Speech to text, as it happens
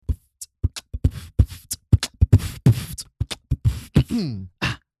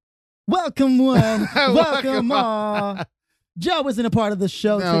Welcome one, welcome all. Joe isn't a part of the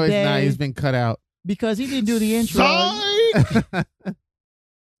show No, today. he's not. He's been cut out. Because he didn't do the intro.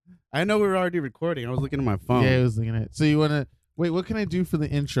 I know we were already recording. I was looking at my phone. Yeah, he was looking at it. So you want to... Wait, what can I do for the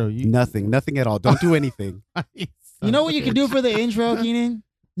intro? Nothing at all. Don't do anything. You know what you can do for the intro, Keenan?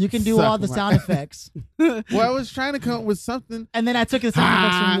 You can do all the sound effects. Well, I was trying to come up with something. And then I took the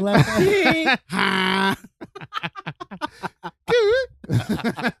sound effects from you left.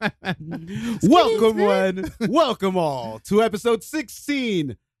 Welcome one, welcome all to episode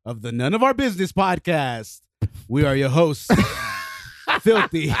 16 of the None of Our Business podcast. We are your hosts,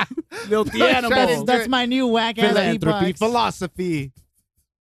 filthy animals, That's my new whack ass philanthropy, beatbox. philosophy,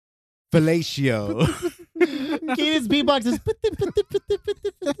 fellatio. Keenan's beatbox is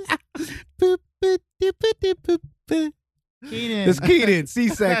Keenan. It's Keenan,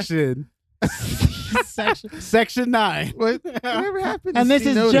 C-section. Section 9. Whatever happened? And to this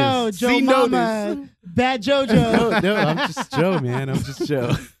is C-Notice? Joe C Mama, Bad JoJo. No, I'm just Joe, man. I'm just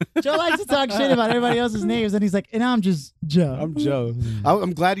Joe. Joe likes to talk shit about everybody else's names, and he's like, and I'm just Joe. I'm Joe.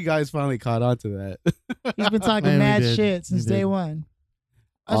 I'm glad you guys finally caught on to that. He's been talking Yeah, we mad did. shit since We day did. one.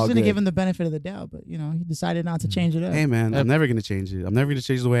 I was All just gonna good. give him the benefit of the doubt, but he decided not to change it up. Hey, man, I'm never going to change it. I'm never going to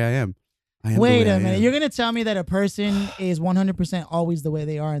change the way I am. I am the Wait way a I minute, am. you're gonna tell me that a person is 100% always the way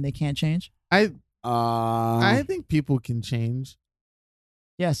they are and they can't change? I think people can change.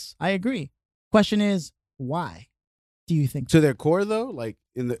 Yes, I agree. Question is, why do you think? to their core, though, like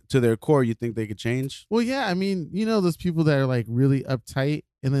to their core, you think they could change? Well, yeah. I mean, you know those people that are like really uptight,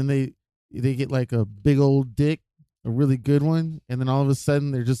 and then they get like a big old dick, a really good one, and then all of a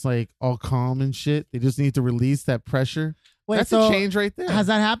sudden they're just like all calm and shit. They just need to release that pressure. Wait, That's so a change right there. has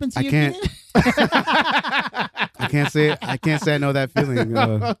that happened to I you? can't. Keenan? I can't say I know that feeling.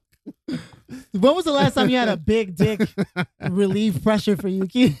 When was the last time you had a big dick relieve pressure for you,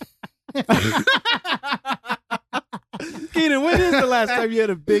 Keenan? Keenan, when is the last time you had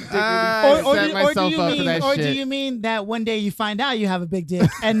a big dick? I set myself up for that or do shit. you mean that one day you find out you have a big dick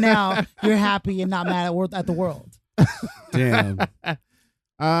and now you're happy and not mad at the world? Damn. Yes,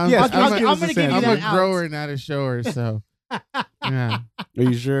 I'll give I'm us the same. a that out. grower, not a shower. So, yeah. Are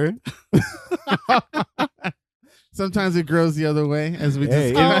you sure? Sometimes it grows the other way, as we Hey,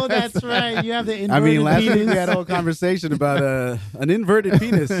 discussed. Oh, that's right. You have the inverted I mean, last week we penis. had a whole conversation about an inverted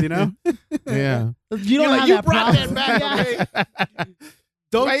penis, you know? Yeah. You don't have you that brought problem. that back, Yeah. okay?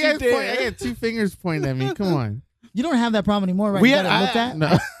 Don't I you got dare. 2 fingers pointing at me. Come on. You don't have that problem anymore, right? We You had- got it looked at?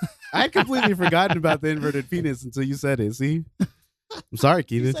 No. I had completely forgotten about the inverted penis until you said it. See? I'm sorry,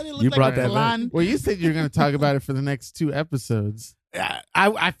 Keenan. said it looked You like brought a that back. blonde. Well, you said you were going to talk about it for the next 2 episodes.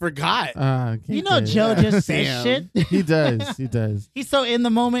 I forgot. You know Joe just says Damn. shit. He does. He does. He's so in the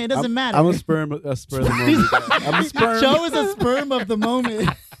moment, it doesn't matter. I'm a spur of the moment. I'm a sperm. Joe is a sperm of the moment.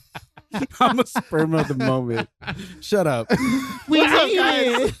 I'm a sperm of the moment. Shut up. We What's up, hate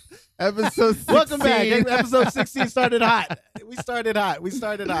guys? it. Episode 16. Welcome back. Episode 16 started hot. We started hot. We're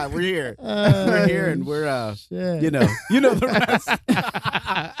here. We're here, and we're Shit. you know the rest.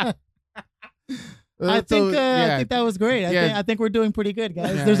 I think that was great. Yeah. I think we're doing pretty good,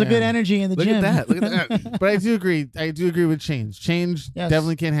 guys. Yeah, There's a yeah. good energy in the Look gym. at that. Look at that. But I do agree. With change. Change Yes.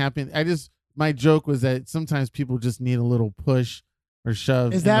 definitely can happen. My joke was that sometimes people just need a little push or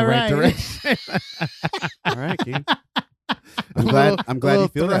shove Is in that the right right? direction. All right, King. I'm glad you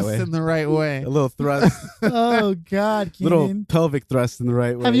feel that thrust way. in the right way. A little thrust, Oh God, little Keenan. pelvic thrust in the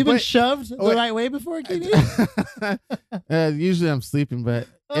right way. Have you been Wait. shoved the Wait. right way before, Keenan? Usually I'm sleeping, but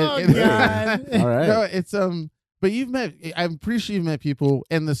Oh God. All right. No, it's but I'm pretty sure you've met people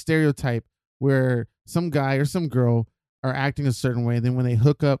in the stereotype where some guy or some girl are acting a certain way, then when they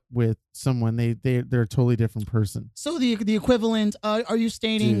hook up with someone, they're a totally different person. So the equivalent, are you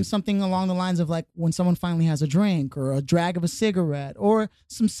stating Dude. something along the lines of like when someone finally has a drink or a drag of a cigarette or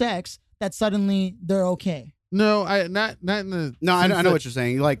some sex that suddenly they're okay? No, not in the No, I sense know that- what you're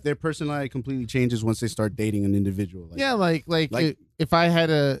saying. Like their personality completely changes once they start dating an individual. Like, Yeah, like if I had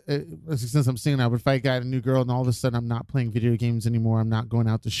since I'm single now, but if I got a new girl and all of a sudden I'm not playing video games anymore, I'm not going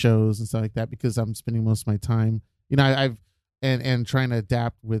out to shows and stuff like that because I'm spending most of my time, I've trying to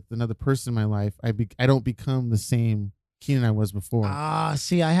adapt with another person in my life. I don't become the same Keenan I was before.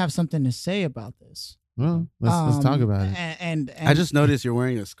 See, I have something to say about this. Well, let's talk about it. And I just noticed you're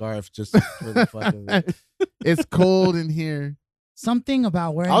wearing a scarf just for the fuck of it. It's cold in here. something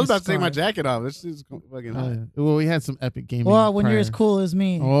about wearing. I was a about to take my scarf. jacket off. This is fucking hot. Well, we had some epic gaming. Well, when you're prior. as cool as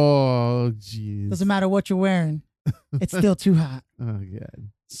me, Oh, jeez. doesn't matter what you're wearing, it's still too hot. Oh, God.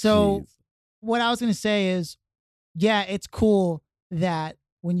 So Jeez. what I was gonna say is, yeah, it's cool that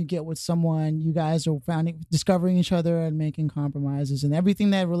when you get with someone, you guys are discovering each other and making compromises and everything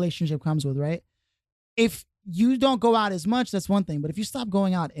that relationship comes with, right? If you don't go out as much, that's one thing. But if you stop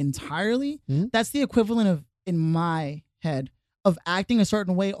going out entirely, that's the equivalent of, in my head, of acting a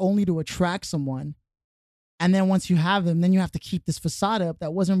certain way only to attract someone. And then once you have them, then you have to keep this facade up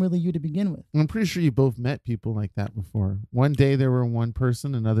that wasn't really you to begin with. I'm pretty sure you both met people like that before. One day they were one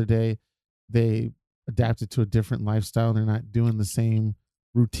person, another day they adapted to a different lifestyle. And they're not doing the same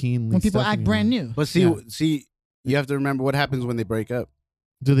routine. When people act brand new. But see, you have to remember what happens when they break up.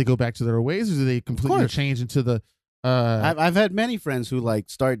 Do they go back to their ways, or do they completely change into the? I've had many friends who like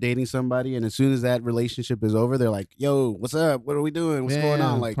start dating somebody, and as soon as that relationship is over, they're like, "Yo, what's up? What are we doing? What's going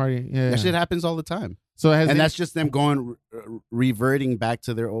on?" Like that shit happens all the time. So that's just them going reverting back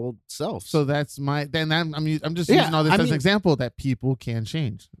to their old self. So that's I'm just using all this as an example that people can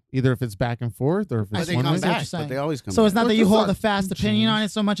change, either if it's back and forth or if it's one way. But they always come. So it's back. not that you hold a fast opinion on it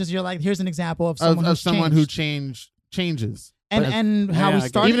so much as you're like, here's an example of someone who changes. And how we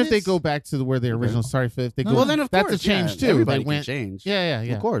started. Even if they go back to where they original. Sorry if they go. Well, then of that's course, a change too. Everybody they went can change. Yeah.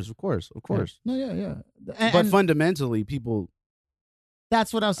 Of course. No, yeah. But fundamentally, people.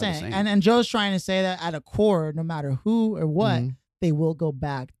 That's what I was saying. And Joe's trying to say that at a core, no matter who or what, they will go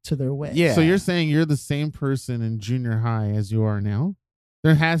back to their way. Yeah. So you're saying you're the same person in junior high as you are now?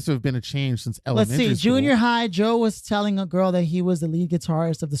 There has to have been a change since elementary Let's see. school. Junior high, Joe was telling a girl that he was the lead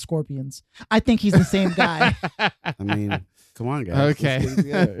guitarist of the Scorpions. I think he's the same guy. I mean, come on, guys. Okay.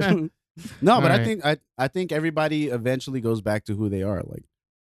 No, but right. I think everybody eventually goes back to who they are. Like,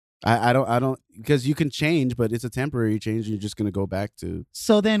 I don't because you can change, but it's a temporary change. You're just gonna go back to.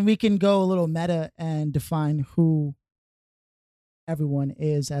 So then we can go a little meta and define who everyone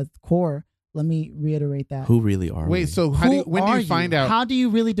is at the core. Let me reiterate that. Who really are we? Wait, so when do you find out? How do you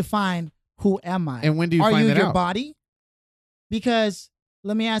really define who am I? And when do you find that out? Are you your body? Because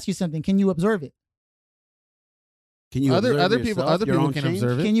let me ask you something. Can you observe it? Can you other people can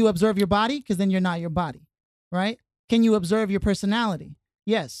observe it? Can you observe your body? Because then you're not your body, right? Can you observe your personality?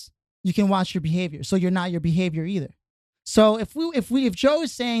 Yes. You can watch your behavior. So you're not your behavior either. So if Joe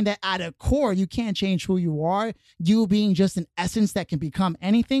is saying that at a core you can't change who you are, you being just an essence that can become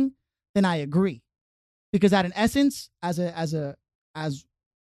anything, then I agree. Because at an essence, as a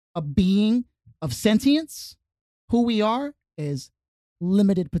being of sentience, who we are is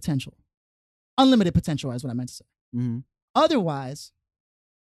limited potential. Unlimited potential is what I meant to say. Mm-hmm. Otherwise,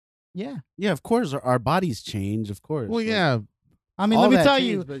 yeah. Yeah, of course. Our bodies change, of course. Well, yeah. I mean, let me tell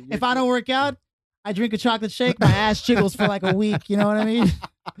you, if I don't work out, I drink a chocolate shake, my ass jiggles for like a week. You know what I mean?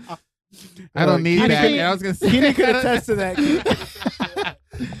 I don't need that. I was going to say. Kenny could attest to that.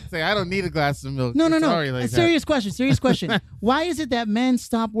 Say, I don't need a glass of milk. No. Like serious question. Why is it that men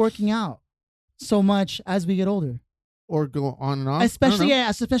stop working out so much as we get older? Or go on and off? Especially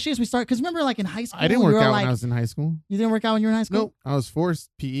as we start. Because remember, like in high school, I didn't work out when I was in high school. You didn't work out when you were in high school? Nope. I was forced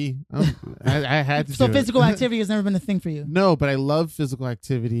PE. I had to. So do physical it. activity has never been a thing for you? No, but I love physical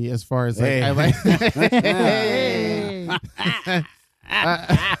activity as far as like Hey. I like. Hey.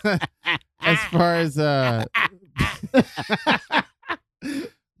 As far as I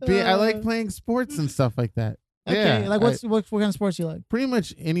like playing sports and stuff like that. Okay, Yeah, like what kind of sports you like? pretty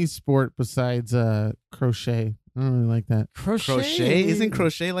much any sport besides crochet. I don't really like that. Crochet? Isn't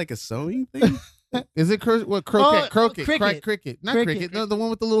crochet like a sewing thing? Is it croquet? Cricket. Not cricket. No, the one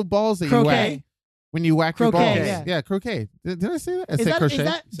with the little balls that you whack Croquet. when you whack your balls. Croquet, yeah. Croquet. Did I say that? I Is said that, crochet. is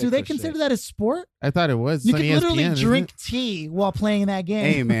that, do they crochet. consider that a sport? I thought it was. You It's on can literally ESPN, isn't drink it? tea while playing that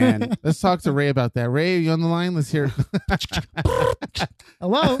game. Hey, man. Let's talk to Ray about that. Ray, are you on the line? Let's hear it.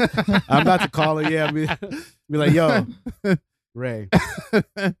 Hello? I'm about to call her. Yeah, be like, yo, Ray,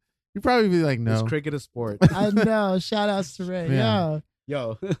 You'd probably be like, is no. cricket a sport? I know. Shout outs to Ray. Yeah. Yeah.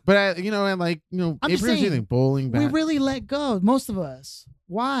 Yo, But and like, I'm April, just saying, anything, bowling, We bat. really let go, most of us.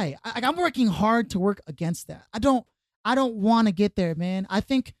 Why? I'm working hard to work against that. I don't want to get there, man. I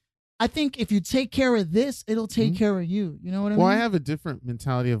think if you take care of this, it'll take care of you. You know what I mean? Well, I have a different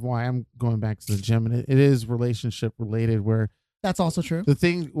mentality of why I'm going back to the gym, and it is relationship related. Where That's also true. the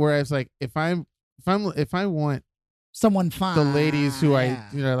thing where it's like, if I want Someone fine. the ladies who Yeah.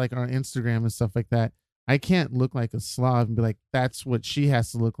 I like on Instagram and stuff like that, I can't look like a slob and be like, that's what she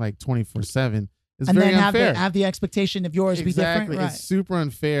has to look like 24/7. It's and very then unfair. have the expectation of yours be different. Right. It's super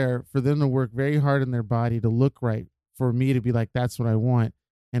unfair for them to work very hard in their body to look right, for me to be like, that's what I want,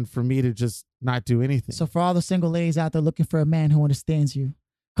 and for me to just not do anything. So for all the single ladies out there looking for a man who understands you,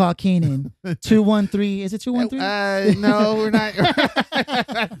 call Keenan 213. Is it 213? No, we're not.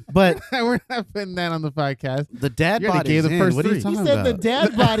 but We're not putting that on the podcast. the dad You already bod gave is the in. first What are you three. He talking said about? the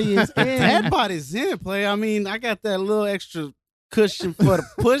dad body is in. Dad bod is in play. I mean, I got that little extra cushion for the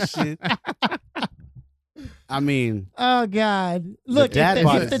pushing. I mean, Oh God! Look, dad if,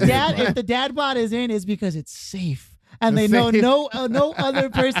 bod if the is in, dad right? if the dad bod is in, it's because it's safe, and It's they know safe. no other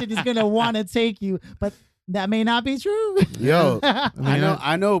person is gonna want to take you. But that may not be true. yo, mean,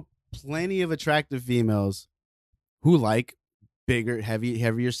 I know plenty of attractive females who like bigger,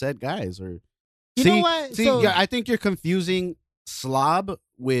 heavier set guys. Or You know what? See, So- yeah, I think you're confusing slob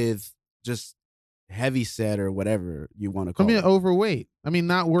with just heavy set or whatever you want to I call mean, it. overweight. I mean,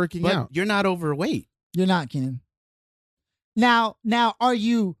 not working But out. you're not overweight. You're not, Kenan. Now, are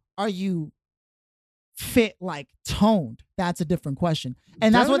you fit, like toned? That's a different question.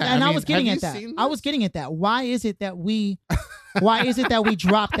 And that's what. Dude, And I mean, was getting have at you that. seen I was this? getting at that. Why is it that we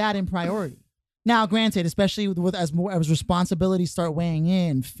drop that in priority? Now, granted, especially with as responsibilities start weighing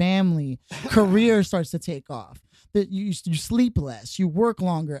in, family, career starts to take off. That you sleep less, you work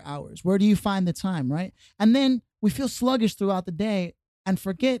longer hours. Where do you find the time, right? And then we feel sluggish throughout the day and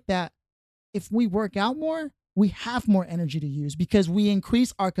forget that if we work out more, we have more energy to use because we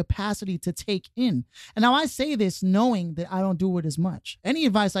increase our capacity to take in. And now I say this knowing that I don't do it as much. Any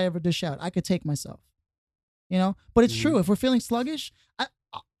advice I ever dish out, I could take myself. But it's true. If we're feeling sluggish,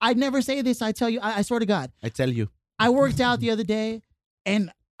 I never say this. I tell you, I swear to God, I tell you. I worked out the other day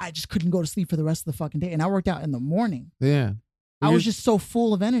and I just couldn't go to sleep for the rest of the fucking day. And I worked out in the morning. Yeah. I was just so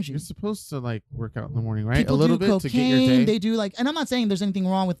full of energy. You're supposed to like work out in the morning, right? People a little do bit cocaine, to get your day. they do like, and I'm not saying there's anything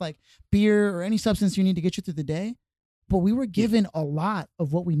wrong with like beer or any substance you need to get you through the day, but we were given a lot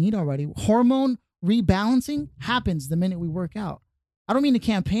of what we need already. Hormone rebalancing happens the minute we work out. I don't mean to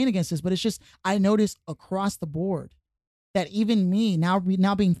campaign against this, but it's just I noticed across the board that even me now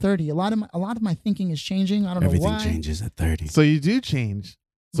being 30, a lot of my thinking is changing. I don't Everything know why. changes at 30. So you do change.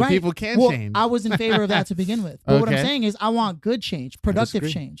 So Right. people can Well, change. I was in favor of that to begin with. But what I'm Okay. saying is I want good change, productive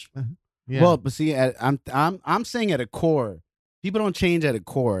disagree. change. yeah. Well, but see, I'm saying at a core, people don't change at a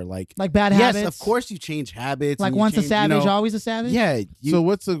core. Like Like bad yes, habits. of course you change habits. Like and you once a change, savage, always a savage. Yeah. so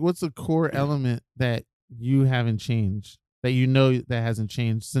what's a core element that you haven't changed that you know that hasn't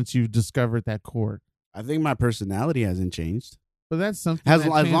changed since you discovered that core? I think my personality hasn't changed. But that's something. As that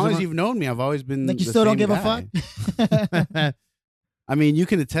long changes as a you've known me, I've always been Like you the still don't same give guy. a fuck. I mean, you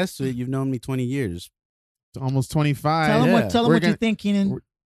can attest to it. You've known me 20 years. almost 25. Tell him Yeah. what. Tell him We're what you gonna- think, Keenan.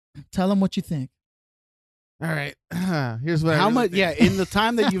 Tell him what you think. All right. Here's what. I How really much? think. Yeah, in the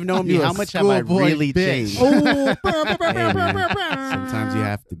time that you've known me, You a how much have I schoolboy really bitch. changed? Oh, Hey, man. Sometimes you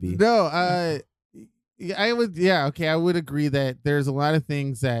have to be. No, I would. Yeah, okay. I would agree that there's a lot of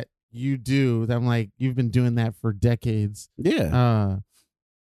things that you do that I'm like you've been doing that for decades. Yeah.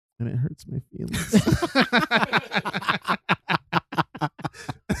 And it hurts my feelings.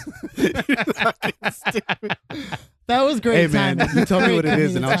 that was great. Hey man, timing. you tell me Great what it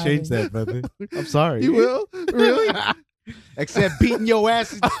is, comedic and I'll timing. change that, brother. I'm sorry. You will really? Except beating your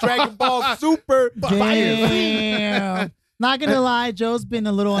ass is Dragon Ball Super. Damn. Not gonna lie, Joe's been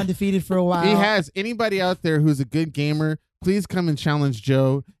a little undefeated for a while. He has. Anybody out there who's a good gamer, please come and challenge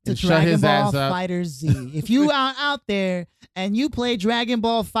Joe to and shut Dragon his Ball ass up. Fighter Z. If you are out there and you play Dragon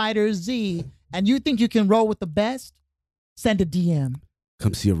Ball Fighter Z and you think you can roll with the best, send a DM.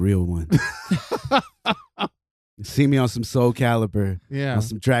 Come see a real one. See me on some Soul Calibur, Yeah. on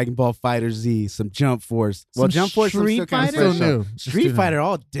some Dragon Ball Fighter Z, some Jump Force. Well, Some Jump Force I'm Street still kind of Fighter? fresh Still on. new. Street Still new. Fighter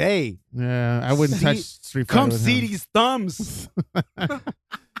all day. Yeah, I wouldn't See- touch Street Fighter. Come with see him. these thumbs.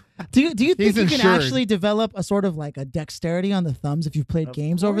 Do you think He's you can insured. actually develop a sort of like a dexterity on the thumbs if you've played Of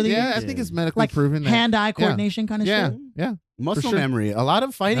games over the course. years? Yeah, I Yeah. think it's medically Like proven that. hand-eye coordination kind of Yeah, shit? yeah, Muscle sure. memory. A lot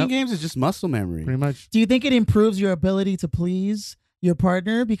of fighting Yep. games is just muscle memory. pretty much. Do you think it improves your ability to please your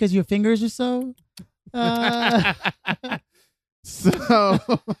partner because your fingers are so? So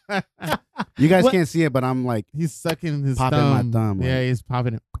You guys What- can't see it, but I'm like, he's sucking his Popping my thumb. thumb, Yeah, like- he's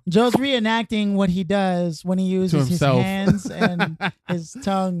popping it. Joe's reenacting what he does when he uses his himself. hands and his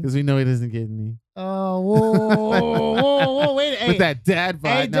tongue. Because we know he doesn't get any. Oh, whoa, wait, hey, With that dad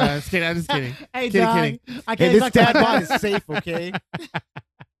bod. Hey, no, dog. I'm just kidding. I'm just kidding. hey, kidding, dog, kidding. I hey, can't this talk dad about bod that. is safe, okay?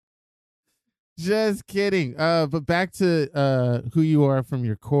 Just kidding. But back to who you are from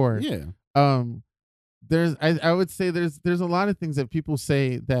your core. Yeah. There's I would say there's a lot of things that people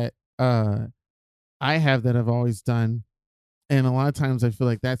say that I have that I've always done, and a lot of times I feel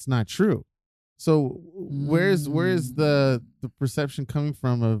like that's not true. So where's the perception coming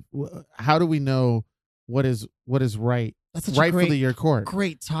from of how do we know what is right That's such a right great, for your core?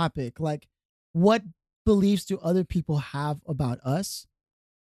 great topic. Like, what beliefs do other people have about us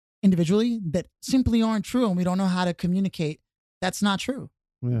individually that simply aren't true, and we don't know how to communicate? That's not true.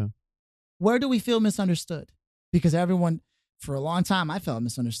 Yeah. Where do we feel misunderstood? Because everyone, for a long time, I felt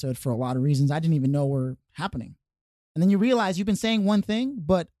misunderstood for a lot of reasons I didn't even know were happening. And then you realize you've been saying one thing,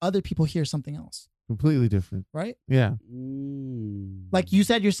 but other people hear something else, Completely different. right? Yeah. Like you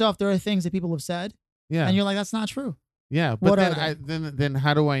said yourself, there are things that people have said, Yeah. and you're like, that's not true. Yeah. But What then are they? then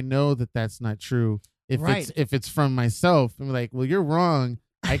how do I know that that's not true? Right. If it's from myself, I'm like, well, you're wrong.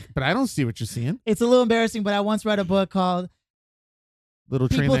 But I don't see what you're seeing. It's a little embarrassing, but I once read a book called Little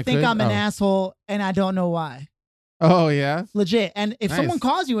train People that Think could? I'm an Oh. Asshole and I Don't Know Why. Oh yeah. Legit. And if Nice. someone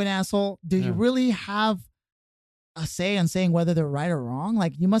calls you an asshole, do you Yeah. really have a say on saying whether they're right or wrong?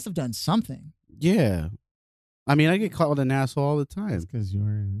 Like you must have done something. Yeah. I mean, I get called an asshole all the time. It's because you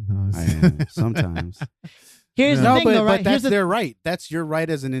are. No, I am, sometimes. Here's Yeah. the No, thing, but, though, right? but that's Here's the their right. That's your right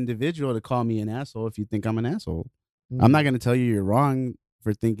as an individual to call me an asshole if you think I'm an asshole. Mm. I'm not going to tell you you're wrong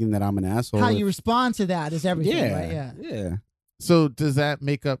for thinking that I'm an asshole. how if- you respond to that is everything, yeah, right? Yeah. yeah. So does that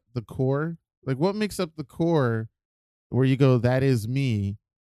make up the core? Like, what makes up the core where you go, that is me,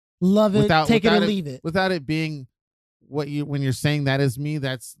 Love it, take it or without leave it. without it being what you, when you're saying that is me,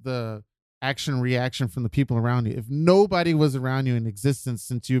 that's the action reaction from the people around you. If nobody was around you in existence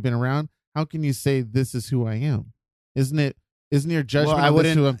since you've been around, how can you say this is who I am? Isn't your judgment Well, I on this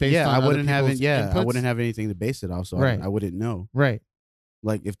wouldn't. who I'm based Yeah, on I other wouldn't have. people's Yeah, I inputs? wouldn't have anything to base it off. So Right. I wouldn't know. Right.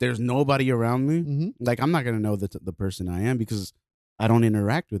 Like if there's nobody around me, Mm-hmm. like I'm not gonna know the person I am because I don't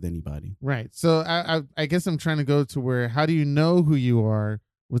interact with anybody. Right. So I guess I'm trying to go to where, how do you know who you are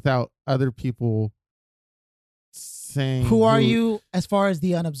without other people saying Who are you as far as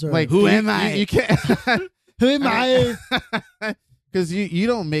the unobserved? Like, Who you- am I? You can't. who am I? Because you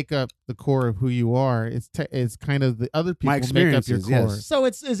don't make up the core of who you are. It's kind of the other people My make up your experiences, core. yes. So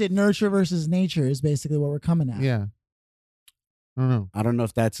is it nurture versus nature is basically what we're coming at. Yeah. I don't know. I don't know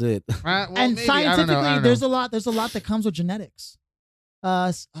if that's it. Well, And maybe. I don't know. scientifically, I don't there's know. a lot that comes with genetics.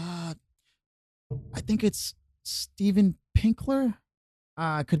 I think it's Steven Pinkler.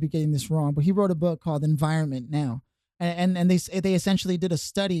 I could be getting this wrong, but he wrote a book called Environment Now, and they essentially did a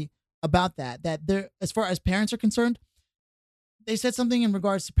study about that. That there, as far as parents are concerned, they said something in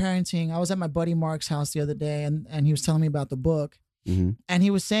regards to parenting. I was at my buddy Mark's house the other day, and he was telling me about the book, Mhm. and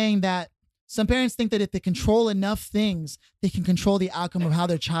he was saying that some parents think that if they control enough things, they can control the outcome of how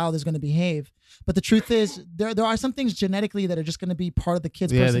their child is going to behave. But the truth is, there are some things genetically that are just going to be part of the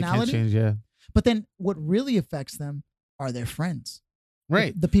kid's Yeah, they can't personality. change. Yeah. But then what really affects them are their friends.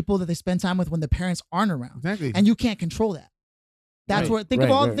 Right. The people that they spend time with when the parents aren't around. Exactly. And you can't control that. That's Right, what think right,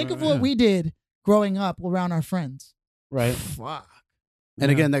 of all right, think right, of what yeah. we did growing up around our friends. Right. Fuck. And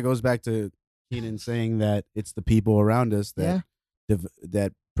Yeah. again, that goes back to Keenan saying that it's the people around us that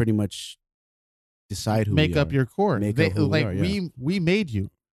that pretty much decide who make we up are. your core. Make They, up who we like are, yeah. we made you.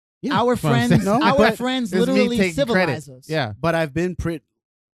 Yeah, Our that's what I'm friends, saying. No, our but friends It's me literally taking civilize credit. us. Yeah. But I've been pretty.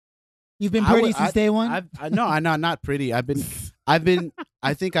 You've been pretty since day one. Not pretty.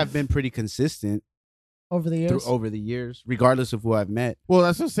 I think I've been pretty consistent Over the years. over the years, regardless of who I've met. Well,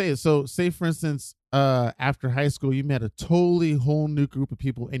 that's what I'm saying. So, say for instance, after high school, you met a totally whole new group of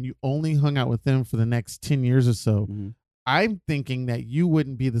people, and you only hung out with them for the next 10 years or so. Mhm. I'm thinking that you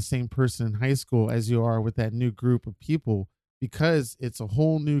wouldn't be the same person in high school as you are with that new group of people because it's a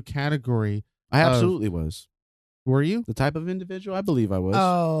whole new category. I Of- absolutely was Were you? the type of individual. I believe I was.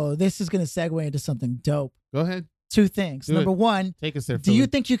 Oh, this is going to segue into something dope. Go ahead. Two things. Do Number it. one, Take us there. do you Philly.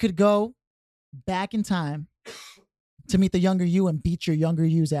 think you could go back in time to meet the younger you and beat your younger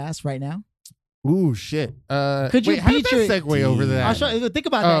you's ass right now? Ooh, shit. Could you wait, how did beat that your- segue over to that? I'll show you. Think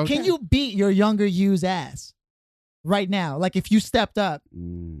about Oh, that. okay. Can you beat your younger you's ass right now? Like if you stepped up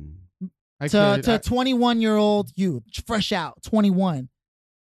I to could. I- 21-year-old you, fresh out, 21.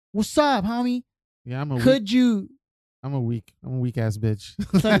 What's up, homie? yeah, I'm a weak, Could you? I'm a weak ass bitch.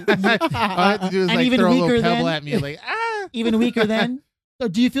 So- All I have to do is And like even throw a little weaker pebble then? at me, like Even weaker then? Or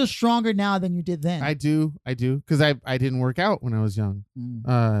do you feel stronger now than you did then? I do, because I didn't work out when I was young.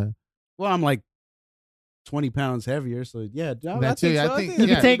 Mm. Well, I'm like 20 pounds heavier, so yeah. That too. I think You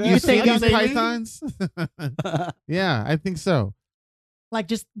yeah. could take- you you could see take these younger- pythons? Yeah, I think so. Like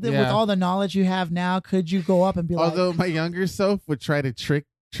just with Yeah. all the knowledge you have now, could you go up and be like, Although my younger self would try to trick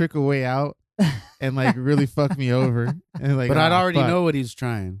a way out and like really fuck me over, and like, But I'd "Ah, already fuck." know what he's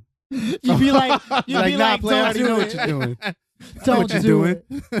trying. you'd be like, you'd be nah, like, player, I don't already know do what you're it. doing. Don't what you're do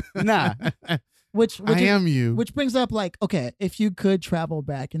doing. it. Nah. Which I am you. Which brings up like, okay, if you could travel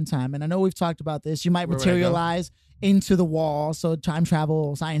back in time, and I know we've talked about this, you might Where would I go? materialize into the wall. So time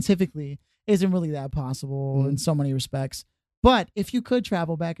travel scientifically isn't really that possible Mm-hmm. in so many respects. But if you could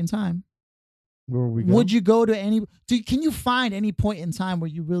travel back in time, Where we go? would you go to any? Can you find any point in time where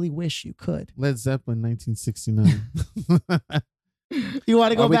you really wish you could? Led Zeppelin, 1969. You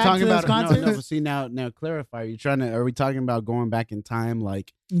want to go Are we back talking to those about concerts? no, see now clarify. Are we talking about going back in time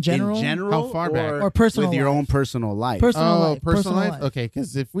like in general? how far back? Or personal with your life? own personal life? Personal life. Personal life. Okay,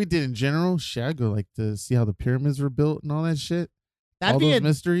 because if we did in general, shit, I'd go like to see how the pyramids were built and all that shit. That'd all be those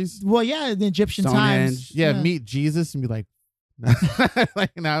mysteries. well, yeah, the Egyptian times. Stonehenge. Yeah, meet Jesus and be like,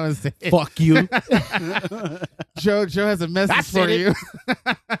 like now is Fuck you. Joe has a message I said for it. you.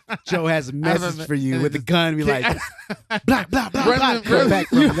 Joe has a message for you and with a just- gun. And be like, blah blah blah. Run blah. the- Come back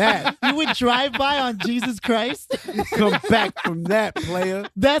from that. You would drive by on Jesus Christ. Come back from that, player.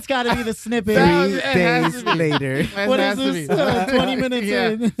 That's got to be the snippet. That- 3 it has days to be. later. What It is has to this? be. 20 minutes Yeah.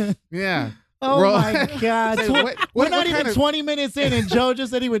 in. Yeah. Oh Roll- my God. Say, Tw- what We're not kind even of- 20 minutes in, and Joe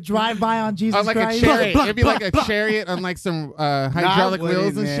just said he would drive by on Jesus On like Christ. a chariot. It'd be like a chariot on like some hydraulic Nah, I wheels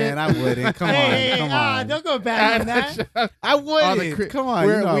wouldn't, and shit. man. I wouldn't. Come on. Hey, Come on. don't go back on that. I wouldn't. Chri- Come on.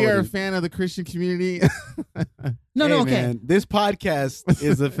 We're, you know we I are a wouldn't. fan of the Christian community. No, Hey, okay. man, this podcast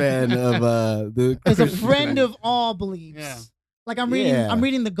is a fan of the. As a Christian friend of all beliefs. Yeah. Like I'm Yeah.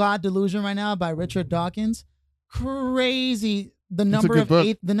 reading The God Delusion right now by Richard Dawkins. Crazy the a number good of book.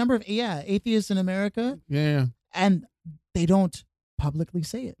 atheists in America, Yeah. and they don't publicly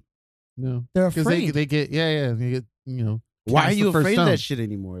say it. No. They're Because afraid. they get they get Why are cast you the first afraid of stone. that shit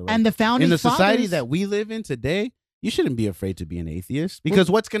anymore? Like, And the founding in the society fathers- that we live in today, you shouldn't be afraid to be an atheist because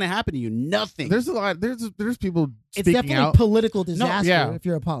what's going to happen to you? Nothing. There's a lot. There's people it's speaking definitely out. political disaster yeah. if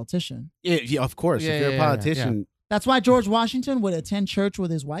you're a politician. Yeah, of course. Yeah, if you're yeah, a politician, That's why George Washington would attend church with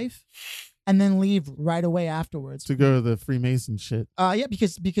his wife and then leave right away afterwards. to go to the Freemason shit. Yeah,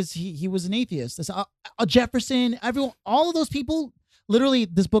 because he was an atheist. This, Jefferson, everyone, all of those people. Literally,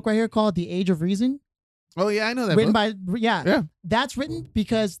 this book right here called "The Age of Reason," Oh yeah, I know that. written book. by Yeah. that's written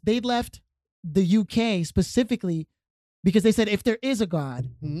because they left the UK specifically because they said if there is a God,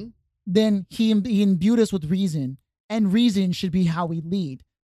 Mhm. then he imbued us with reason, and reason should be how we lead.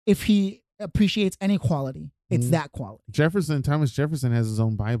 If he appreciates any quality, it's Mhm. that quality. Thomas Jefferson has his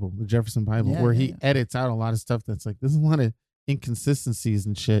own Bible, the Jefferson Bible, Yeah, where yeah, he yeah. edits out a lot of stuff that's like there's a lot of inconsistencies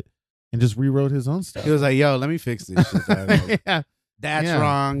and shit, and just rewrote his own stuff. he was like, "Yo, let me fix this shit." I was like, yeah, that's Yeah.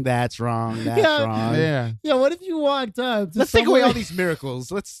 wrong. That's wrong. That's Yeah. wrong. yeah. Yeah, what if you walked up? To Let's take away someone- all these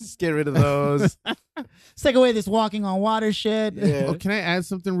miracles. Let's just get rid of those. Let's take away this walking on water shit. Yeah. Oh, can I add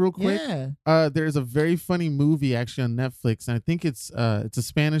something real quick? Yeah. There's a very funny movie actually on Netflix, and I think it's a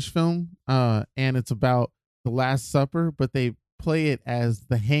Spanish film, and it's about the Last Supper, but they play it as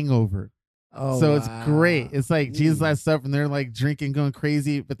The Hangover. Oh, So it's wow. great. It's like Jesus Mm. Last Supper, and they're like drinking, going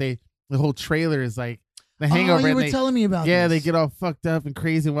crazy, but the whole trailer is like The Oh, Hangover. you and were they, telling me about yeah, this. they get all fucked up and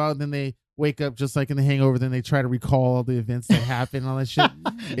crazy wild, then they wake up just like in The Hangover. Then they try to recall all the events that happened, all that shit.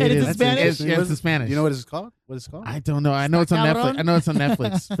 And it's in Spanish? It's in Spanish. You know what it's called? What it's called? I don't know. I know it's on Cabron? Netflix. I know it's on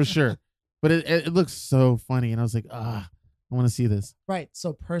Netflix for sure. But it looks so funny, and I was like, I want to see this. Right.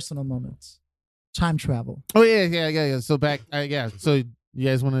 So personal moments, time travel. Oh yeah. So back, So you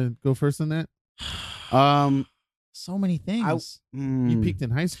guys want to go first on that? So many things. You peaked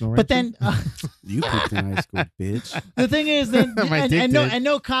in high school, right? but then you peaked in high school, bitch. the thing is, then My dick did. and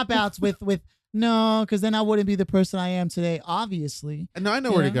no cop outs with no, because then I wouldn't be the person I am today. Obviously, no, I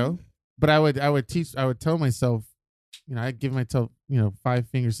know where to Yeah. go. But I would tell myself, I'd give myself, 5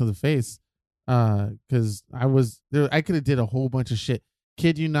 fingers to the face, because I was there. I could have did a whole bunch of shit.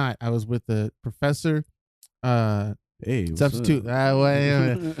 Kid you not, I was with the professor. Hey, what's Substitute. up?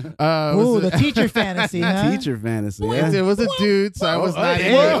 ooh, the teacher fantasy, huh? Teacher fantasy. It Yeah. was a dude, so I was not.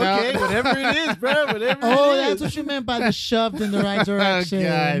 Hey, no. okay, whatever it is, bro. Whatever. Oh, it that's is. what you meant by the shoved in the right direction. Oh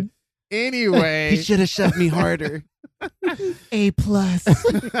God. Anyway, He should have shoved me harder. A+.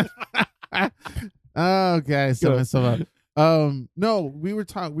 oh God, I set Go. myself up. No, we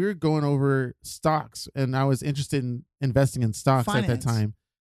were going over stocks, and I was interested in investing in stocks at Finance. that time,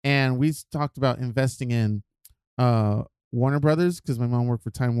 and we talked about investing in Warner Brothers because my mom worked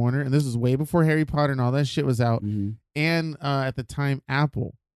for Time Warner, and this was way before Harry Potter and all that shit was out, Mhm. and at the time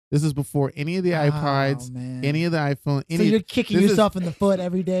Apple. This is before any of the iPods, Oh, man. any of the iPhone. So you're kicking this is yourself in the foot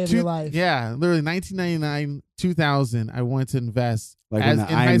every day of your life. Yeah, literally 1999, 2000. I wanted to invest Like as in the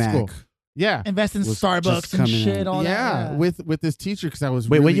high iMac. school. Yeah, Invest in Was Starbucks just and coming shit. out. All yeah, that. with this teacher because I was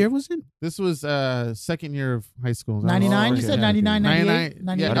Wait, what really- year was it? This was second year of high school. 99, Oh, you okay, said okay. 99, 98, 99,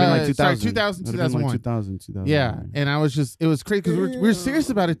 98. That'd been like sorry, 2000. 2000, That'd been like 2001. 2000. Yeah, and I was just, it was crazy because we were serious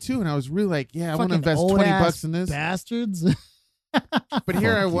about it too, and I was really like, yeah, I want to Fucking invest old-ass $20 in this. Bastards. But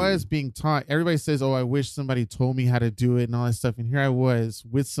here I Fuck was you. being taught. Everybody says, "Oh, I wish somebody told me how to do it and all that stuff." And here I was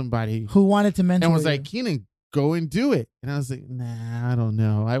with somebody Who wanted to mentor and was you. like, "Keenan, go and do it." And I was like, "Nah, I don't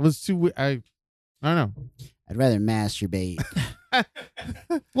know." I was too. I don't know. I'd rather masturbate.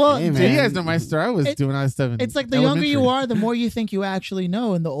 Well, Hey, So man. you guys know my story. I was doing when I was 7. it's like the younger you elementary. are, the more you think you actually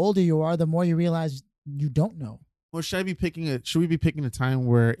know, and the older you are, the more you realize you don't know. Well, should we be picking a time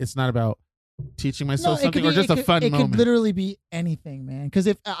where it's not about teaching myself it something could or be- just it a could- fun It moment? could literally be anything, man. Because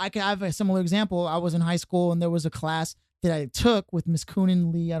if I have a similar example, I was in high school and there was a class that I took with Miss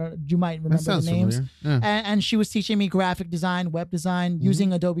Coonan Lee. You might That remember the sounds names. familiar. Yeah. And she was teaching me graphic design, web design,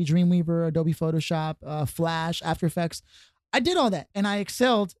 using Adobe Dreamweaver, Adobe Photoshop, Flash, After Effects. I did all that and I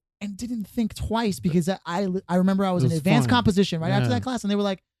excelled and didn't think twice because I remember I was It in was advanced fun. composition right after Yeah. that class and they were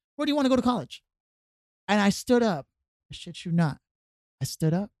like, "Where do you want to go to college?" And I stood up. I shit you not. I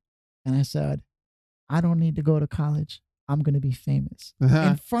stood up and I said, "I don't need to go to college. I'm going to be famous."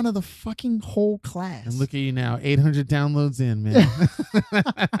 In front of the fucking whole class. And look at you now, 800 downloads in, man.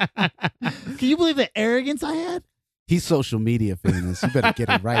 Can you believe the arrogance I had? He's social media famous. You better get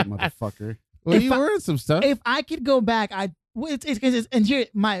it right, motherfucker. Well, If you I- were in some stuff. If I could go back, and here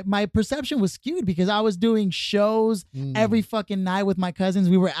my perception was skewed because I was doing shows Mm. every fucking night with my cousins.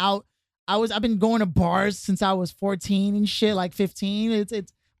 We were out. I've been going to bars since I was 14 and shit, like 15.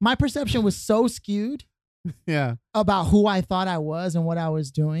 It's my perception was so skewed Yeah. about who I thought I was and what I was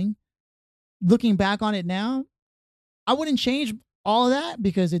doing. Looking back on it now, I wouldn't change all of that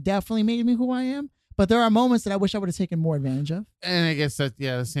because it definitely made me who I am. But there are moments that I wish I would have taken more advantage of. And I guess that,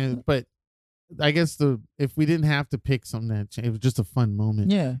 yeah, the same. But I guess if we didn't have to pick something that changed, it was just a fun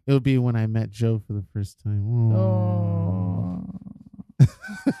moment. Yeah. It would be when I met Joe for the first time. Oh.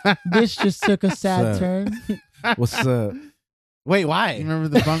 This just took a sad So- turn. What's up? Wait, why? You remember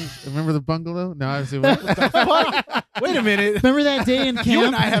the bungalow? No, I was What the fuck? Wait a minute. Remember that day in camp? You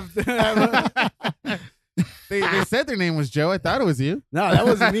and I have. they said their name was Joe. I thought it was you. No, that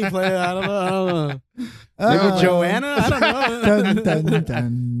wasn't me playing. I don't know. Maybe Uh, Joanna. I don't know. Dun, dun,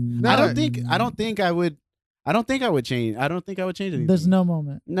 dun. No, I don't think I would. I don't think I would change. I don't think I would change anything. There's no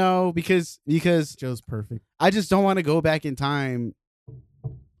moment. No, because Joe's perfect. I just don't want to go back in time.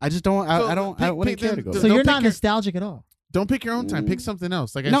 I just don't. So, I don't wouldn't care to go. So So back. don't you're pick not your- nostalgic at all. Don't pick your own time. Pick something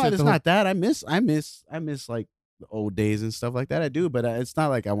else. Like I No, said, it's the not that. I miss like the old days and stuff like that. I do, but it's not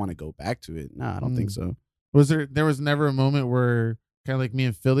like I want to go back to it. No, I don't think so. There was never a moment where kind of like me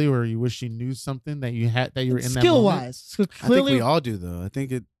and Philly where you wish you knew something that you were in that Skill moment? wise. So I think clearly, we all do though. I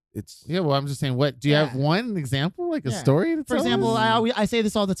think it's Yeah, well, I'm just saying. What do you have? Yeah. One example, like a Yeah. story? To for tell example, us? I say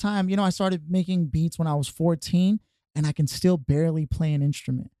this all the time. You know, I started making beats when I was 14 and I can still barely play an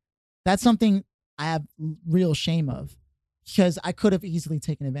instrument. That's something I have real shame of because I could have easily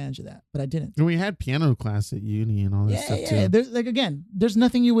taken advantage of that, but I didn't. And we had piano class at uni and all that Yeah, stuff yeah. too. There's like again, there's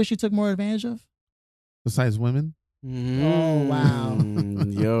nothing you wish you took more advantage of. Besides women, Oh, wow.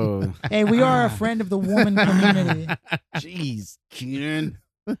 Yo, Hey, we are a friend of the woman community. jeez, Keenan.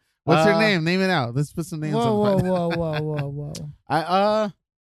 what's her Uh, name? Name it out. Let's put some names. Whoa, on whoa, whoa, whoa, whoa, whoa. I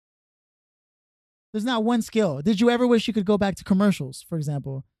There's not one skill. Did you ever wish you could go back to commercials, for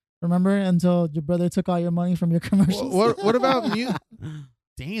example? Remember until your brother took all your money from your commercials? What about music?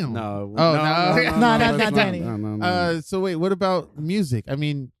 Damn. no. Oh, no, no. No, that's let's not Danny. No. So wait, what about music? I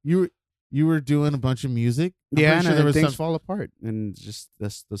mean, you were doing a bunch of music. I'm Yeah, pretty and sure there was things some, fall apart, and just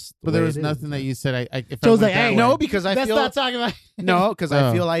that's the but way there was it is. nothing that you said. If I Joe's went like, that hey, way- No, because I Let's feel not talk about no, because Oh.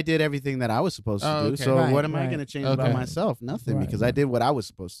 I feel I did everything that I was supposed to Oh, do. okay. So Right, what am I right. going to change Okay. about myself? Nothing, Right, because I right. did what I was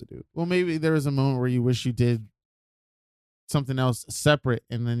supposed to do. Well, maybe there was a moment where you wish you did something else separate,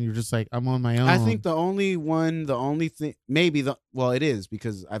 and then you're just like, I'm on my own. I think the only thing, it is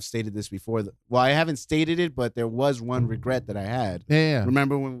because I've stated this before. Well, I haven't stated it, but there was one regret that I had. Yeah.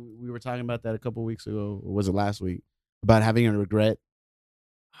 Remember when we were talking about that a couple weeks ago, or was it last week? About having a regret.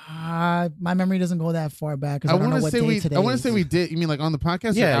 my memory doesn't go that far back because I I don't know want to what say day today I want to is. say we did. You mean like on the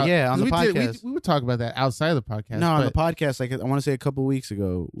podcast? Yeah, or yeah, on 'cause the we did- podcast. we would talk about that outside of the podcast. No, on the but podcast, like I want to say a couple weeks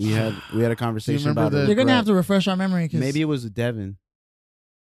ago, we had a conversation remember about the- it. You're gonna have to refresh our memory. Cause, Maybe it was Devin.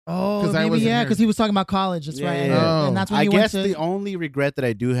 Oh, 'Cause I maybe wasn't yeah, here. because he was talking about college. That's Yeah, right. yeah, yeah. And that's when I you guess went to. the only regret that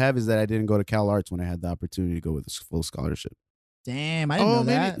I do have is that I didn't go to Cal Arts when I had the opportunity to go with a full scholarship. Damn, I didn't Oh, know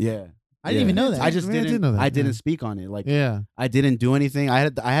maybe- that. Yeah, I didn't even know that. I just I mean, I didn't. did know that, I didn't yeah. speak on it. Like yeah. I didn't do anything. I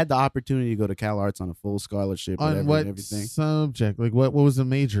had the opportunity to go to Cal Arts on a full scholarship. On whatever, what and everything. subject? Like what was the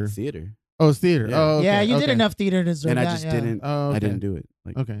major? Theater, Oh, it's theater. Yeah. Oh, okay, Yeah, you did okay. enough theater to deserve and I that. just yeah. didn't. Oh, okay. I didn't do it.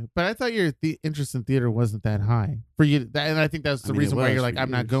 Like Okay, but I thought your interest in theater wasn't that high for you, and I think that's the I mean, reason it why was you're like, for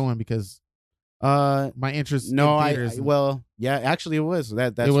I'm not years. going because my interest. no, in I theater is well, yeah, actually, it was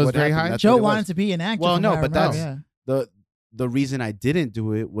that's It was what very happened. high? That's Joe what it was. wanted to be an actor. Well, from no, what I but remember, that's- the reason I didn't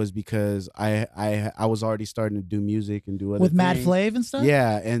do it was because I was already starting to do music and do other with Mad things. Flav and stuff.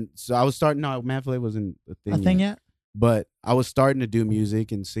 Yeah, and so I was starting. No, Mad Flav wasn't a thing. a thing yet. But I was starting to do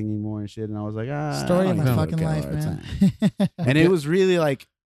music and singing more and shit, and I was like, Story I of don't my even fucking go to life, Cal all the man. time. And it was really like,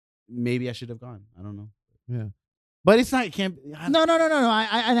 maybe I should have gone. I don't know. Yeah. But it's not. It can't. No.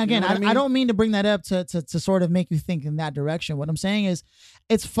 And again, know what I mean? I don't mean to bring that up to sort of make you think in that direction. What I'm saying is,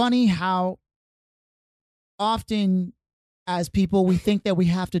 it's funny how often, as people, we think that we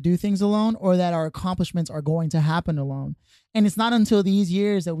have to do things alone or that our accomplishments are going to happen alone. And it's not until these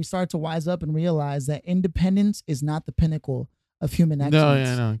years that we start to wise up and realize that independence is not the pinnacle of human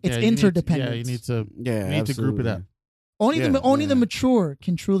excellence. No. It's Yeah, interdependence. you need to group it absolutely. up. Only the yeah. mature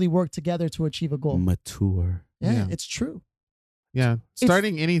can truly work together to achieve a goal. Mature. Yeah, it's true. Yeah.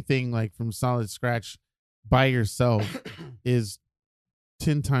 Starting anything like from solid scratch by yourself is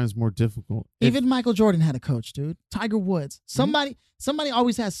 10 times more difficult. Even Michael Jordan had a coach, dude. Tiger Woods. Somebody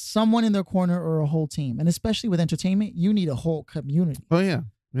always has someone in their corner or a whole team. And especially with entertainment, you need a whole community. Oh yeah.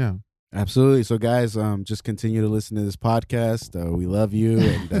 Yeah. Absolutely. So, guys, just continue to listen to this podcast. We love you,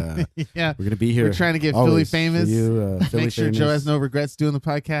 and Yeah. we're gonna be here. We're trying to get always Philly famous. For you, Philly Make sure famous. Joe has no regrets doing the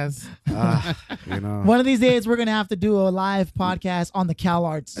podcast. You know, One of these days, we're going to have to do a live podcast on the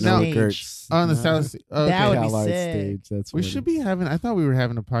CalArts no stage. regrets. On the No. South. Okay. That would be CalArts sick. stage. That's We funny. should be having. I thought we were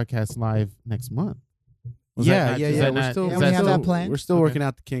having a podcast live next month. Was Yeah. that not- is that We're not- still, Yeah, is we that have still- that plan. We're still Okay. working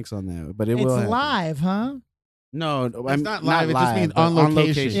out the kinks on that, but it It's will happen. live, huh? No, It's not live, it just live, means but on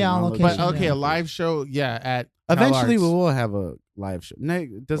location. Yeah, on location. But okay, Yeah. a live show. Yeah, at Eventually, we CalArts. will have a live show. No,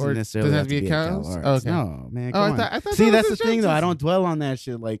 it doesn't Or necessarily does it have to be at CalArts? CalArts. Oh, okay. No, man. Oh, Come I on. thought See, that that's the was a thing, joke. though. I don't dwell on that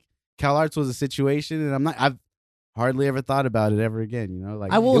shit. Like CalArts was a situation, and I've hardly ever thought about it ever again. You know,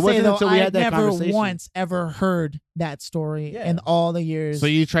 like I will it say, wasn't though, until we I've had that never conversation. once ever heard that story Yeah. in all the years. So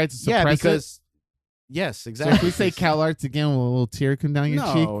you tried to suppress Yeah, it. because yes, So exactly. if we say CalArts again, will a little tear come down your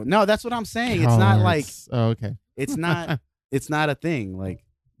cheek? no, that's what I'm saying. It's not like CalArts. Oh, okay. it's not it's not a thing. Like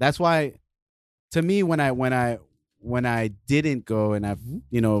that's why, to me, when I didn't go and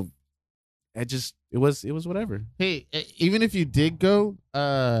it was whatever. Hey, even if you did go,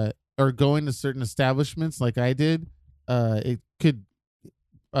 or go into certain establishments like I did, it could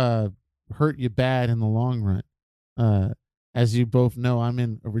hurt you bad in the long run. As you both know, I'm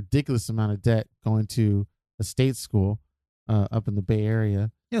in a ridiculous amount of debt going to a state school up in the Bay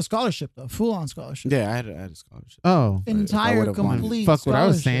Area. yeah, scholarship though, full on scholarship. Yeah, I had a scholarship, Oh, Entire would've won. complete. fuck what I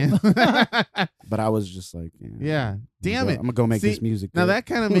was saying. scholarship. but I was just like, Yeah, damn it. I'm gonna go make See, this music. Now good. that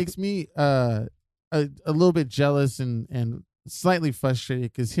kind of makes me a little bit jealous and slightly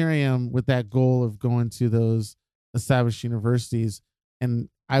frustrated because here I am with that goal of going to those established universities, and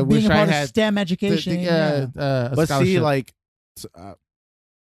I Being wish a I part of had STEM education. a but scholarship. see, like,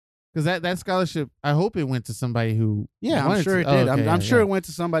 Because that scholarship, I hope it went to somebody who. yeah, I'm wanted sure to. it Oh, did. okay, I'm yeah, sure yeah. it went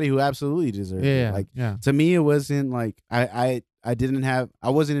to somebody who absolutely deserved Yeah, it. Like, yeah. to me, it wasn't like I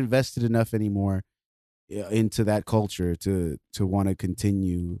wasn't invested enough anymore into that culture to want to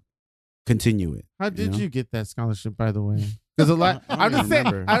continue it. How did know? you get that scholarship, by the way? Because a lot. I don't I'm just even saying.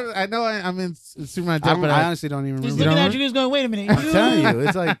 remember. I know I'm in Superman I, job, don't- but I honestly don't even He's remember. looking don't at you, he's going, wait a minute. I'm telling you,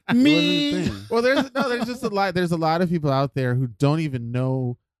 it's like it Me? wasn't a thing. well, there's just a lot. There's a lot of people out there who don't even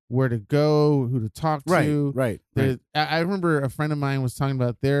know where to go, who to talk Right, to. right. There- I remember a friend of mine was talking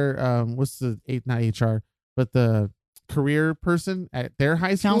about their what's the not HR, but the career person at their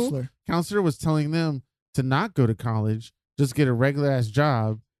high school Counselor. was telling them to not go to college, just get a regular ass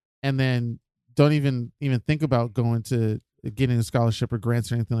job, and then don't even think about going to getting a scholarship or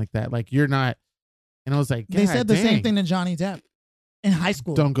grants or anything like that. Like you're not. And I was like, They God said the same dang. thing to Johnny Depp in high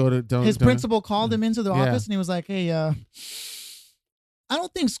school. Don't go to don't. His don't- principal called him into the Yeah. office and he was like, hey, I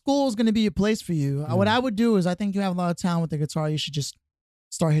don't think school is going to be a place for you. What Yeah. I would do is I think you have a lot of talent with the guitar. You should just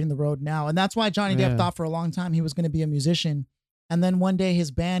start hitting the road now. And that's why Johnny Depp Yeah. thought for a long time he was going to be a musician. And then one day his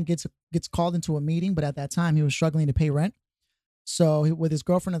band gets called into a meeting, but at that time he was struggling to pay rent. So with his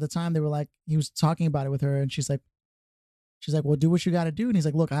girlfriend at the time, they were like, he was talking about it with her and she's like, well, do what you got to do. And he's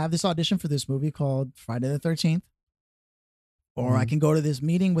like, look, I have this audition for this movie called Friday the 13th. Or I Mhm. can go to this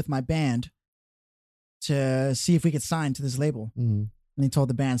meeting with my band to see if we get signed to this label. Mhm. And he told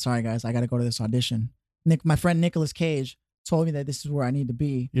the band, sorry guys, I got to go to this audition. My friend Nicolas Cage told me that this is where I need to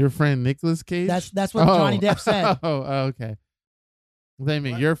be. Your friend Nicolas Cage. That's what Johnny Depp said. Oh, okay. They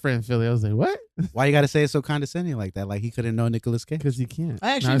mean your friend Philly. I was like, what? Why you got to say it so condescending like that? Like he couldn't know Nicolas Cage. Because you can't.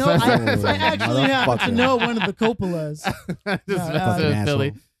 I actually No, know. sorry. I actually happen to Motherfucker. know one of the Coppolas, Just messing no, with asshole.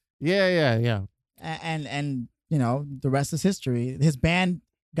 Philly. Yeah. and you know the rest is history. His band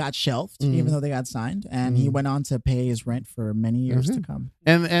got shelved, Mhm. even though they got signed, and he Mhm. went on to pay his rent for many years to Mhm. come.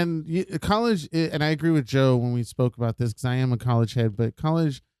 And college, and I agree with Joe when we spoke about this because I am a college head, but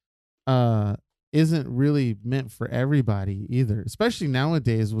college isn't really meant for everybody either, especially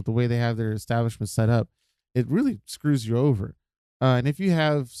nowadays with the way they have their establishment set up. it really screws you over. And if you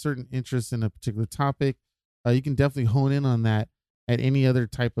have certain interests in a particular topic, you can definitely hone in on that at any other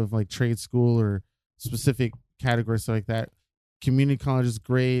type of like trade school or specific category, stuff like that. Community college is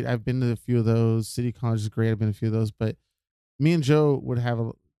great. I've been to a few of those. City college is great. I've been to a few of those. But me and Joe would have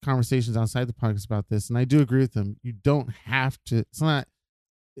conversations outside the podcast about this, and I do agree with him. You don't have to. It's not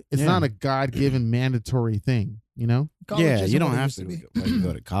a God-given mandatory thing, you know? College Yeah, isn't you don't what it have used to be.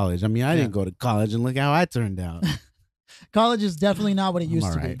 go to college. I mean, I didn't go to college, and look how I turned out. College is definitely not what it used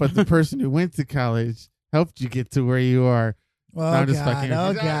I'm to be. alright. But the person who went to college helped you get to where you are. Oh, I'm just God. fucking-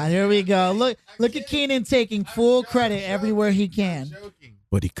 Oh, God. Here we go. Look at Keenan taking full credit everywhere he can.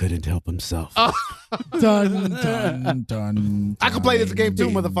 But he couldn't help himself. Oh, Dun, dun, dun, I can play this game too,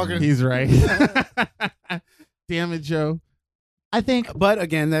 ding. motherfucker. he's right. Damn it, Joe. I think But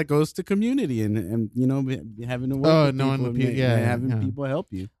again, that goes to community and you know, having to work Oh, with knowing people the and yeah, having yeah. people help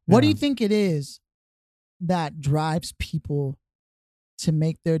you. what do Yeah. you think it is that drives people to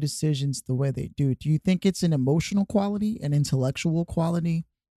make their decisions the way they do? Do you think it's an emotional quality, an intellectual quality?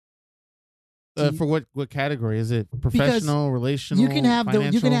 For what category is it? Professional, relational? You can have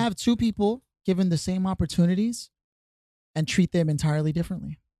financial? two people given the same opportunities and treat them entirely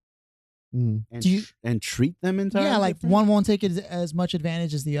differently. Mm. And, Do you- and treat them entirely Yeah, like different? one won't take it as much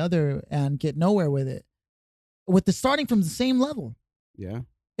advantage as the other and get nowhere with it. With the starting from the same level. Yeah.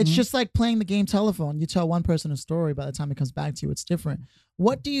 It's Mhm. just like playing the game telephone. You tell one person a story, by the time it comes back to you, it's different.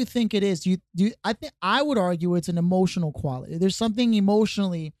 What do you think it is? Do you I think I would argue it's an emotional quality. There's something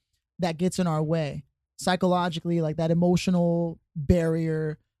emotionally that gets in our way. Psychologically, like that emotional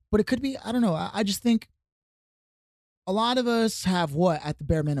barrier. But it could be, I don't know. I just think a lot of us have what at the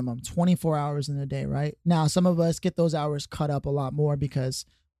bare minimum 24 hours in a day, right? Now, some of us get those hours cut up a lot more because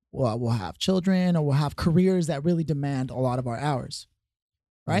well, we'll have children or we'll have careers that really demand a lot of our hours,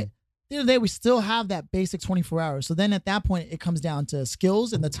 right? At the end of the day, we still have that basic 24 hours. So then at that point, it comes down to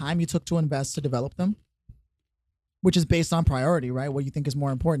skills and the time you took to invest to develop them, which is based on priority, right? What you think is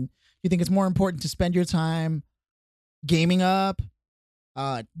more important. You think it's more important to spend your time gaming up,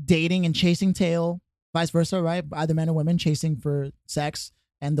 dating and chasing tail, vice versa, right? Either men or women chasing for sex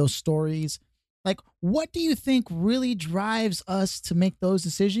and those stories. Like, what do you think really drives us to make those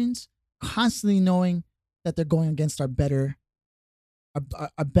decisions, constantly knowing that they're going against our better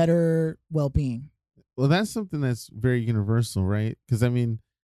well-being? Well, that's something that's very universal, right? Because I mean,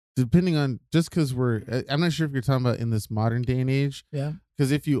 depending on just because I'm not sure if you're talking about in this modern day and age. Yeah.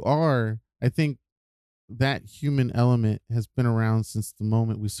 Because if you are, I think that human element has been around since the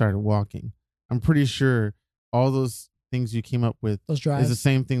moment we started walking. I'm pretty sure all those things you came up with Those is drives. the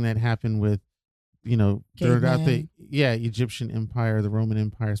same thing that happened with, throughout the Caveman. Egyptian Empire, the Roman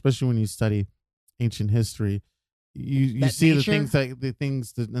Empire, especially when you study ancient history. You That see nature? and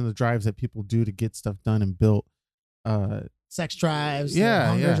the drives that people do to get stuff done and built. Sex drives, Yeah,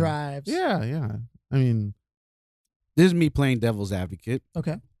 hunger yeah. drives. Yeah. I mean, This is me playing devil's advocate.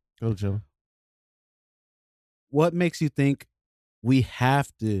 Okay. go Joe. What makes you think we have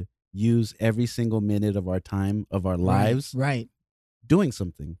to use every single minute of our time, of our lives, Right. doing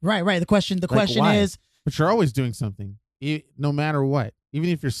something? Right. The question why? is, But you're always doing something, no matter what. Even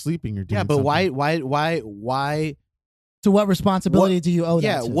if you're sleeping, you're doing. Yeah, but something. why? to what responsibility do you owe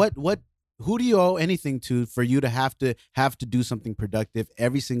Yeah, that to? what? Who do you owe anything to for you to have to do something productive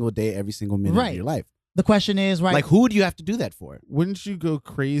every single day, every single minute Right. of your life? The question is, right. Like, who do you have to do that for? Wouldn't you go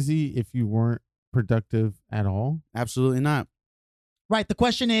crazy if you weren't productive at all? Absolutely not. Right. The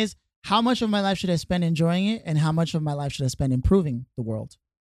question is, how much of my life should I spend enjoying it, and how much of my life should I spend improving the world?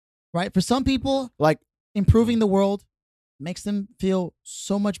 Right. For some people, Like, improving the world makes them feel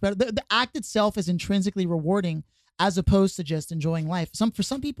so much better. The act itself is intrinsically rewarding, as opposed to just enjoying life. For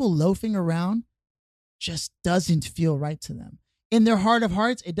some people, loafing around just doesn't feel right to them. In their heart of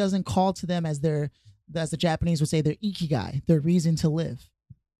hearts, it doesn't call to them as the Japanese would say, their ikigai, their reason to live.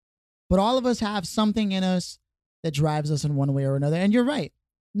 But all of us have something in us that drives us in one way or another. And you're right.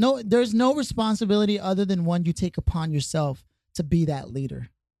 No, there's no responsibility other than one you take upon yourself to be that leader.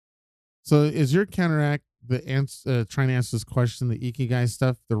 So is your counteract the answer, trying to answer this question, the ikigai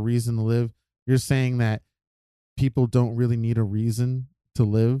stuff, the reason to live? You're saying that people don't really need a reason to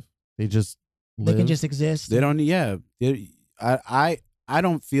live; they just live. They can just exist. they don't. Yeah, I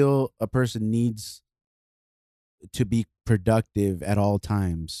don't feel a person needs to be productive at all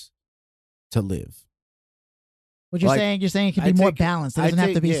times to live. What you're Like, saying it can I be more take- balanced. It I doesn't have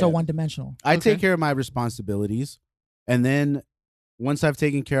take- to be so yeah. one-dimensional. I Okay. take care of my responsibilities, and then once I've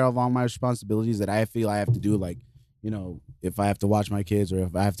taken care of all my responsibilities that I feel I have to do, like, if I have to watch my kids, or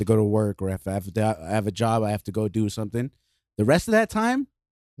if I have to go to work, or if I have a job, I have to go do something. The rest of that time,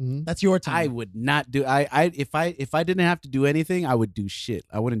 Mhm. That's your time. I would not do. If I didn't have to do anything, I would do shit.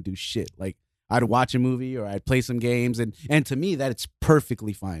 I wouldn't do shit. Like I'd watch a movie or I'd play some games, and to me that it's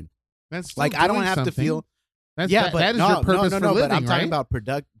perfectly fine. That's Like still I don't doing have to something. feel. That's, Yeah, that, but that is no, your purpose no, for no. living, But I'm talking right? about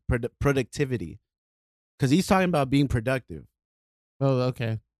productivity, because he's talking about being productive. Oh,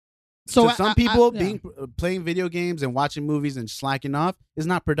 okay. So I- some I- people yeah. playing video games and watching movies and slacking off is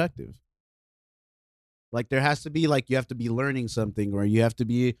not productive. Like there has to be like you have to be learning something, or you have to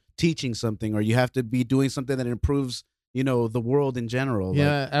be teaching something, or you have to be doing something that improves, the world in general. Like,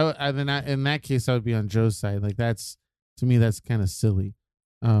 Yeah, in that case, I would be on Joe's side. Like that's to me, that's kind of silly.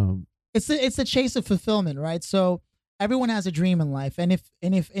 It's the chase of fulfillment, right? So everyone has a dream in life, and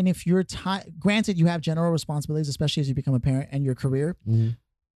if you're granted you have general responsibilities, especially as you become a parent and your career. Mhm.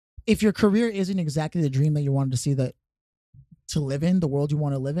 If your career isn't exactly the dream that you wanted to see to live in, the world you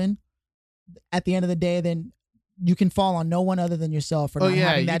want to live in, at the end of the day, then you can fall on no one other than yourself for not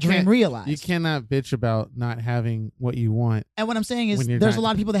having that dream realized. You cannot bitch about not having what you want. And what I'm saying is, when you're there's not- a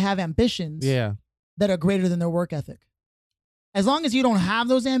lot of people that have ambitions Yeah, that are greater than their work ethic. As long as you don't have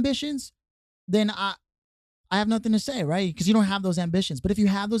those ambitions, then I have nothing to say, right? Because you don't have those ambitions. But if you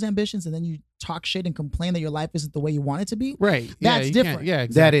have those ambitions and then you talk shit and complain that your life isn't the way you want it to be, right. That's yeah, you can't- different. Yeah, that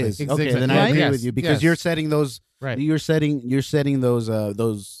exactly. is okay. Exactly. Then I Right? agree Yes, with you because yes. you're setting those. Right. You're setting those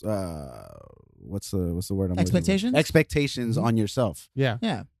what's the word I'm looking for? Expectations? Expectations Mhm. on yourself. Yeah.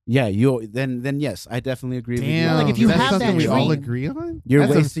 yeah. Yeah, you then yes, I definitely agree with you. Damn. Like, if you is that have something that we all dream- agree on, You're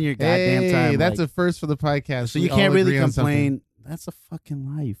That's a- wasting your goddamn hey, time. That's like, a first for the podcast. so We you all can't really agree on something. complain. That's a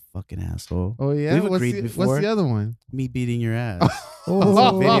fucking lie, you fucking asshole. Oh yeah, We've what's agreed the, before. What's the other one? Me beating your ass.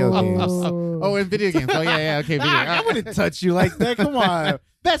 Oh, video games. Oh, in video games. Oh yeah, okay. Video. I wouldn't touch you like that. Come on.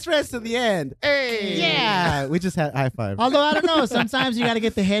 Best friends to the end. Hey, Yeah. We just had high five. Although I don't know, sometimes you got to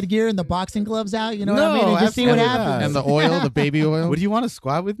get the headgear and the boxing gloves out. You know what I No, mean? And just see what absolutely not. happens. And the oil, the baby oil. Would you want to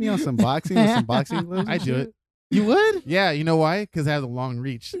squat with me on some boxing with some boxing gloves? I do it. You would? Yeah, you know why? Because I have a long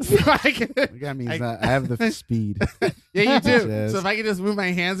reach. That means I have the speed. Yeah, you do. Yes. So if I can just move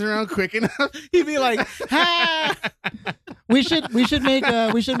my hands around quick enough, He'd be like, ha! we should make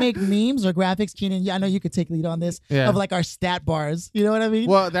memes or graphics, Keenan. I know you could take lead on this Yeah. of like our stat bars. You know what I mean?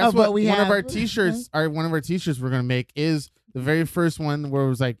 well, that's Of what we one of have. our t-shirts. One of our t-shirts we're gonna make is the very first one where it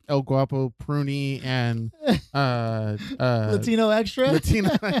was like El Guapo, Pruny, and Latino extra. Latino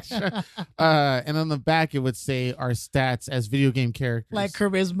extra. And on the back it would say our stats as video game characters. like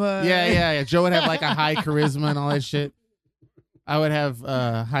charisma. yeah. Joe would have like a high charisma and all that shit. I would have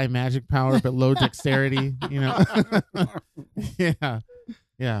high magic power but low dexterity, you know.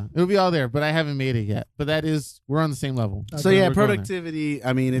 Yeah. It would be all there, but I haven't made it yet. But we're on the same level. So We're yeah, going there. productivity.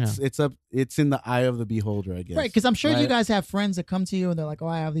 I mean, it's in the eye of the beholder, I guess. Right, because I'm sure you Right? guys have friends that come to you and they're like, "Oh,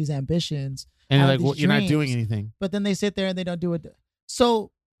 I have these ambitions," And you're have like, these well, you're not doing dreams. anything. but then they sit there and they don't do it.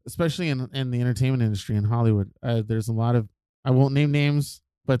 So Especially in the entertainment industry in Hollywood. There's a lot of, I won't name names,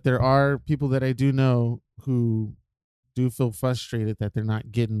 but there are people that I do know who do feel frustrated that they're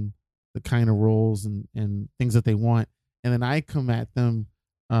not getting the kind of roles and things that they want. And then I come at them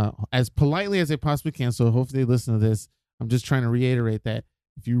as politely as I possibly can. So hopefully they listen to this. I'm just trying to reiterate that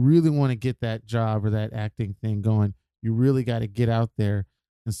if you really want to get that job or that acting thing going, you really got to get out there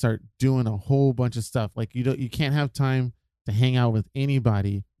and start doing a whole bunch of stuff. Like you can't have time to hang out with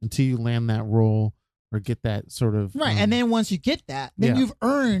anybody until you land that role or get that sort of right, and then once you get that, then yeah. you've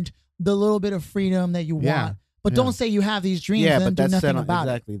earned the little bit of freedom that you Yeah. want. But Yeah. don't say you have these dreams Yeah, and but then do that's set nothing on about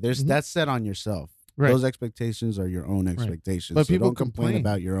it. exactly. There's Mhm. that's set on yourself. Right. Those expectations are your own expectations. But so people don't complain complain.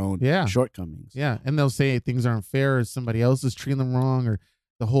 about your own Yeah. shortcomings. Yeah, and they'll say things aren't fair or somebody else is treating them wrong or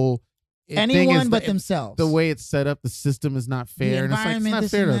the whole thing Anyone is but themselves. the way it's set up, the system is not fair, and it's like it's environment, not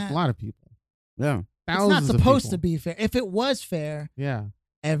this fair and to that. a lot of people. Yeah. It's Thousands not of supposed people. to be fair. If it was fair, Yeah,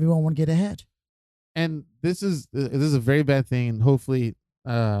 everyone would get ahead. and this is a very bad thing, and hopefully,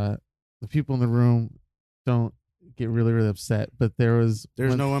 the people in the room don't get really really upset. But there's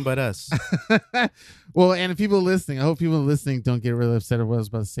No one but us. well, and if people listening, I hope people listening don't get really upset at what I was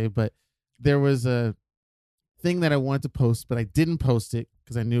about to say. But there was a thing that I wanted to post, but I didn't post it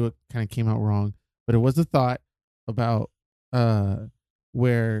because I knew it kind of came out wrong. But it was a thought about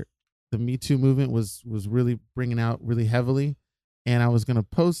where the Me Too movement was really bringing out really heavily, and I was going to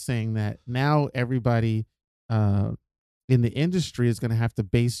post saying that now everybody in the industry is going to have to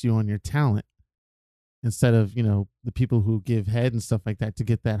base you on your talent instead of the people who give head and stuff like that to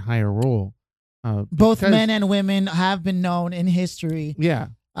get that higher role. Both because- men and women have been known in history yeah.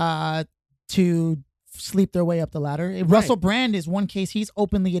 to sleep their way up the ladder. Russell Brand is one case. He's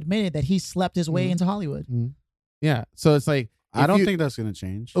openly admitted that he slept his way Mhm. into Hollywood. Yeah. So it's like I don't you- think that's going to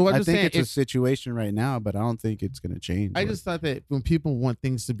change. Oh, I'm I just think saying, it's a situation right now, but I don't think it's going to change. I just thought that when people want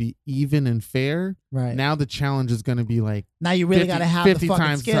things to be even and fair, Right. now the challenge is going to be like Now you really 50 got to have 50 the fucking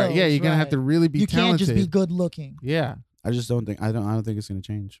times. skills. Yeah, you're going to have right. to really be You can't talented. just be good looking. Yeah. I just don't think I don't think it's going to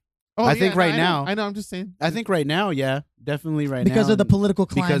change. Oh, I yeah, think no, right I now- know, I'm just saying. I think right now, yeah, definitely right now Because of the political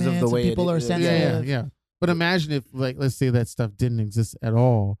because climate, of the way people it are is. sensitive. Yeah. But imagine if, like, let's say that stuff didn't exist at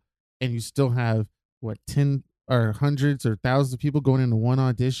all, and you still have what 10 or hundreds or thousands of people going into one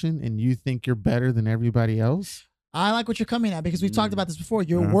audition, and you think you're better than everybody else. I like what you're coming at because we've talked about this before.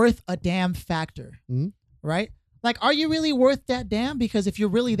 You're Uh-huh. worth a damn factor, Mhm. right? Like, are you really worth that damn? Because if you're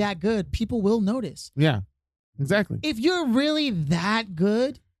really that good, people will notice. Yeah, exactly. If you're really that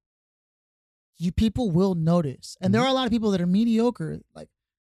good, people will notice. And there are a lot of people that are mediocre. Like,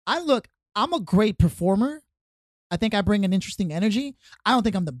 I'm a great performer. I think I bring an interesting energy. I don't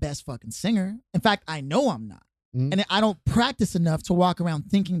think I'm the best fucking singer. In fact, I know I'm not. Mhm. And I don't practice enough to walk around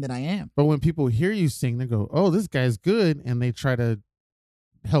thinking that I am. But when people hear you sing, they go, "Oh, this guy's good," and they try to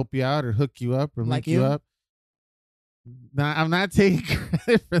help you out or hook you up or Like link you you? up. Now, I'm not taking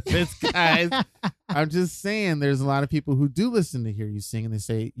credit for this, guys. I'm just saying there's a lot of people who do listen to hear you sing and they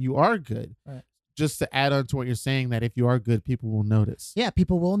say you are good. Right. Just to add on to what you're saying, that if you are good, people will notice. Yeah,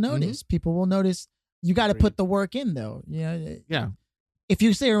 people will notice. People will notice. You got to Agreed. put the work in, though. You know, Yeah. if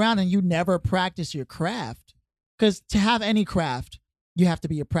you sit around and you never practice your craft, because to have any craft, you have to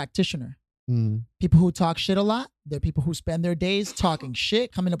be a practitioner. Mm. People who talk shit a lot, they're people who spend their days talking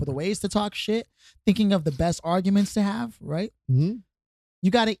shit, coming up with ways to talk shit, thinking of the best arguments to have, right? Hmm. You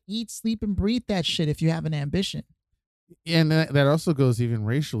got to eat, sleep, and breathe that shit if you have an ambition. And that also goes even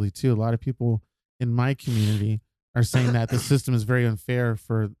racially too. A lot of people in my community are saying that the system is very unfair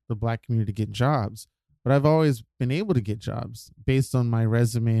for the black community to get jobs. But I've always been able to get jobs based on my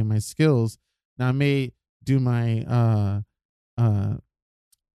resume and my skills. Now I may do my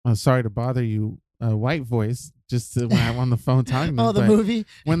sorry to bother you white voice just to, when I'm on the phone talking to Oh, them. the but movie.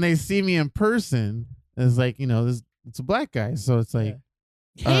 when they see me in person, it's like, it's a black guy, so it's like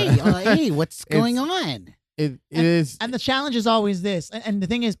Hey, what's going on? it is. And the challenge is always this. And the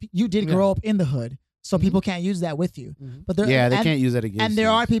thing is, you did grow up in the hood, so people can't use that with you. Mhm. But there, Yeah, they and- can't use that against. And there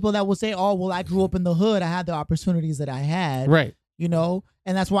you. are people that will say, "Oh, well, I grew up in the hood. I had the opportunities that I had." Right. You know,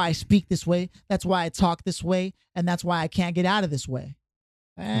 and that's why I speak this way. That's why I talk this way, and that's why I can't get out of this way.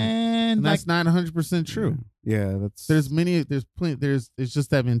 And And like, that's not 100% true. Yeah, that's There's plenty, it's just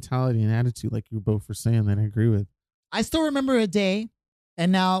that mentality and attitude, like you both were saying, that I agree with. I still remember a day,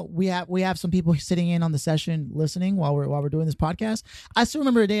 and now we have some people sitting in on the session listening while we're doing this podcast. I still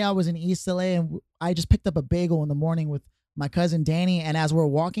remember a day I was in East LA, and I just picked up a bagel in the morning with my cousin Danny, and as we're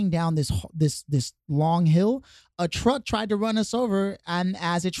walking down this long hill, a truck tried to run us over, and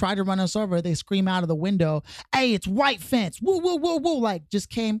as it tried to run us over, they scream out of the window, "Hey, it's White Fence!" Woo woo woo woo! Like just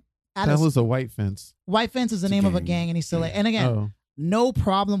came at That us. was a white fence. White Fence is the It's a name of a gang. gang in East LA, and again, Oh, no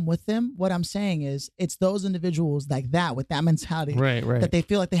problem with them. What I'm saying is, it's those individuals like that with that mentality right. that they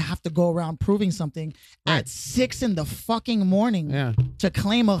feel like they have to go around proving something Right. at 6 in the fucking morning Yeah. to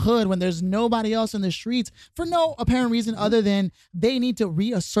claim a hood when there's nobody else in the streets for no apparent reason other than they need to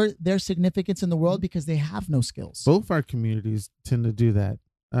reassert their significance in the world because they have no skills. Both our communities tend to do that.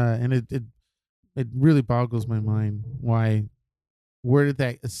 And it really boggles my mind where did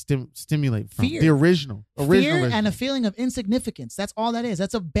that stimulate from? Fear. The original Fear version. and a feeling of insignificance. That's all that is.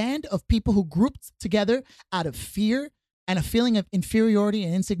 That's a band of people who grouped together out of fear and a feeling of inferiority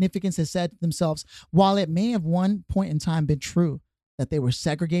and insignificance has said to themselves, while it may have one point in time been true that they were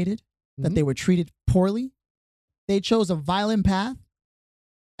segregated, that Mhm. they were treated poorly, they chose a violent path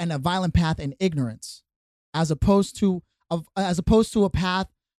and a violent path in ignorance as opposed to a path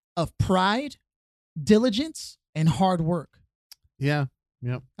of pride, diligence, and hard work. Yeah.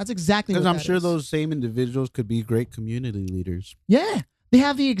 Yep. That's exactly because what I'm that sure is. those same individuals could be great community leaders. Yeah, they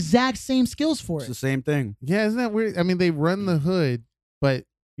have the exact same skills for It's the it. same thing Yeah. Isn't that weird? I mean, they run the hood, but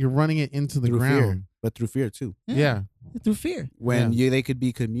you're running it into the through ground. fear, but through fear too. Yeah. Through fear. When they could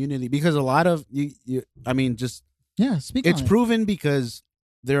be community because a lot of you I mean just Yeah, speak it's on it. proven because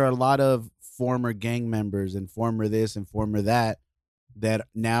there are a lot of former gang members and former this and former that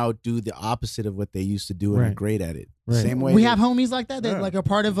now do the opposite of what they used to do and are Right. great at it. Right. Same way We that- have homies like that that Yeah. like are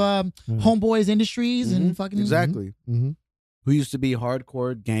part of Yeah. Homeboys Industries and Mhm, fucking exactly Mm-hmm. who used to be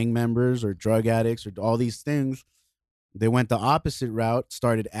hardcore gang members or drug addicts or all these things. They went the opposite route,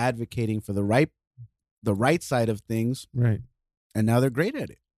 started advocating for the right side of things, Right. and now they're great at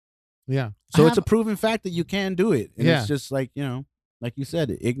it. Yeah. So I it's have- a proven fact that you can do it. And Yeah. it's just like, like you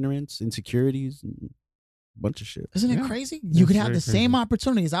said, ignorance, insecurities, and a bunch of shit. Isn't it Yeah. crazy? That's You could have very the same crazy.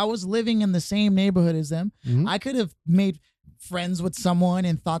 opportunities. I was living in the same neighborhood as them. Mhm. I could have made friends with someone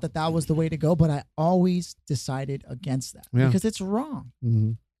and thought that that was the way to go, but I always decided against that because it's wrong.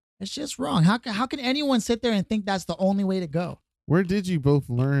 Mhm. It's just wrong. How can anyone sit there and think that's the only way to go? Where did you both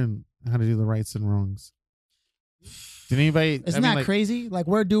learn how to do the rights and wrongs? Did anybody? Isn't that crazy? Like,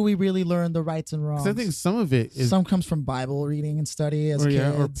 where do we really learn the rights and wrongs? I think some of it is some comes from Bible reading and study as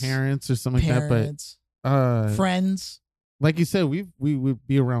kids, or parents or something parents, like that. But friends. like you said, we would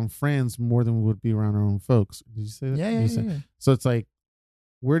be around friends more than we would be around our own folks. Did you say that? Yeah. So it's like,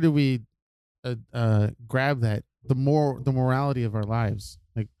 where do we grab that? The morality of our lives,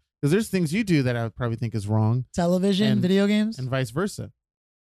 like, because there's things you do that I would probably think is wrong, Television, video games, and vice versa.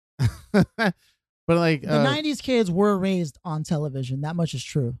 But like the 90s kids were raised on television. That much is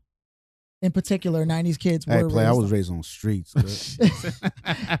true. In particular, 90s kids were raised. I was raised on streets.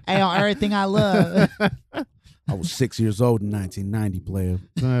 Hey, on everything I love. I was 6 years old in 1990, player.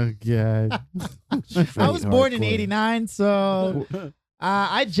 Oh God. I was born in '89, so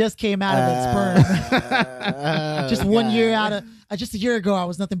I just came out of that sperm. Just 1 year out of, just a year ago, I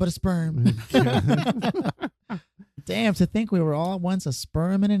was nothing but a sperm. Damn, to think we were all once a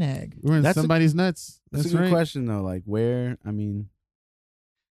sperm and an egg. We're in somebody's nuts. That's a good question, though. Like, where? I mean,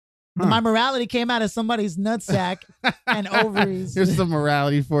 my morality came out of somebody's nutsack and ovaries. Here's some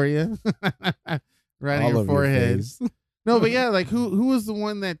morality for you, right on your forehead. No, but yeah, like who was the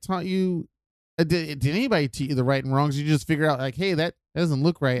one that taught you? Did anybody teach you the right and wrongs? You just figure out like, hey, that doesn't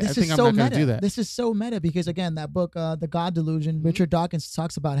look right. I think I'm not going to do that. This is so meta because again, that book, The God Delusion, Richard Dawkins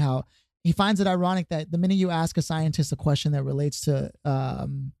talks about how he finds it ironic that the minute you ask a scientist a question that relates to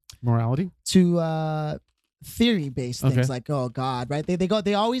morality, to theory-based things like, oh God, right?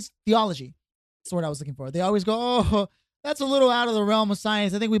 They always theology. That's what I was looking for. They always go, oh, that's a little out of the realm of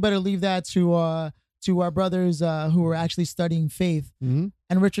science. I think we better leave that to our brothers who are actually studying faith. Mm-hmm.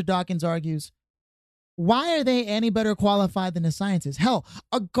 And Richard Dawkins argues, why are they any better qualified than a scientist? Hell,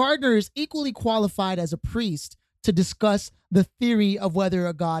 a gardener is equally qualified as a priest to discuss the theory of whether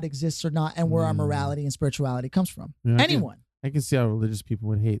a God exists or not and where our morality and spirituality comes from. Yeah, Anyone. I can see how religious people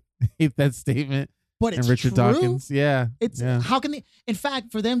would hate that statement. But it's and Richard true. Dawkins. Yeah. How can they, in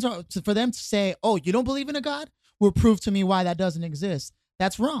fact, for them to say, oh, you don't believe in a God? Well, prove to me why that doesn't exist.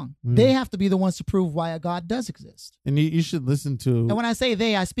 That's wrong. They have to be the ones to prove why a God does exist. And you should listen to. And when I say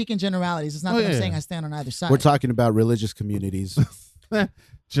they, I speak in generalities. It's not that I'm saying I stand on either side. We're talking about religious communities.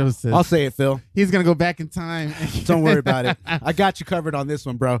 Joseph. I'll say it, Phil. He's going to go back in time. Don't worry about it. I got you covered on this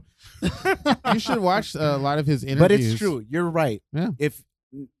one, bro. You should watch a lot of his interviews. But it's true. You're right. Yeah.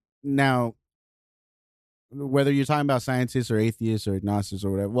 Now, whether you're talking about scientists or atheists or agnostics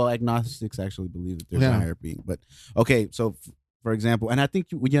or whatever, well, agnostics actually believe that there's a higher being. But, okay, so, for example, and I think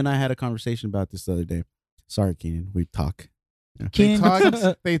you and I had a conversation about this the other day. Sorry, Keenan. We talk.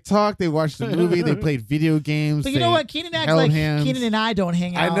 Yeah. They talked, they watched the movie, they played video games. But you know what? Keenan acts like Keenan and I don't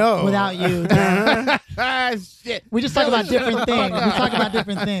hang out without you. Shit. We just talk about different things. We talk about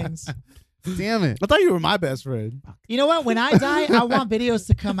different things. Damn it. I thought you were my best friend. You know what? When I die, I want videos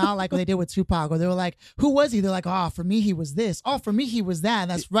to come out like what they did with Tupac, where they were like, who was he? They're like, oh, for me, he was this. Oh, for me, he was that. And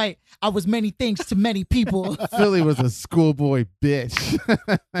that's right. I was many things to many people. Philly was a schoolboy bitch.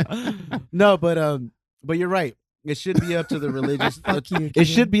 No, but you're right. It should be up to the religious. It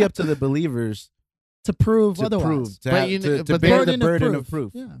should be up to the believers to prove otherwise. To bear the burden of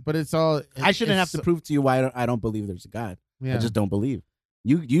proof. Yeah. But it's all. I shouldn't have to prove to you why I don't believe there's a God. Yeah. I just don't believe.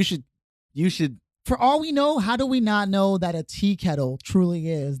 You should. For all we know, how do we not know that a tea kettle truly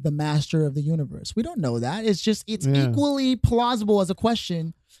is the master of the universe? We don't know that. It's equally plausible as a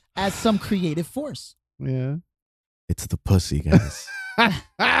question as some creative force. Yeah. It's the pussy, guys.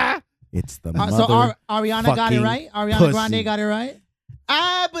 It's the mother. So Ariana got it right? Ariana Grande got it right?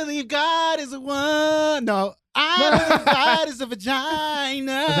 I believe God is a one. No. I believe God is a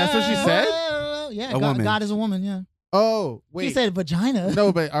vagina. That's what she said? Yeah, God is a woman, yeah. Oh, wait. She said vagina.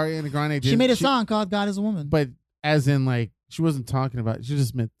 No, but Ariana Grande did. She made a song called God is a Woman. But as in, like, she wasn't talking about, she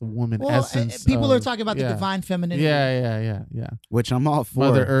just meant the woman essence. People are talking about the divine femininity. Yeah. Which I'm all for.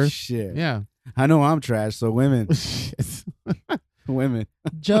 Mother Earth. Shit. Yeah. I know I'm trash, so women. Women.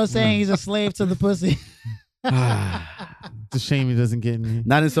 Joe's saying he's a slave to the pussy. It's a shame he doesn't get any.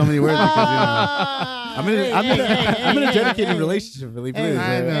 Not in so many words because I'm in a dedicated relationship, really. Please,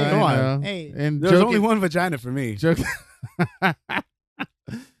 Come on. Hey, and there's only one vagina for me.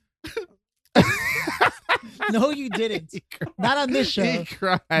 No, you didn't. Not on this show. He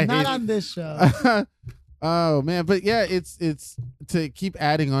cried. Not on this show. Oh man, but yeah, it's to keep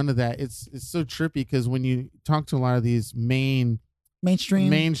adding on to that. It's so trippy because when you talk to a lot of these mainstream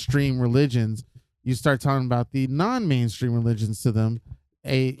religions, you start talking about the non-mainstream religions to them,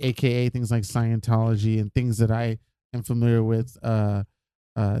 aka things like Scientology and things that I am familiar with.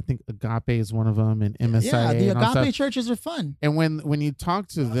 I think Agape is one of them, and MSIA. Yeah, the and all Agape stuff. churches are fun. And when you talk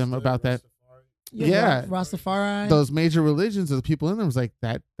to them about that, Yeah. Rastafari. those major religions of the people in them was like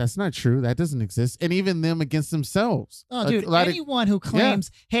that's not true. That doesn't exist. And even them against themselves. Oh, dude, A lot of- anyone who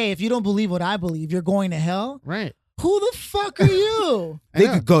claims, hey, if you don't believe what I believe, you're going to hell. right. Who the fuck are you? I They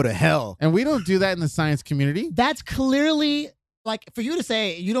know. could go to hell. And we don't do that in the science community. That's clearly like for you to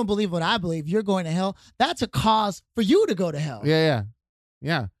say you don't believe what I believe, you're going to hell. That's a cause for you to go to hell. Yeah.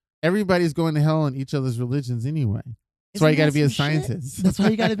 Everybody's going to hell in each other's religions anyway. That's Isn't why you got to that be a some shit? scientist. That's why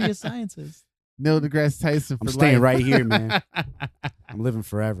you got to be a scientist. Neil deGrasse Tyson for I'm staying life. right here, man. I'm living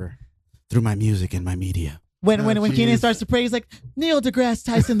forever through my music and my media. When Oh, when Keenan jeez. starts to pray, he's like, Neil deGrasse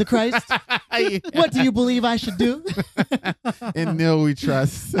Tyson the Christ. What do you believe I should do? In Neil we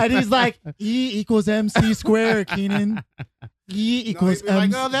trust. And he's like, E equals MC squared, Keenan. E equals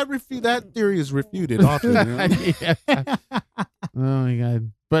like, MC. oh, that theory is refuted often. You know? Yeah. Oh my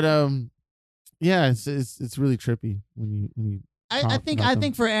god. But yeah, it's really trippy when you I talk think about I them.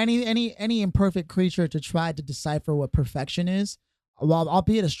 think for any imperfect creature to try to decipher what perfection is, while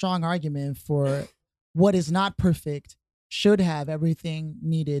albeit a strong argument for what is not perfect should have everything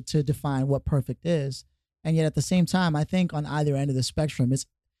needed to define what perfect is, and yet at the same time, I think on either end of the spectrum,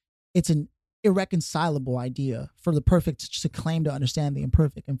 it's an irreconcilable idea for the perfect to claim to understand the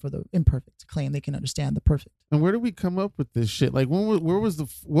imperfect, and for the imperfect to claim they can understand the perfect. And where did we come up with this shit? Like what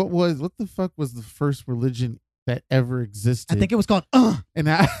the fuck was the first religion that ever existed? I think it was called and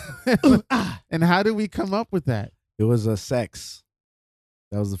how, and how did we come up with that? It was a sex.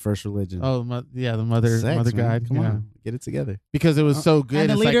 That was the first religion. Oh, the mother Sex, mother man. god. Come yeah. on, get it together. Because it was so good. and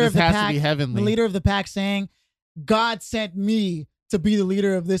the It's like leader this of the has pack, to be heavenly. the leader of the pack saying, "God sent me to be the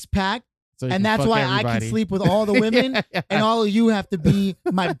leader of this pack." So you And can that's fuck why I everybody. can sleep with all the women, Yeah. and all of you have to be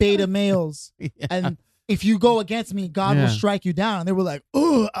my beta males. Yeah. And if you go against me, God will Yeah. strike you down. And they were like,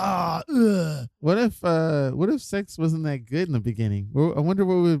 ugh. What if sex wasn't that good in the beginning? I wonder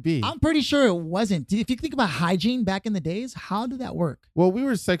what it would be. I'm pretty sure it wasn't. If you think about hygiene back in the days, how did that work? Well, we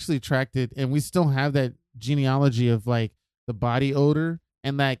were sexually attracted, and we still have that genealogy of like the body odor,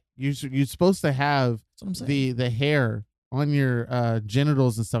 and like you're supposed to have That's what I'm saying. the hair on your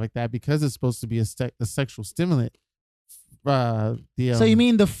genitals and stuff like that because it's supposed to be a sexual stimulant. So you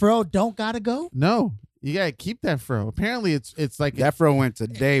mean the fro don't gotta go? no? You gotta keep that fro. Apparently, it's like That fro went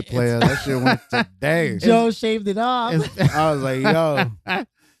today, player. That shit went today. Joe shaved it off. I was like, yo,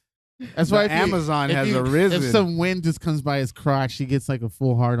 That's why the if you- Amazon if has you- arisen. If some wind just comes by his crotch, he gets like a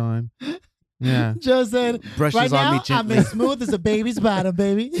full hard on. Yeah, Joe said, brushes right on me now, I'm gently. as smooth as a baby's bottom,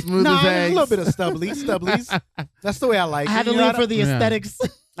 baby. smooth No, as there's a eggs. little bit of stubblies. That's the way I like I had it. to You know, leave for the Yeah. aesthetics.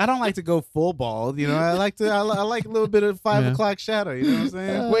 I don't like to go full bald. You know, I like a little bit of 5 Yeah. o'clock shadow. You know what I'm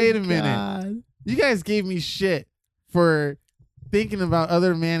saying? Wait a Oh, minute. God. You guys gave me shit for thinking about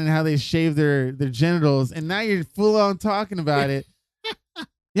other men and how they shave their genitals, and now you're full on talking about it.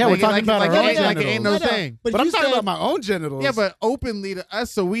 Yeah, Like we're talking like, about like, our it own ain't, like it genitals. ain't no I know, thing. But you I'm talking said- about my own genitals. Yeah, but openly to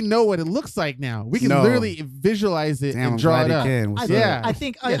us, so we know what it looks like now. We can No. literally visualize it damn, and I'm draw glad it he up. can. What's Yeah. up? I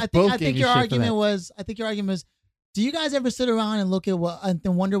think You guys I both think gave me your shit for argument that. was do you guys ever sit around and look at what and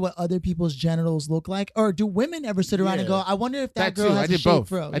wonder what other people's genitals look like, or do women ever sit around and Yeah. go, I wonder if that, That girl too. has I a did shaved both.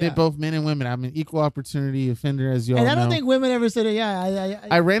 fro. I did both men and women. I'm an equal opportunity offender, as you all And know. I don't think women ever sit. Yeah,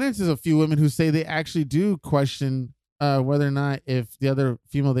 I ran into a few women who say they actually do question whether or not if the other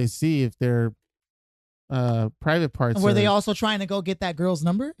female they see, if their private parts were they are- also trying to go get that girl's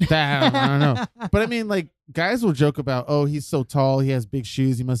number? That, I don't know. But I mean, like, guys will joke about, oh, he's so tall, he has big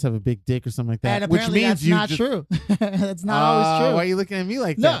shoes, he must have a big dick or something like that. And which apparently means that's you not just, true. That's not always true. Why are you looking at me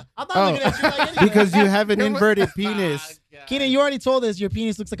like No, that? I'm not Oh. looking at you like anything. Because you have an You're- inverted penis. Keenan, you already told us your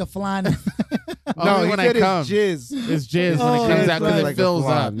penis looks like a flan. Only he when I said come. it's jizz. It's jizz Oh, when it comes that's out because right. it Like a fills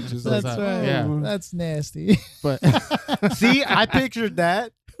flan. up. It just That's goes out. right. Yeah. That's nasty. But See, I pictured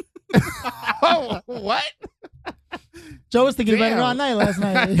that. oh, what? Joe was thinking about it Damn. all night last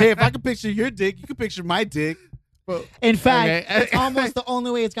night. Hey, if I could picture your dick, you could picture my dick. But In fact, Okay. it's almost the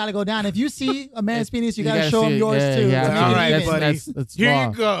only way it's got to go down. If you see a man's penis, you got to gotta show see him it. yours Yeah, too. yeah. to make All it right, even. buddy. That's Here law.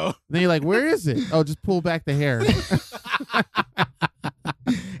 you go. Then you're like, where is it? Oh, just pull back the hair.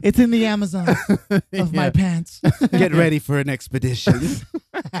 It's in the Amazon of my Yeah. pants. Get ready for an expedition.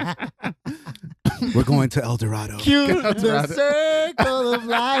 We're going to El Dorado. Cute. That's The right. circle of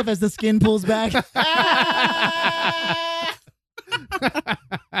life as the skin pulls back.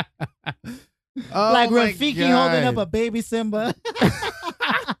 Oh Like my Rafiki holding up God. a baby Simba.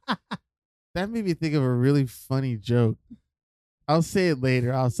 That made me think of a really funny joke. I'll say it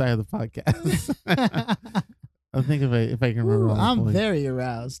later outside of the podcast. I'll think of it if I can remember. Ooh, all the I'm points. very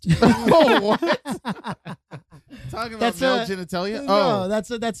aroused. Oh, what? Talking about That's male a- genitalia? No,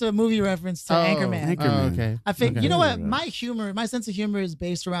 that's a movie reference to Anchorman. Anchorman. okay. I think Okay. you know what Yeah. my sense of humor is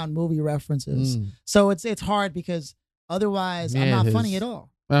based around movie references. Mm. So it's hard because otherwise I'm Yeah, not it funny is. at all.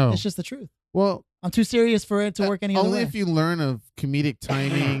 Oh, It's just the truth. well, I'm too serious for it to work any other only way. if you learn of comedic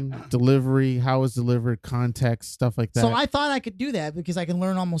timing, delivery, how it's delivered, context, stuff like that. So I thought I could do that because I can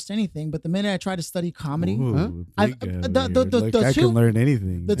learn almost anything. But the minute I try to study comedy, Ooh, I've- big guy the- over the- here. the Like, I two- can learn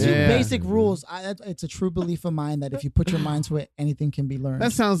anything. the two Yeah. basic rules, it's a true belief of mine that if you put your mind to it, anything can be learned.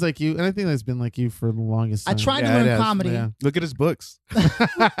 that sounds like you, and I think that's been like you for the longest I time. tried Yeah, to it learn has. comedy. Yeah. Look at his books.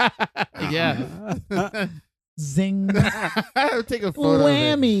 Yeah. Zing. Take a photo.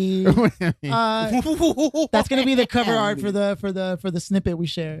 Whammy. Of it. Whammy. That's gonna be the cover art for the snippet we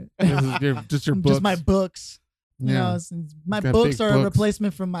share. This is just your books. Just my books. You Yeah. know, my Got books big are a books.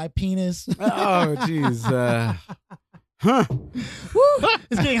 replacement for my penis. Oh, jeez. Huh? Woo!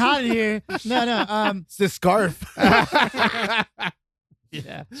 It's getting hot in here. No. It's this scarf.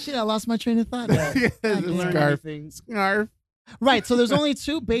 Yeah. Shit, I lost my train of thought. now. Yeah, God the damn. scarf. Scarf. Right. So there's only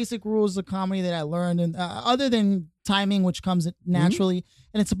two basic rules of comedy that I learned, and other than timing, which comes naturally,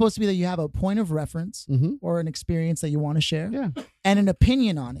 and it's supposed to be that you have a point of reference Mm-hmm. or an experience that you want to share, Yeah. and an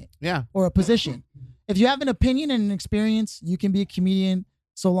opinion on it Yeah. or a position. If you have an opinion and an experience, you can be a comedian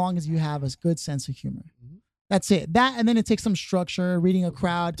so long as you have a good sense of humor. Mhm. That's it. That and then it takes some structure, reading a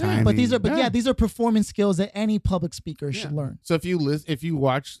crowd. Timing. But these Yeah. these are performance skills that any public speaker should Yeah. learn. So if you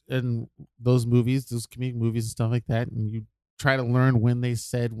watch and those movies, those comedic movies and stuff like that, and you try to learn when they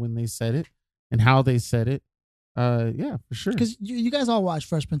said it and how they said it, yeah, for sure. Because you guys all watch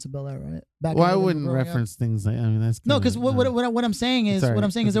Fresh Prince of Bel Air, right? Back Well, when I you were wouldn't growing up. reference things like. I mean, that's No, kinda- because what I'm saying is Sorry, there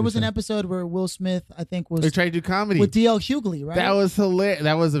that's a was good an show. episode where Will Smith, I think, They was tried to do comedy. with D.L. Hughley, right? That was hilarious.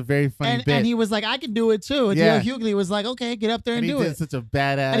 That was a very funny bit. and he was like, I can do it too. And Yeah. D.L. Hughley was like, okay, get up there and, he do did it. such a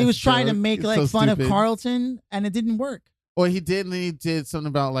badass. And he was trying to joke. make It's like so fun stupid. of Carlton, and it didn't work. Or he did, and then he did something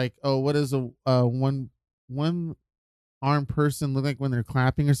about like, oh, what does a one armed person look like when they're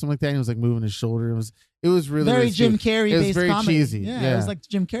clapping or something like that? And he was like moving his shoulder. It was really Very really Jim stupid. Carrey It was based very comedy. cheesy. Yeah, Yeah. it was like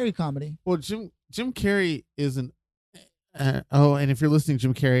Jim Carrey comedy. Well, Jim Carrey isn't. And if you're listening,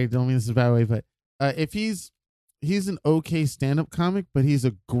 Jim Carrey, don't mean this in a bad way, but if he's an okay stand-up comic, but he's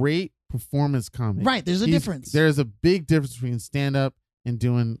a great performance comic. Right, there's a difference. There's a big difference between stand-up and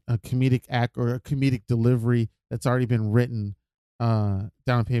doing a comedic act or a comedic delivery that's already been written down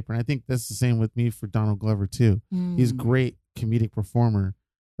on paper. And I think that's the same with me for Donald Glover too. He's a Mm. great comedic performer,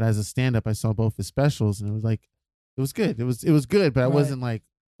 but as a stand-up, I saw both his specials, and it was like, it was good. It was good, but I Right. wasn't like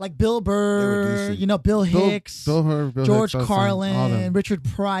Like Bill Burr, decent. you know, Bill Hicks, Bill George Hicks, all Carlin, them. Richard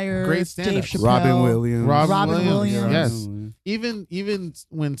Pryor, Great Dave stand-ups. Chappelle, Robin Williams. Robin Williams. Yes. Even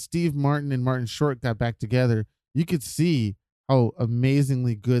when Steve Martin and Martin Short got back together, you could see how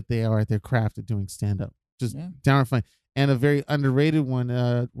amazingly good they are at their craft at doing stand-up. Just Yeah. down fine. And a very underrated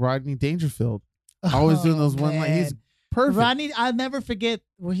one, Rodney Dangerfield. Always doing those one like he's man. perfect. Rodney, I'll never forget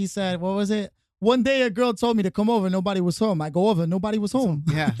what he said. What was it? One day a girl told me to come over, nobody was home. I go over, nobody was home.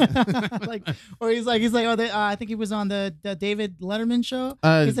 Yeah. like, or he's like, oh, I think he was on the David Letterman show.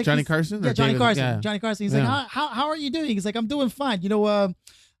 He's like, Johnny Carson? Yeah, Or Johnny David- Carson. yeah. Johnny Carson. He's Yeah. like, how are you doing? He's like, I'm doing fine. You know,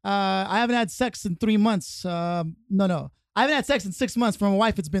 I haven't had sex in 3 months. No. I haven't had sex in 6 months. For my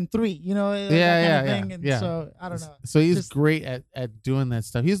wife, it's been 3. You know, that kind of thing. And yeah. so I don't know. So he's Just- great at doing that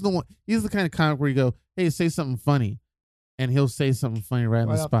stuff. He's the kind of comic where you go, hey, say something funny, and he'll say something funny right on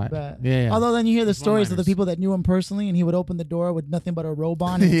Right the off the spot. bat. Yeah. Although then you hear the It's stories of the one-liners. people that knew him personally, and he would open the door with nothing but a robe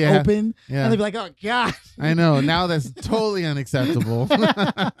on, and it's Yeah. open, Yeah. and they'd be like, "Oh God, I know. Now that's totally unacceptable. that's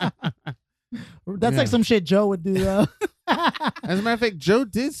Yeah. like some shit Joe would do." Though. As a matter of fact, Joe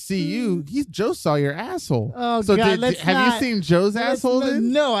did see you. Joe saw your asshole. Oh So God, let's have not- you seen Joe's let's asshole not-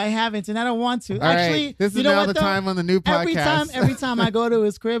 then? No, I haven't, and I don't want to. All right. Actually, This is you know now what, the though? time on the new podcast. Every time I go to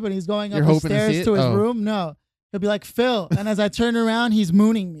his crib and he's going up You're the hoping to see stairs it? to his Oh. room, no, he'll be like Phil, and as I turn around, he's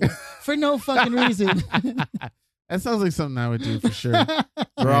mooning me for no fucking reason. That sounds like something I would do for sure. Bro,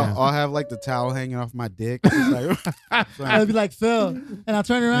 Yeah. I'll have like the towel hanging off my dick. It's like, I'll be like Phil, and I'll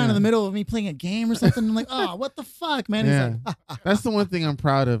turn around Yeah. in the middle of me playing a game or something. I'm like, oh, what the fuck, man? He's Yeah. like, That's the one thing I'm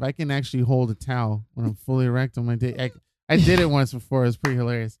proud of. I can actually hold a towel when I'm fully erect on my dick. I did it once before. It was pretty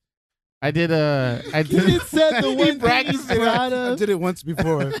hilarious. I did. he just said the one thing he's practiced it. proud I of. did it once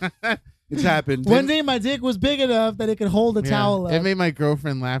before. It's happened. One day my dick was big enough that it could hold a Yeah. towel up. It made my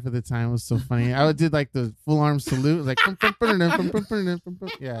girlfriend laugh at the time. It was so funny. I did like the full arm salute. Like,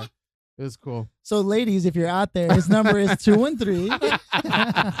 yeah, it was cool. So, ladies, if you're out there, his number is 213.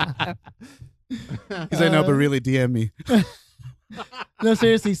 He's like, no, but really DM me. No,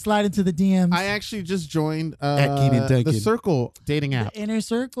 seriously, slide into the DMs. I actually just joined At Keenan Duncan. the Circle dating app. The Inner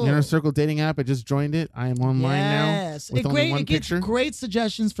Circle. Inner Circle dating app. I just joined it. I am online now. Yes, with only one it gets picture. great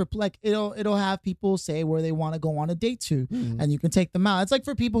suggestions for like it'll have people say where they want to go on a date to, Mm. and you can take them out. It's like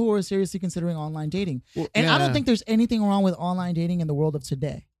for people who are seriously considering online dating. Well, And I don't yeah. think there's anything wrong with online dating in the world of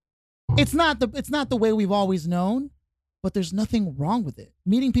today. It's not the way we've always known, but there's nothing wrong with it.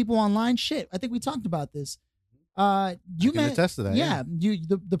 Meeting people online, shit. I think we talked about this. You I can met attest to that. yeah,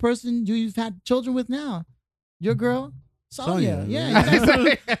 the person you've had children with now, your girl, Sonia. Sonia, Yeah,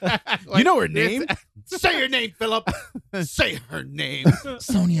 you guys You know her name? Say her name, Philip. Say her name.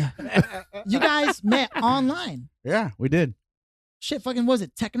 Sonia. You guys met online. Yeah, we did. Shit, fucking was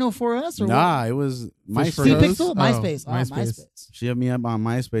it Techno for us or Nah, it was for MySpace. Hoes? Pixel? Oh, MySpace. Oh, MySpace. MySpace. She hit me up on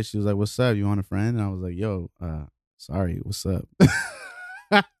MySpace. She was like, "What's up? You want a friend?" And I was like, "Yo, sorry, what's up?"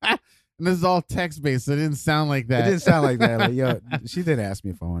 And this is all text based, so it didn't sound like It that. didn't sound like that. Like, yo, she did ask me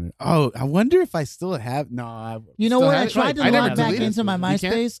if I wanted. Oh, I wonder if I still have. No, You know Still what? have I it? tried to I never log back deleted into it. my You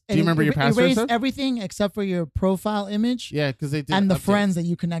can't? MySpace. Do you remember your password erased stuff? everything except for your profile image Yeah, because they did and the update. friends that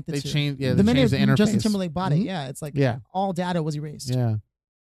you connected They to. changed. Yeah, the they minute changed the interface. Justin Timberlake bought it, Mhm. yeah, it's like Yeah, all data was erased. yeah,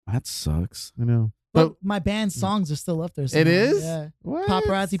 that sucks. I know. But But my band's songs are still up there. it somehow. is. Yeah. What?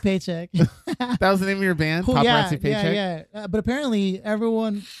 Paparazzi Paycheck. That was the name of your band, Cool, Paparazzi Paycheck. Yeah. But apparently,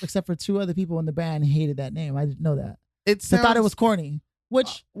 everyone except for two other people in the band hated that name. I didn't know that. It They thought it sounds- was corny.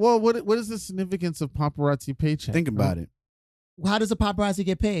 Which, Well, what is the significance of Paparazzi Paycheck? Think about it. how does a paparazzi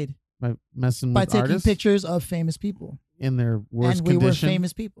get paid? By messing By with taking artists pictures of famous people. in their worst And we condition. were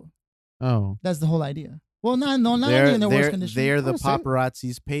famous people. Oh, That's the whole idea. Well, not only They're in their worst condition. they're the Oh, so-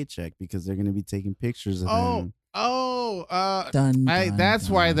 paparazzi's paycheck because they're going to be taking pictures of them. Dun, that's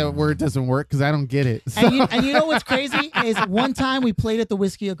dun, why the dun. word doesn't work because I don't get it. And you know what's crazy is one time we played at the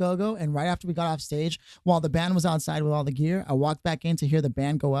Whiskey A Go Go, and right after we got off stage, while the band was outside with all the gear, I walked back in to hear the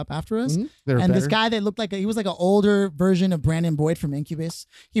band go up after us. Mhm. They're And this better. guy that looked like he was like an older version of Brandon Boyd from Incubus.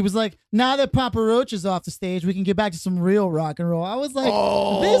 He was like, "Now that Papa Roach is off the stage, we can get back to some real rock and roll." I was like,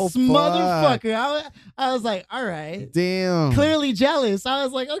 Oh, "This fuck. motherfucker!" I was like, "All right." Damn. Clearly jealous. I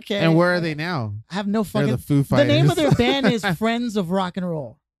was like, "Okay." And where are they now? I have no They're fucking. the Foo The Fighters. name of their band is Friends of Rock and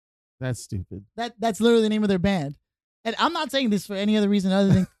Roll. That's stupid. That's literally the name of their band. And I'm not saying this for any other reason other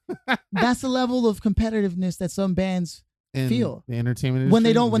than that's the level of competitiveness that some bands In feel. the entertainment when they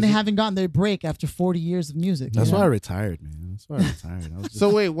industry, don't when they music? haven't gotten their break after 40 years of music. That's you know? why I retired, man. That's why I retired. I was just, So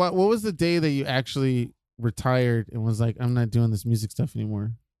wait, what was the day that you actually retired and was like, I'm not doing this music stuff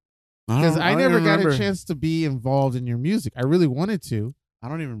anymore? Because I don't never even got remember. a chance to be involved in your music. I really wanted to. I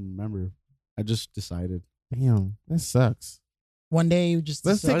don't even remember. I just decided. Damn, that sucks. One day you just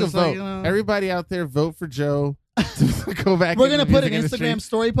Let's decide- take a It's like, vote. you know- Everybody out there, vote for Joe to go back. We're into gonna the put an music Instagram industry.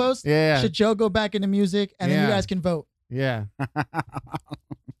 story post. Yeah, Should Joe go back into music, and then you Yeah. guys can vote. yeah.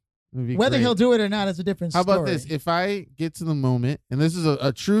 It'd be Whether great. he'll do it or not is a different How story. about this? If I get to the moment, and this is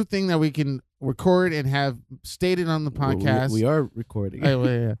a true thing that we can record and have stated on the podcast. We are recording. Oh,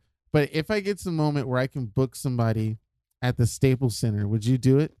 yeah. But if I get to the moment where I can book somebody at the Staples Center, would you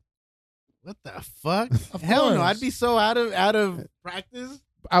do it? What the fuck? Of Hell no! course. I'd be so out of practice.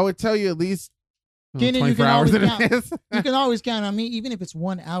 I would tell you at least Keenan, you 24 can hours always in count. advance. You can always count on me, even if it's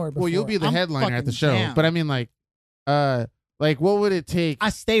 1 hour before. Well, you'll be the I'm headliner at the fucking show. down. But I mean, like what would it take I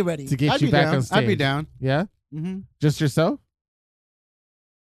stay ready. to get I'd you be back down. on stage? I'd be down. Yeah, Mm-hmm. just yourself.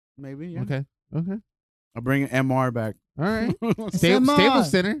 Maybe. Yeah. Okay. I'll bring MR back. All right. Come Staples on.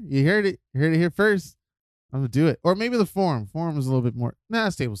 Center. You heard it. You heard it here first. I'm gonna do it. Or maybe the Forum. Forum is a little bit more. Nah,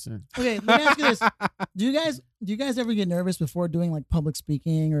 Staples Center. Okay, let me ask you this: Do you guys ever get nervous before doing like public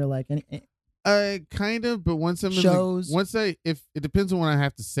speaking or like any? Kind of, but once I'm Shows. if it depends on what I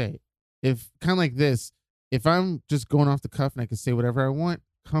have to say. If kind of like this, if I'm just going off the cuff and I can say whatever I want,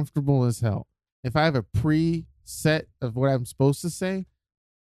 comfortable as hell. If I have a preset of what I'm supposed to say,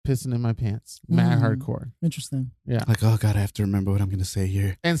 pissing in my pants, mad Mm. hardcore. Interesting. Yeah, Like, oh god, I have to remember what I'm gonna say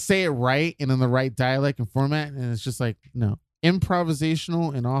here. and say it right and in the right dialect and format, and it's just like no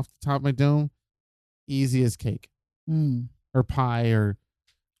improvisational and off the top of my dome, easy as cake Mm. or pie or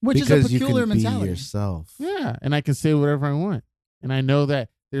Which because is a peculiar you can mentality. be yourself. yeah, and I can say whatever I want, and I know that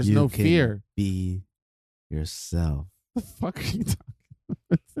there's You no can fear. Be yourself. What the fuck are you talking?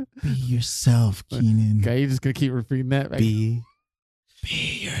 Be yourself, Keenan. Okay, you're just gonna keep repeating that. Be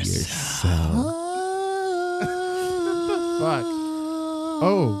Be yourself. fuck?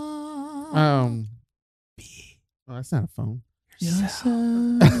 Oh, that's not a phone. yourself.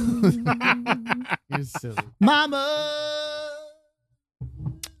 You're silly. Mama.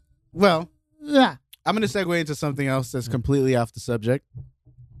 Well, Yeah. I'm gonna segue into something else that's completely off the subject.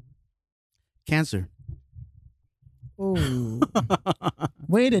 Cancer. Oh,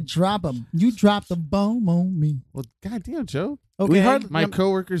 way to drop him! You dropped a bomb on me. Well, goddamn, Joe. Okay, My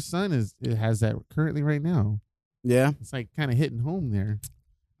coworker's son has that currently right now. Yeah, It's like kind of hitting home there.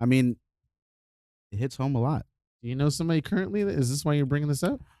 I mean, it hits home a lot. Do you know somebody currently? Is this why you're bringing this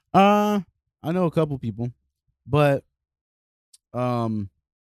up? I know a couple people, but the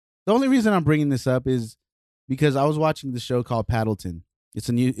only reason I'm bringing this up is because I was watching the show called Paddleton. It's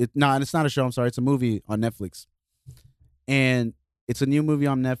not a show. I'm sorry, it's a movie on Netflix, and it's a new movie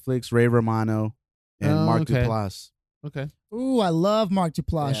on Netflix. Ray Romano and Mark okay. Duplass. Okay. Ooh, I love Mark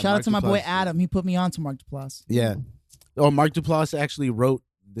Duplass. Yeah, Shout out Mark to my boy Duplass. Adam. He put me on to Mark Duplass. Yeah. Oh, Mark Duplass actually wrote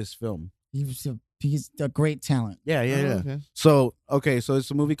this film. He's a great talent. Yeah, yeah, Oh, yeah. okay. So it's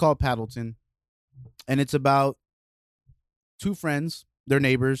a movie called Paddleton, and it's about two friends. They're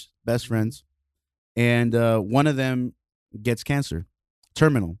neighbors, best friends, and one of them gets cancer,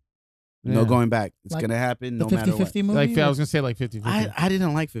 terminal. No Yeah. going back. It's Like gonna happen The no matter what. 50-50 movie. Like I was gonna say like 50-50. I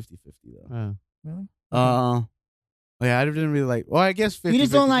didn't like 50-50 though. Really? Yeah, I didn't really like. Well, I guess 50. You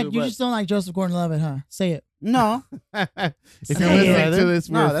just don't like Joseph Gordon-Levitt, huh? Say it. No, if Say you're it. listening to this,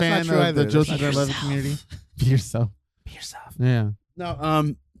 No, we're a that's not fan true of either. the Joseph That's not Gordon-Levitt true. community. Be yourself. be yourself. Yeah.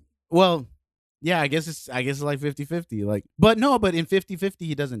 No, well, yeah, I guess it's like 50-50. Like, but in 50-50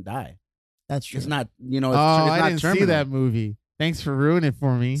 he doesn't die. That's true. It's not, it's Oh, not I didn't terminal. see that movie. Thanks for ruining it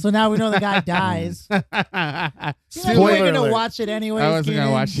for me. So now we know the guy dies. You're not Spoiler gonna alert. watch it anyway. I wasn't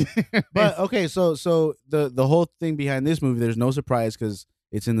gonna watch it. But okay, so the whole thing behind this movie, there's no surprise because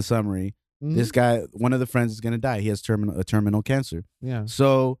it's in the summary. Mhm. This guy, one of the friends, is gonna die. He has terminal cancer. Yeah.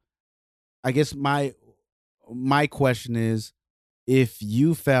 So, I guess my question is, if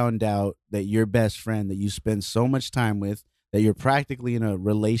you found out that your best friend that you spend so much time with, that you're practically in a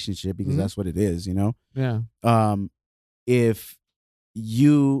relationship, because Mhm. that's what it is, Yeah. if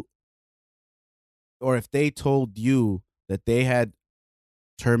you or if they told you that they had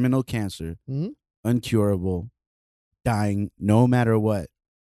terminal cancer, Mhm. uncurable, dying no matter what,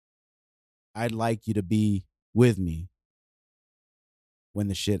 I'd like you to be with me when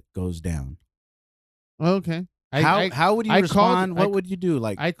the shit goes down. Okay. How would you I respond? called- What I- would you do?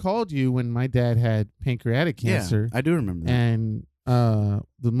 Like, I called you when my dad had pancreatic cancer, yeah, I do remember that. and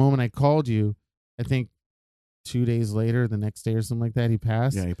the moment I called you, I think 2 days later, the next day or something like that, he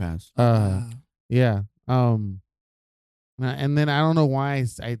passed. Yeah, he passed. Wow. Yeah. And then I don't know why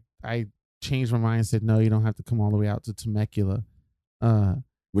I changed my mind and said, no, you don't have to come all the way out to Temecula.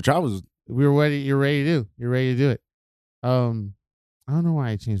 Which I was. We were ready. You're ready to do it. I don't know why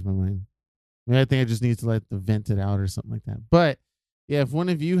I changed my mind. Maybe I think I just need to let the vent it out or something like that. But yeah, if one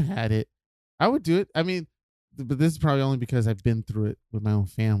of you had it, I would do it. I mean, but this is probably only because I've been through it with my own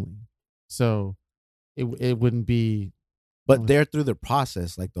family. So it wouldn't be. But they're through the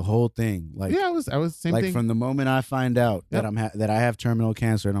process, like the whole thing. Like, Yeah, I was same like thing. from the moment I find out Yep. that I have terminal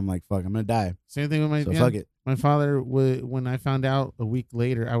cancer, and I'm like, fuck, I'm gonna die. Same thing with my So yeah. fuck it. My father would, when I found out a week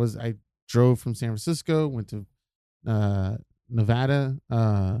later, I drove from San Francisco, went to Nevada,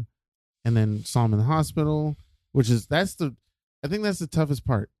 and then saw him in the hospital, I think that's the toughest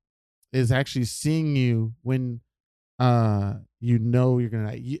part, is actually seeing you when you're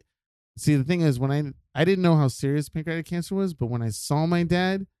gonna die. See, the thing is, when I didn't know how serious pancreatic cancer was, but when I saw my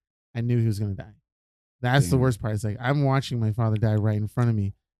dad, I knew he was gonna die. That's the Damn. worst part. It's like I'm watching my father die right in front of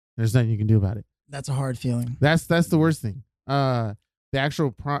me. There's nothing you can do about it. That's a hard feeling. That's the worst thing. The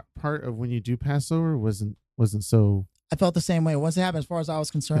actual part of when you do pass over wasn't so. I felt the same way. Once it happened, as far as I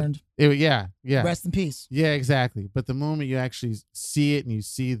was concerned, Yeah. rest in peace. Yeah, exactly. But the moment you actually see it and you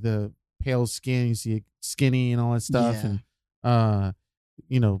see the pale skin, you see it skinny and all that stuff, Yeah.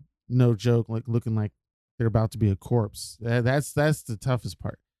 and no joke, like looking like they're about to be a corpse. That's the toughest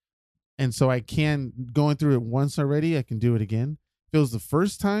part. And so going through it once already, I can do it again. If it was the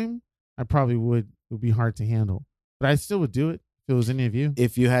first time, I probably would be hard to handle, but I still would do it if it was any of you.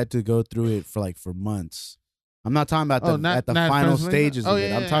 If you had to go through it for months, I'm not talking about Not the for final instance, stages oh, of it.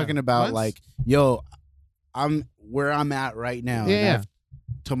 yeah, I'm yeah, talking yeah. about Months? like, yo, I'm where I'm at right now. Yeah, and yeah.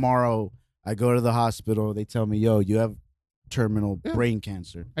 Tomorrow I go to the hospital. They tell me, yo, you have terminal Yeah. brain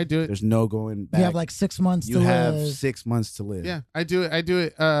cancer. I do it. There's no going back. You have like 6 months You to have live. 6 months to live. Yeah, I do it.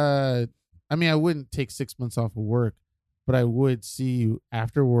 I mean, I wouldn't take 6 months off of work, but I would see you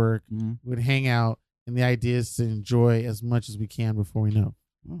after work. Mhm. Would hang out, and the idea is to enjoy as much as we can before we know.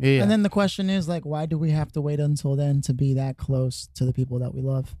 Oh. Yeah, And then the question is like, why do we have to wait until then to be that close to the people that we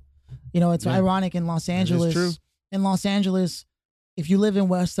love? It's Yeah. ironic in Los That is true. Angeles. In Los Angeles, if you live in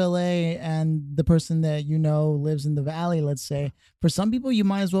West LA and the person that you know lives in the Valley, let's say, for some people you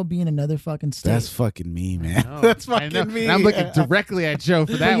might as well be in another fucking state. That's fucking me, man. know. That's I know. fucking me. And I'm looking directly at Joe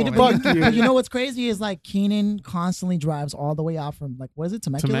for that one. But you know what's crazy is like Keenan constantly drives all the way out from like what is it,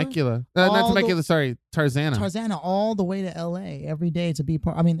 Temecula? Temecula. Not All the- Temecula, sorry, Tarzana. Tarzana all the way to LA every day to be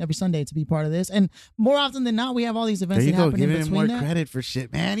part. I mean, every Sunday to be part of this, and more often than not, we have all these events There you that go, happen in giving him between more that. credit for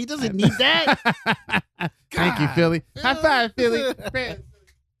shit, man. He doesn't need that. Thank you, Philly. High five, Philly.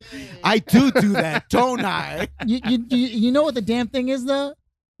 I do that, don't I? You know what the damn thing is though?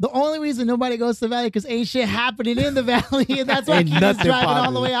 The only reason nobody goes to the Valley because ain't shit happening in the Valley, and that's why Ain't Keenan's nothing driving all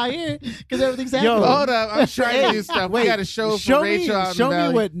popping. the way out here because everything's Yo, happening. Hold up. I'm trying to do stuff. We got a show for Rachel out in the show me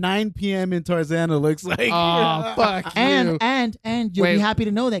Valley. what 9 p.m. in Tarzana looks like. Oh, fuck you. And you'll Wait. be happy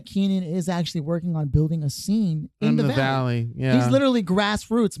to know that Keenan is actually working on building a scene in the Valley. Yeah. He's literally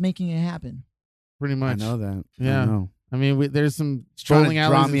grassroots making it happen. pretty I much. know that. Yeah. I know. I mean, there's some Trying bowling to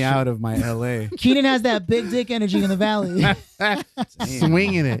draw alleys me and out of my LA. Keenan has that big dick energy in the Valley.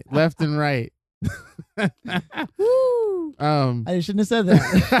 swinging it left and right. Woo. I shouldn't have said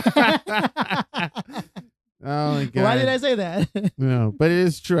that. Oh my god! Why did I say that? No, but it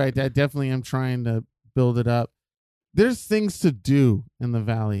is true. I definitely am trying to build it up. There's things to do in the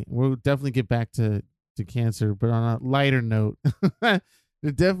Valley. We'll definitely get back to cancer, but on a lighter note, there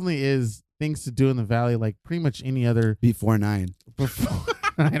definitely is things to do in the Valley, like pretty much any other Before 9. before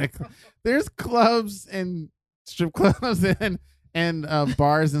 9 o'clock. There's clubs and strip clubs and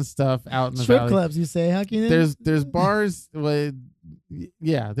bars and stuff out in the Strip Valley. clubs, you say, huh, Keenan? There's bars with,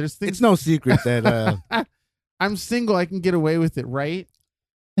 yeah, there's things. It's no secret that I'm single. I can get away with it, right?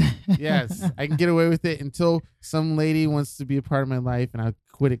 Yes, I can get away with it until some lady wants to be a part of my life, and I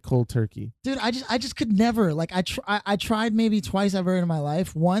quit it cold turkey. Dude, I just could never. Like I tried maybe twice ever in my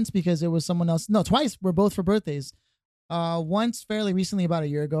life. Once because it was someone else. No, twice. We're both for birthdays. Once fairly recently, about a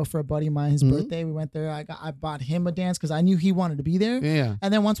year ago, for a buddy of mine, his birthday. We went there. I bought him a dance because I knew he wanted to be there. Yeah,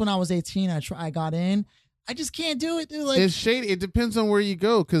 And then once when I was 18, I got in. I just can't do it, dude. Like it's shady. It depends on where you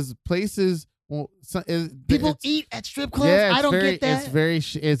go, because places. Well, people eat at strip clubs. Yeah, I don't get that.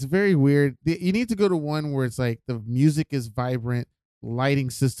 It's very weird. You need to go to one where it's like the music is vibrant, lighting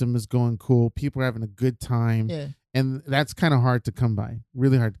system is going cool, people are having a good time, Yeah. and that's kind of hard to come by.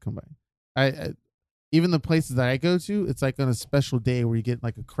 Really hard to come by. I even the places that I go to, it's like on a special day where you get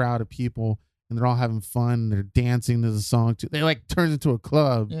like a crowd of people and they're all having fun. They're dancing to the song too. They like turns into a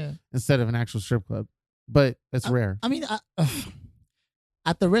club instead of an actual strip club, but it's rare. I mean,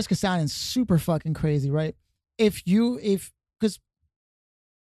 at the risk of sounding super fucking crazy, right? Because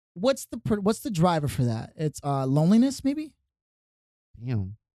what's the driver for that? It's loneliness, maybe,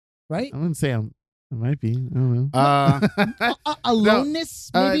 Damn, right? I wouldn't say it might be. I don't know.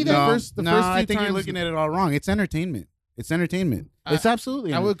 Aloneness, maybe. no. that first few I think you're times- looking at it all wrong. It's entertainment. It's entertainment. It's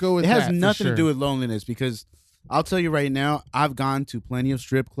absolutely. I would go with it has that for nothing sure. to do with loneliness, because I'll tell you right now, I've gone to plenty of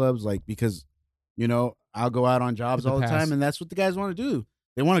strip clubs, like, because, you know, I'll go out on jobs all the past. time, and that's what the guys want to do.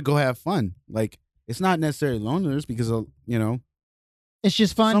 They want to go have fun. Like, it's not necessarily loneliness, because, you know, it's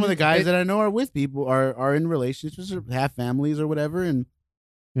just fun. some of the guys that I know are with people, are in relationships or have families or whatever, and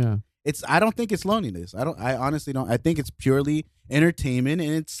Yeah. I don't think it's loneliness. I honestly don't. I think it's purely entertainment,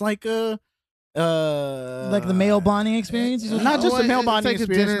 and it's like a like the male bonding experience. Not just a male bonding it's like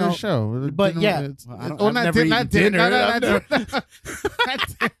experience, a dinner no. and a show. But Dinner- yeah, it's- well, I don't- well, I've not never not eaten dinner. dinner. No, I've not never-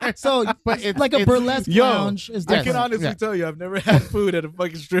 dinner. So, But it's like a it's- burlesque Yo, lounge is I different. can honestly Yeah. tell you, I've never had food at a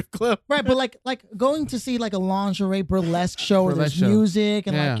fucking strip club. Right, but like going to see like a lingerie burlesque show where Burlesque there's show. music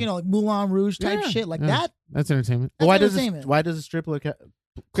and Yeah. like, you know, like Moulin Rouge type Yeah, shit like yeah. that. That's entertainment. That's Why does entertainment. a strip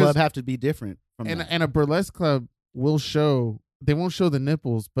club have to be different from that? And a burlesque club will show. They won't show the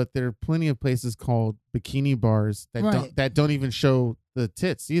nipples, but there are plenty of places called bikini bars that don't even show the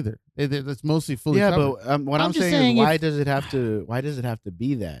tits either. It's mostly fully yeah, covered. but what I'm I'm just saying saying is, why does it have to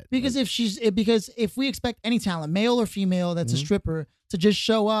be that? Because if we expect any talent, male or female, that's a stripper to just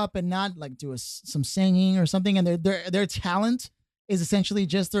show up and not like do some singing or something, and their talent is essentially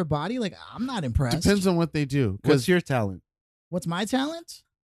just their body, like I'm not impressed. Depends on what they do. What's your talent? What's my talent?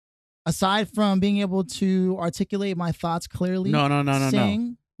 Aside from being able to articulate my thoughts clearly, No.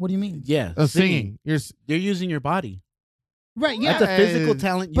 sing. What do you mean? Yeah, Singing. You're using your body. Right, yeah. That's a physical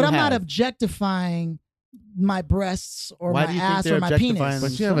talent. But I'm not objectifying my breasts or Why my do you think ass they're or my objectifying penis.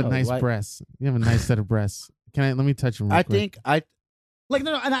 But you have a So, nice why- breast. You have a nice set of breasts. Let me touch them real I quick. think I Like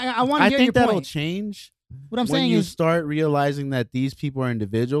no, and I want to hear your think that'll point. change. What I'm when saying you is, start realizing that these people are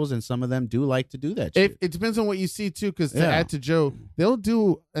individuals and some of them do like to do that shit. It depends on what you see too, because to Yeah. add to Joe, they'll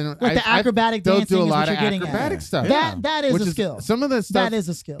do like the acrobatic they'll dancing do a is lot what of you're getting acrobatic at. stuff. Yeah. That is which a skill. Some of that stuff That is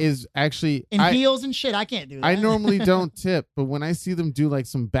a skill. is actually In heels and shit, I can't do that. I normally don't tip, but when I see them do like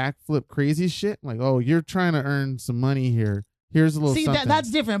some backflip crazy shit, I'm like, oh, you're trying to earn some money here. Here's a little See, something. that's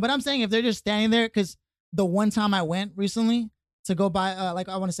different. But I'm saying if they're just standing there, because the one time I went recently to go buy, like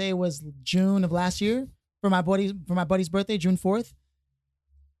I want to say it was June of last year for my buddy's birthday, June 4th.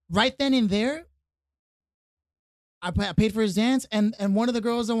 Right then and there, I paid for his dance, and one of the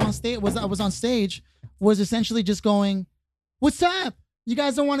girls that was on stage was essentially just going, "What's up? You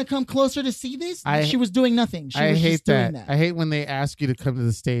guys don't want to come closer to see this?" She was doing nothing. She I was hate just doing that. I hate when they ask you to come to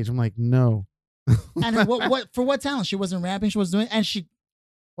the stage. I'm like, no. And what talent? She wasn't rapping. She was doing, and she,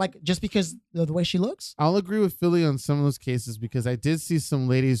 like, just because of the way she looks. I'll agree with Philly on some of those cases because I did see some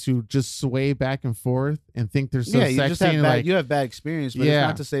ladies who just sway back and forth and think they're so yeah, sexy. you just have and bad, like, you have bad experience, but Yeah. it's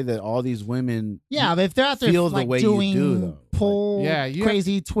not to say that all these women. Yeah, but if they're out there feel the like way you doing do, though. pull, Yeah, you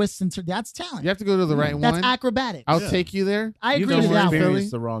crazy twists and that's talent. you have to go to the right That's one. acrobatics. I'll Yeah. take you there. I you agree with just that. Philly.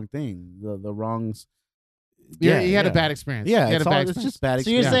 experienced the wrong thing, the wrongs. You had a bad experience. Yeah, You had it's, a bad all, it's experience. just bad So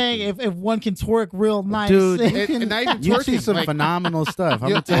you're experience. saying if one can twerk real nice, Dude, and not even you see twerking, some like- phenomenal stuff. I'm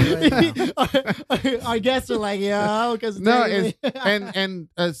gonna tell you right now. our guests are like, yeah, because No, and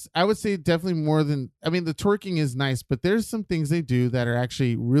I would say definitely more than the twerking is nice, but there's some things they do that are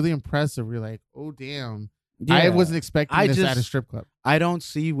actually really impressive. You're like, oh damn, I Yeah. wasn't expecting I this at a just- strip club. I don't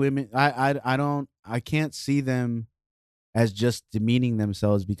see women. I can't see them as just demeaning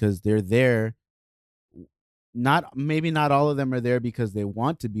themselves because they're there. Maybe not all of them are there because they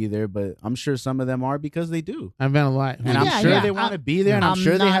want to be there, but I'm sure some of them are because they do. I've met a lot, And I'm Yeah, sure yeah. they want to be there, and I'm I'm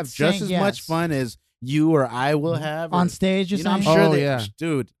sure they not have just saying as yes. much fun as you or I will have. on or- stage, you're you know, I'm saying? sure Oh, they, yeah.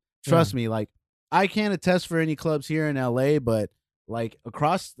 dude. Trust me, like I can't attest for any clubs here in LA, but like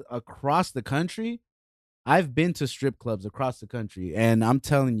across the country, I've been to strip clubs across the country, and I'm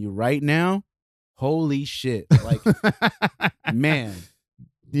telling you right now, holy shit! Like, man,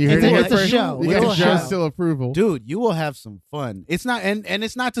 You heard It's it a- here it's a first. show. You It's got a Joe's show. still approval. dude, you will have some fun. It's not, and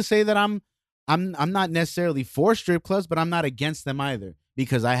it's not to say that I'm not necessarily for strip clubs, but I'm not against them either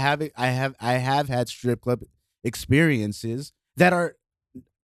because I have had strip club experiences that are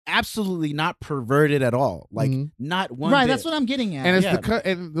absolutely not perverted at all. Like Mhm. not one. Right, bit. that's what I'm getting at. And it's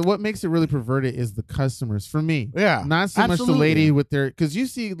Yeah. what makes it really perverted is the customers for me. Yeah, Not so much absolutely. the lady with their, because you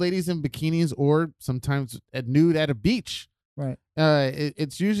see ladies in bikinis or sometimes at nude at a beach. Right.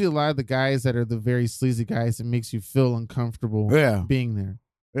 It's usually a lot of the guys that are the very sleazy guys that makes you feel uncomfortable Yeah, being there.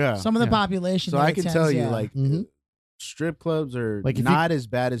 yeah. Some of the Yeah. population. So that I can attends, tell you, yeah. like, Mhm. strip clubs are Like, if you- not as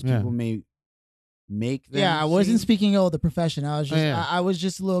bad as Yeah. people may make them. Yeah, I wasn't seem. speaking of the profession. I was just, Yeah. I was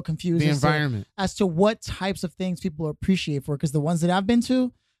just a little confused The as to, environment. as to what types of things people appreciate for. Because the ones that I've been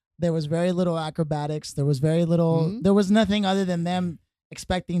to, there was very little acrobatics. There was very little. Mhm. There was nothing other than them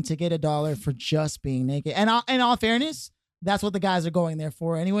expecting to get $1 for just being naked. And in all fairness, that's what the guys are going there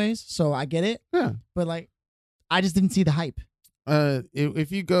for, anyways. So I get it. Yeah. But like, I just didn't see the hype.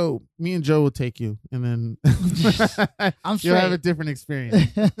 If you go, me and Joe will take you, and then I'm you'll have a straight. different experience.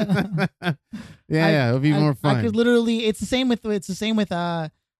 yeah, it'll be more fun. I could literally. It's the same with.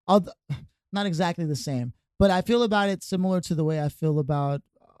 Not exactly the same, but I feel about it similar to the way I feel about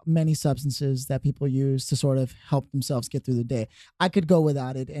many substances that people use to sort of help themselves get through the day. I could go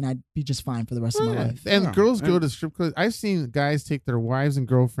without it, and I'd be just fine for the rest of my Yeah. life. And Yeah. girls go And- to strip clubs. I've seen guys take their wives and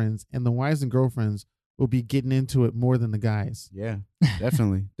girlfriends, and the wives and girlfriends will be getting into it more than the guys. Yeah,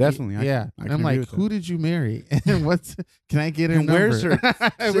 definitely, definitely. Yeah. I And can I'm agree like, with that. who did you marry? And what's, can I get her And where's number?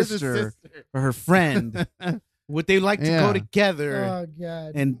 her Where's her sister? Or her friend. Would they like to Yeah. go together Oh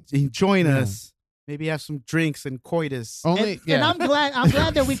god. and join Yeah. us? Maybe have some drinks and coitus. Only, And yeah. I'm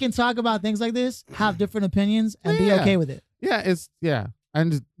glad that we can talk about things like this, have different opinions, and be Yeah. okay with it. yeah, it's, yeah.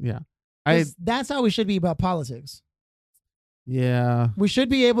 And yeah. 'Cause that's how we should be about politics. Yeah. We should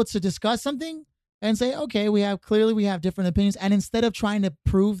be able to discuss something and say, okay, we have different opinions. And instead of trying to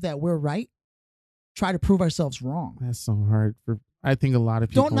prove that we're right, try to prove ourselves wrong. That's so hard for, I think a lot of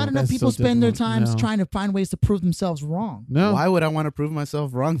people. Not enough that's people so spend their difficult. times No. trying to find ways to prove themselves wrong. No. Why would I want to prove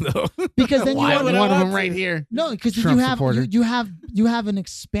myself wrong though? Because then Why you would I one of want them to? right here. no, because Trump you have supporter. you have an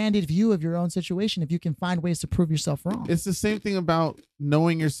expanded view of your own situation if you can find ways to prove yourself wrong. It's the same thing about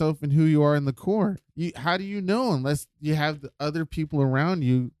knowing yourself and who you are in the core. How do you know unless you have the other people around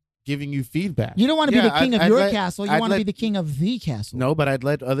you giving you feedback? You don't want to be Yeah, the king of I'd your let- castle. You I'd want to let- be the king of the castle. No, but I'd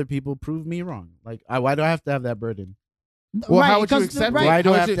let other people prove me wrong. Like, why do I have to have that burden? Well, right, how would you because- accept right, it? Why do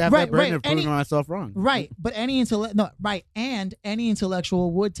How I would have you- to have right, that burden right, of proving any- myself wrong? Right, but any any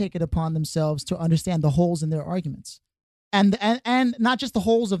intellectual would take it upon themselves to understand the holes in their arguments, and not just the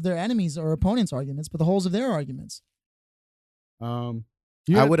holes of their enemies or opponents' arguments, but the holes of their arguments. I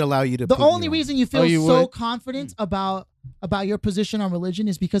You- would allow you to. The put me only on. reason you feel you so would? confident about your position on religion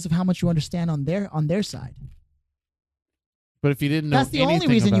is because of how much you understand on their side. But if you didn't know, That's the only anything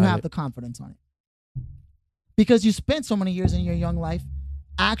reason you about have it- the confidence on it. Because you spent so many years in your young life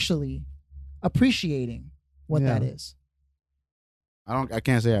actually appreciating what Yeah. that is. I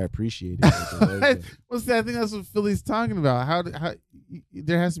can't say I appreciate it. Well, see, I think that's what Philly's talking about. How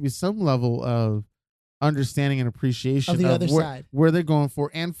there has to be some level of understanding and appreciation Of the other where, side. where they're going for,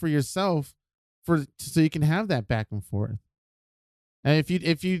 and for yourself, so you can have that back and forth. And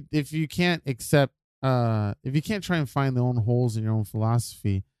if you can't accept, if you can't try and find the own holes in your own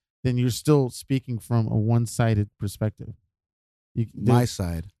philosophy, then you're still speaking from a one-sided perspective. My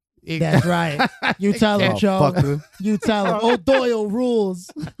side. That's right. You tell him, Oh, Joe. fucker. You tell him. O'Doyle rules.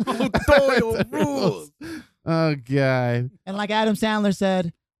 O'Doyle rules. Oh God. And like Adam Sandler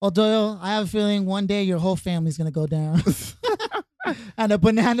said, O'Doyle, I have a feeling one day your whole family's gonna go down. And a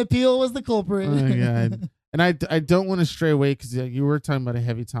banana peel was the culprit. Oh God. And I don't want to stray away because you were talking about a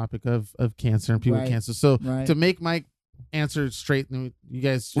heavy topic of cancer and people with Right. cancer. So Right. to make my answer straight, and you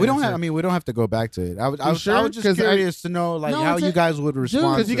guys, We don't have. I mean, we don't have to go back to it. I was sure? just 'Cause curious to know, like, No, how it's you a- guys would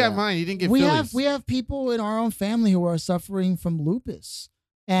respond. because you to got that. mine. You didn't get we Phillies. have people in our own family who are suffering from lupus,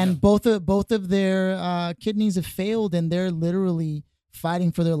 and both of their kidneys have failed, and they're literally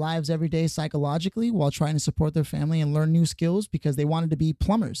fighting for their lives every day psychologically while trying to support their family and learn new skills because they wanted to be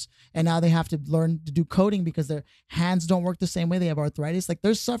plumbers, and now they have to learn to do coding because their hands don't work the same way. They have arthritis. Like,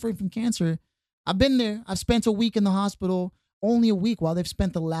 they're suffering from cancer. I've been there. I've spent a week in the hospital, only a week, while they've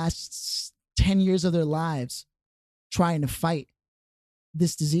spent the last 10 years of their lives trying to fight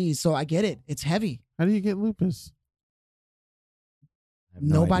this disease. So I get it. It's heavy. How do you get lupus? I have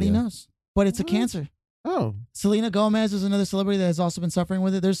no Nobody idea. knows, but it's a What? cancer. Oh, Selena Gomez is another celebrity that has also been suffering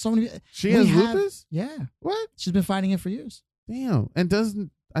with it. There's so many. she We has have- lupus. Yeah, What? she's been fighting it for years. Damn. And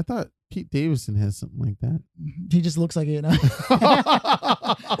doesn't I thought Pete Davidson has something like that? He just looks like it.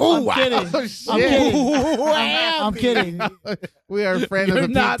 Oh, I'm wow. kidding. Oh, I'm shit. kidding. I'm kidding. We are a friend You're of the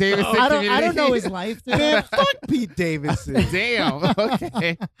Pete not, though. Davidson I community. don't know his life. Dude. Man, fuck Pete Davidson. Damn.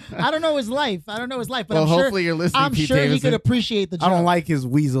 Okay. I don't know his life. But Well, I'm hopefully sure. you're listening, I'm Pete sure he Davidson. could appreciate the joke. I don't like his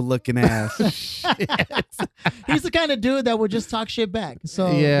weasel looking ass. He's the kind of dude that would just talk shit back.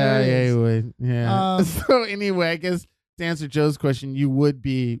 So yeah, there it yeah, is. he would. Yeah. Um, So anyway, I guess to answer Joe's question, you would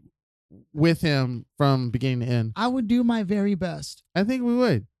be with him from beginning to end. I would do my very best. I think we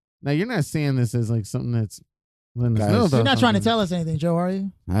would. Now you're not saying this as like something that's letting us Guys, know about. You're not trying to something. tell us anything, Joe, are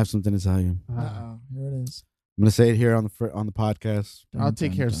you? I have something to tell you. Uh-oh. Here it is. I'm gonna say it here on the podcast. I'll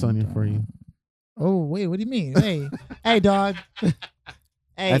take care of Sonya for you. Oh, wait, what do you mean? Hey, hey, dog.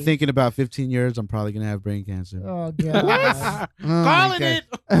 Hey. I think in about 15 years, I'm probably gonna have brain cancer. Oh, God. Oh, my Calling God.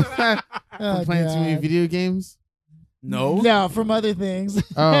 it. Oh, Playing too many God. video games. No. No, from other things.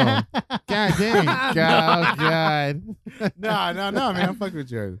 Oh, God dang. God, oh, God. No, man. I'm fucking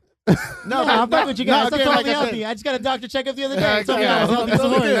with you. No, I'm fucking with you guys. no, I'm again, totally like I said- healthy. I just got a doctor checkup the other day. Yeah, Told me yeah, I was healthy as a I'm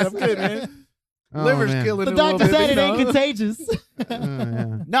horse. good. I'm good, man. Oh, Liver's man. killing The it a little doctor bit, said it you ain't know? contagious.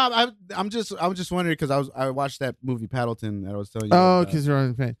 Yeah. No, I was just wondering because I watched that movie Paddleton that I was telling you. Oh, about. because you're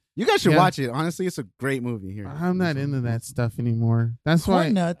on the You guys should Yeah. watch it. Honestly, it's a great movie. Here, I'm not into that stuff anymore. That's why.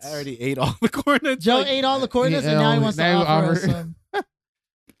 Corn nuts. I already ate all the corn nuts. Joe like- ate all the corn nuts, Yeah, and now he wants to now you offer us offer- some.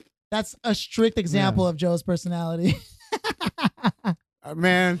 That's a strict example of Joe's personality.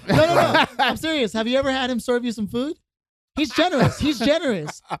 Man. No. I'm serious. Have you ever had him serve you some food? He's generous. He's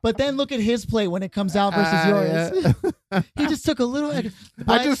generous. But then look at his plate when it comes out versus yours. Yeah. He just took a little. I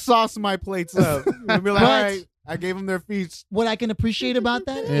But just sauced my plates up. And be like, But- all right, I gave them their feast. what I can appreciate about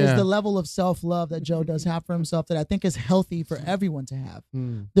that is Yeah. the level of self-love that Joe does have for himself that I think is healthy for everyone to have.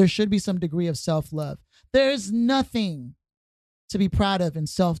 Hmm. There should be some degree of self-love. There's nothing to be proud of in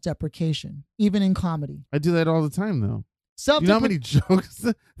self-deprecation, even in comedy. I do that all the time, though. Self You know how many jokes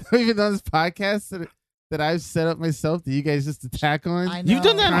that even on this podcast that I've set up myself that you guys just attack on? I know. You've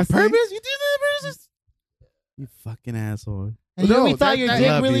done that on Constantly? purpose? You did that on purpose? You fucking asshole. And you No, really thought that- your that- dick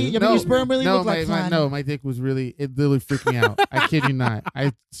love really, you. your sperm really no, looked like flan. my dick was really, it literally freaked me out. I kid you not.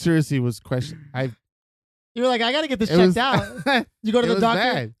 I seriously was questioning. You were like, I got to get this It checked was- out. You go to it the was doctor.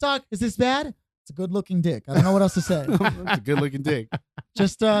 bad. Doc, is this bad? It's a good-looking dick. I don't know what else to say. That's a good looking dick.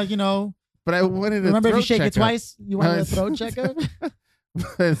 Just, But I wanted to remember if you throat shake it checkup. twice, you want a throat checkup?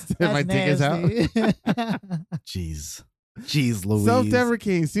 Instead, my dick is out. Jeez. Jeez, Louise.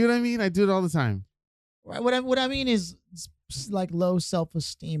 Self-deprecating. See what I mean? I do it all the time. Right. What I mean is like low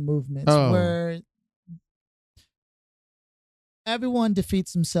self-esteem movements Oh. where everyone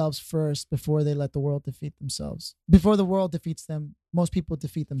defeats themselves first before they let the world defeat themselves. Before the world defeats them, most people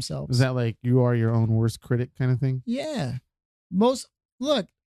defeat themselves. Is that like you are your own worst critic kind of thing? Yeah. Look,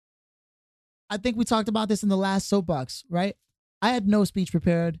 I think we talked about this in the last soapbox, right? I had no speech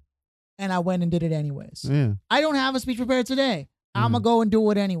prepared and I went and did it anyways. Yeah. I don't have a speech prepared today. I'm going to go and do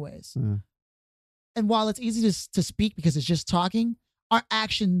it anyways. Yeah. And while it's easy to speak because it's just talking, our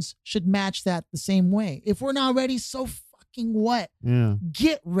actions should match that the same way. If we're not ready, so fucking what? Yeah.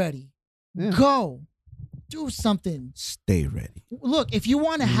 Get ready. Yeah. Go. Do something. Stay ready. Look, if you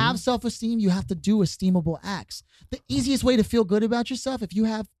want to have self-esteem, you have to do esteemable acts. The easiest way to feel good about yourself, if you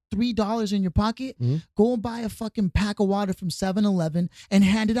have $3 in your pocket, go and buy a fucking pack of water from 7-Eleven and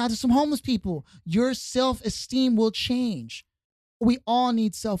hand it out to some homeless people. Your self-esteem will change. We all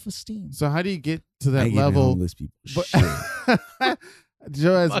need self-esteem. So how do you get to that I give level? homeless people But- shit.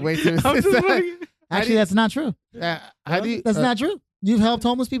 Joe has way too. I'm just fucking- Actually, that's not true. How do you? That's not true. You've helped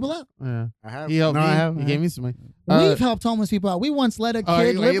homeless people out. Yeah. I have. He helped No, me. I have. He gave me some money. We've helped homeless people out. We once let a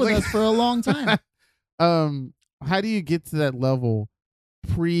kid live with us for a long time. How do you get to that level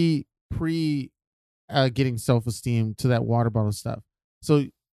pre getting self-esteem to that water bottle stuff? So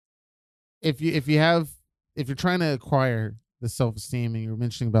if you're trying to acquire the self-esteem and you're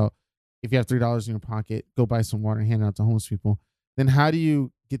mentioning about if you have $3 in your pocket, go buy some water and hand it out to homeless people, then how do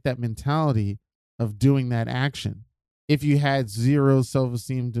you get that mentality of doing that action if you had zero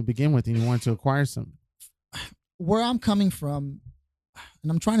self-esteem to begin with and you wanted to acquire something? Where I'm coming from,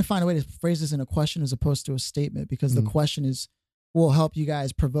 and I'm trying to find a way to phrase this in a question as opposed to a statement, because the question will help you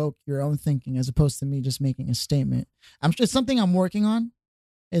guys provoke your own thinking as opposed to me just making a statement. It's something I'm working on.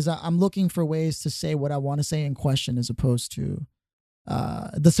 Is I'm looking for ways to say what I want to say in question as opposed to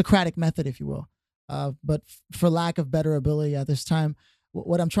the Socratic method, if you will. But for lack of better ability at this time,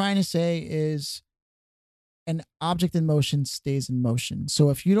 what I'm trying to say is an object in motion stays in motion. So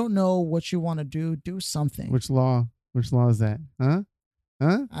if you don't know what you want to do something. Which law is that? Huh?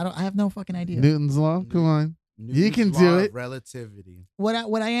 I have no fucking idea. Newton's law? Come on. You can Newton's do law it. of relativity. What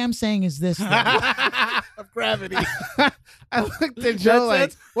I am saying is this. Of gravity. I looked at Joe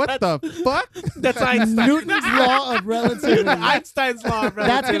like, what the fuck? That's Einstein. Newton's law of relativity. Einstein's law of relativity.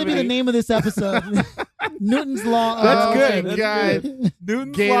 That's going to be the name of this episode. Newton's law of That's good. relativity. Oh, God.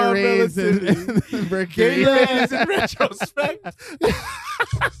 Newton's law of Gatorades relativity. and Mercury. Gatorades in retrospect.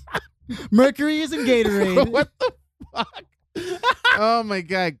 Mercury is in Gatorade. What the fuck? Oh my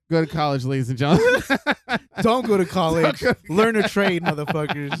God. Go to college, ladies and gentlemen. Don't go to college. Learn a trade,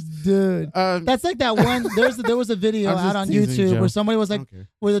 motherfuckers. Dude. That's like that one. There was a video I'm just out on teasing, YouTube Joe. where somebody was like, Okay.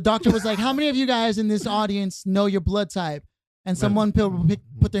 where the doctor was like, how many of you guys in this audience know your blood type? And someone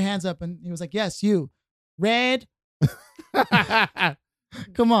put their hands up and he was like, yes, you. Red.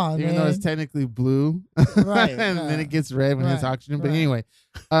 Come on, Even man. though it's technically blue. Right, and then it gets red when it's right, oxygen. But right. anyway.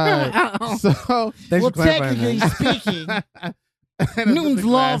 So Thanks Well, for clarifying technically that. speaking, I don't put Newton's the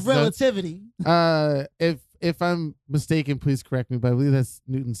law of glasses on. relativity. If I'm mistaken, please correct me, but I believe that's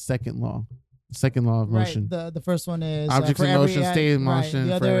Newton's second law of motion. Right. The first one is Objects for in every motion stay in motion.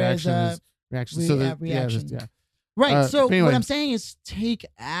 The For other every is action is reaction. reaction. Yeah. right. So but anyway. what I'm saying is take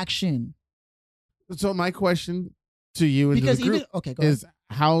action So my question to you and because to the group even okay, go ahead. is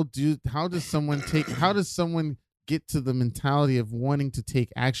how does someone get to the mentality of wanting to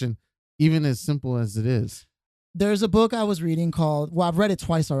take action, even as simple as it is? There's a book I was reading called. Well, I've read it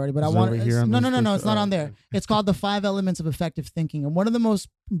twice already, but Is I it want over here on no, this book? it's not Oh, on there. okay. It's called The 5 Elements of Effective Thinking, and one of the most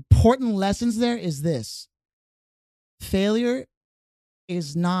important lessons there is this: failure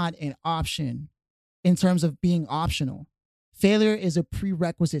is not an option in terms of being optional. Failure is a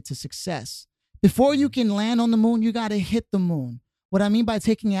prerequisite to success. Before you can land on the moon, you got to hit the moon. What I mean by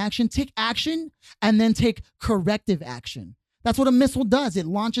taking action, take action and then take corrective action. That's what a missile does. It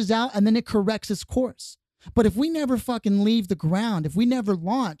launches out and then it corrects its course. But if we never fucking leave the ground, if we never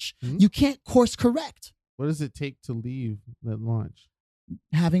launch, you can't course correct. What does it take to leave that launch?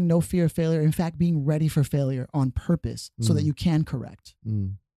 Having no fear of failure. In fact, being ready for failure on purpose so that you can correct.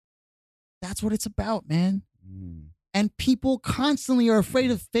 That's what it's about, man. And people constantly are afraid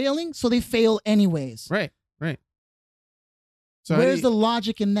of failing, so they fail anyways. Right. So how do Where's you- the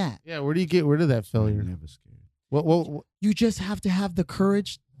logic in that? Yeah, where do you get rid of that failure? Never scared. What You just have to have the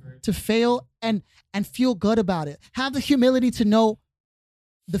courage to fail and feel good about it. Have the humility to know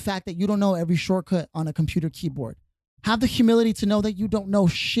the fact that you don't know every shortcut on a computer keyboard. Have the humility to know that you don't know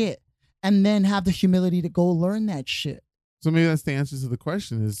shit, and then have the humility to go learn that shit. So maybe that's the answer to the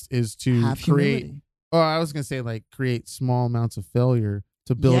question is to Have create. humility. Oh, I was gonna say like create small amounts of failure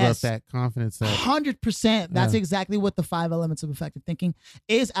to build up Yes. that confidence. That 100%. That's Yeah. exactly what the 5 elements of effective thinking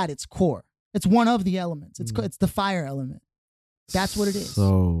is at its core. It's one of the elements. It's the fire element. That's what it is.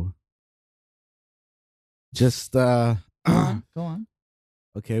 So, just Go on.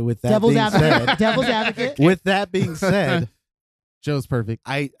 okay. With that Devil's being advocate. said, Devil's advocate. with that being said, Joe's perfect.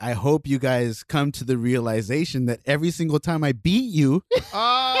 I hope you guys come to the realization that every single time I beat you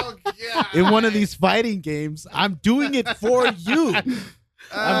Oh yeah. in one of these fighting games, I'm doing it for you.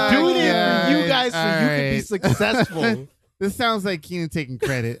 I'm doing it for you guys so you can be successful. This sounds like Keenan taking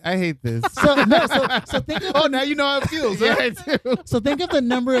credit. I hate this. So think of Oh, now you know how it feels. Yeah, Huh? I do. so think of the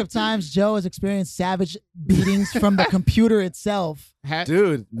number of times Joe has experienced savage beatings from the computer itself.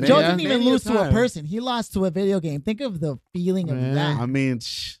 Dude, Joe Yeah. didn't even many lose to a time. person. He lost to a video game. Think of the feeling of Yeah. that. I mean, and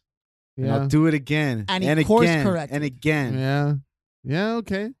Yeah. I'll do it again And he and course again corrected. and again. Yeah. Yeah.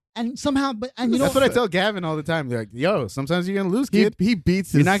 Okay. And somehow, you know, That's what I tell Gavin all the time. They're like, "Yo, sometimes you're gonna lose, He, kid." he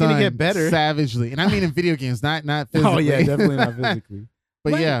beats You're his not gonna son get better. savagely, and I mean in video games, not physically. Oh yeah, definitely not physically.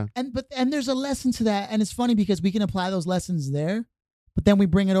 But Right. yeah, and there's a lesson to that, and it's funny because we can apply those lessons there, but then we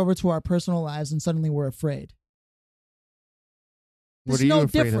bring it over to our personal lives, and suddenly we're afraid. What There's are you no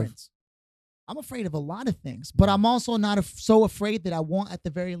afraid of? difference. I'm afraid of a lot of things, but I'm also not so afraid that I won't, at the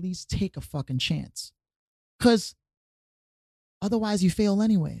very least, take a fucking chance, because otherwise you fail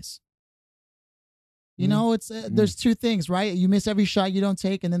anyways. You know, it's there's two things, right? You miss every shot you don't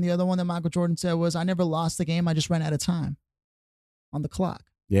take, and then the other one that Michael Jordan said was, "I never lost the game. I just ran out of time on the clock."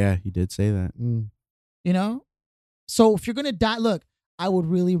 Yeah, he did say that. You know? So if you're going to die, look, I would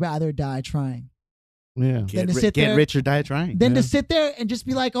really rather die trying yeah. Then to sit Get there- rich or die trying. than to sit there and just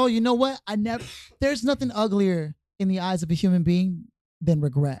be like, oh, you know what? There's nothing uglier in the eyes of a human being than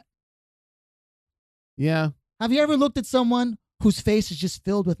regret. Yeah. Have you ever looked at someone whose face is just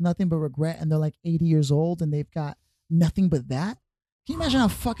filled with nothing but regret and they're like 80 years old and they've got nothing but that? Can you imagine how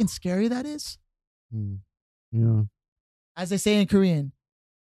fucking scary that is? Yeah. As they say in Korean,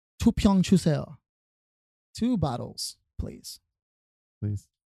 two pyong chuseo. 2 bottles, please. Please.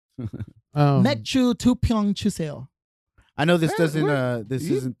 Mekchu two pyong chuseo. I know this Yeah, doesn't. we're- This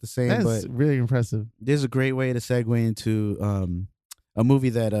you- isn't the same, That's but really impressive. this is a great way to segue into a movie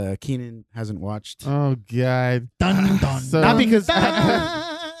that Keenan hasn't watched. Oh God. Dun, dun, So- Not because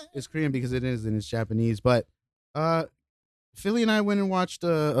dun. it's Korean, because it is and it's Japanese. But Philly and I went and watched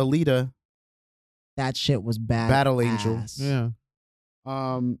Alita, That shit was bad. Battle Angel. ass. Yeah.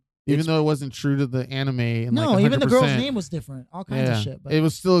 Even Even though it wasn't true to the anime, and No, like even the girl's 100%, name was different. All kinds of shit. But it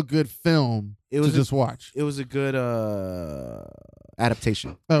was still a good film. It was to just watch. it was a good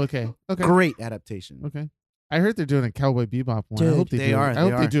adaptation. Oh, okay. Okay. Great adaptation. Okay. I heard they're doing a Cowboy Bebop one. I Dude, hope they they do. are, I they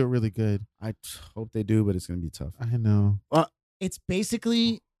hope they are. do it really good. I hope they do, but it's gonna be tough. I know. it's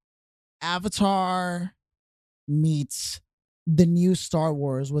basically Avatar meets the new Star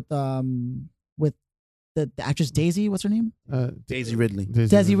Wars with the actress Daisy. What's her name? Daisy Ridley.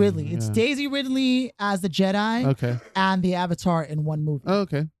 Daisy Ridley. It's yeah. Daisy Ridley as the Jedi Okay. and the Avatar in one movie. Oh,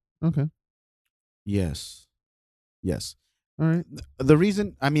 okay. Okay. Yes. Yes. All right. The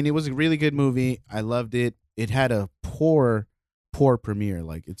reason, I mean, it was a really good movie. I loved it. It had a poor premiere.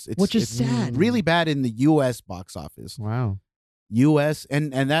 Like it's Which is it's sad. really bad in the U.S. box office. Wow. U.S.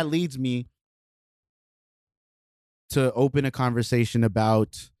 and that leads me to open a conversation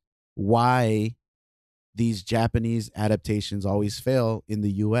about why these Japanese adaptations always fail in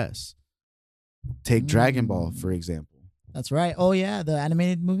the U.S. Take Dragon Ball, for example. That's right. Oh yeah, the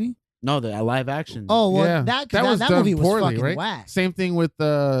animated movie. No, the live action. Oh well, yeah. that was that done movie was poorly, fucking right? whack. Same thing with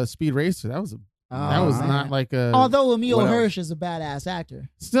Speed Racer. That was man. not like a. Although Emil what else? Hirsch is a badass actor.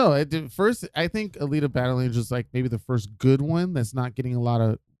 Still, it did, first I think Alita Battle Angel is like maybe the first good one that's not getting a lot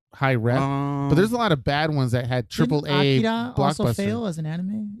of high rep. But there's a lot of bad ones that had triple Didn't A Akira also blockbuster. fail as an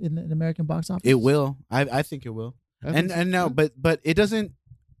anime in the American box office? It will. I think it will. I think And no, but it doesn't.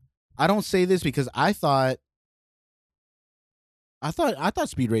 I don't say this because I thought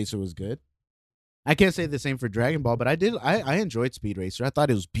Speed Racer was good. I can't say the same for Dragon Ball, but I did. I enjoyed Speed Racer. I thought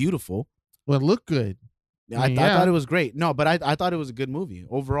it was beautiful. Well, it looked good. I Yeah. thought it was great. No, but I thought it was a good movie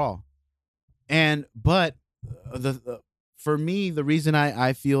overall. But for me, the reason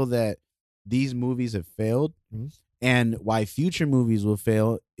I feel that these movies have failed Mhm. and why future movies will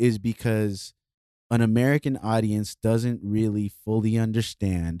fail is because an American audience doesn't really fully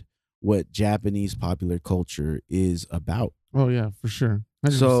understand what Japanese popular culture is about. Oh yeah, for sure.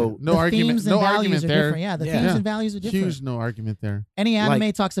 100%. So, no the argument. themes and No values argument are there. different. Yeah, the Yeah. themes Yeah. and values are different. Huge no argument there. Any anime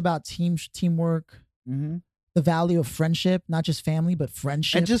Like- talks about teamwork, Mm-hmm. the value of friendship, not just family, but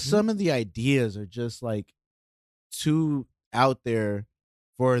friendship. And just some of the ideas are just like too out there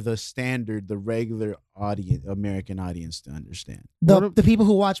for the standard, the regular audience, American audience to understand. The people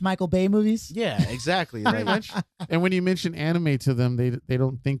who watch Michael Bay movies. Yeah, exactly. Pretty much. And when you mention anime to them, they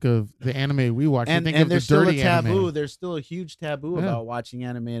don't think of the anime we watch. And they think of the there's still a dirty taboo. anime. There's still a huge taboo Yeah. about watching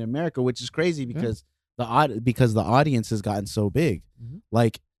anime in America, which is crazy because the audience has gotten so big. Mhm.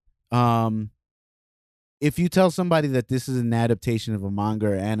 Like, if you tell somebody that this is an adaptation of a manga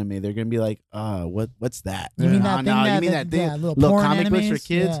or anime, they're gonna be like, what's that? You mean Yeah. that No, thing? no, that, you mean that that thing? yeah, little Little porn comic books for animes?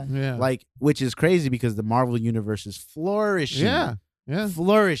 kids? Yeah. Yeah. Like, which is crazy because the Marvel universe is flourishing. Yeah. Yeah.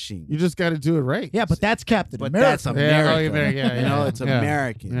 Flourishing. You just got to do it right. Yeah, but that's Captain But America. that's Yeah, America. oh, America, yeah, You know, yeah, it's yeah.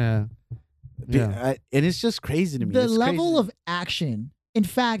 American. Yeah. And it's just crazy to me. The It's level crazy. of action. In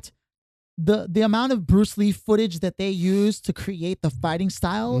fact, the amount of Bruce Lee footage that they use to create the fighting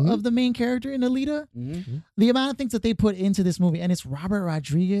style Mhm. of the main character in Alita, Mhm. the amount of things that they put into this movie, and it's Robert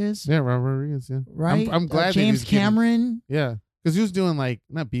Rodriguez, Yeah, Robert Rodriguez. Yeah. right? I'm glad that James he's getting- Cameron. Yeah. Because he was doing like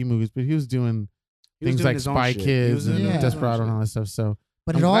not B movies, but he was doing He was things doing like his own Spy shit. He Kids was and doing his own Desperado and shit. all that stuff. So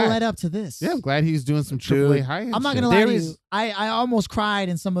But I'm it all glad. led up to this. yeah, I'm glad he's doing some Dude, AAA high end. I'm not shit. gonna lie There to is- you. I almost cried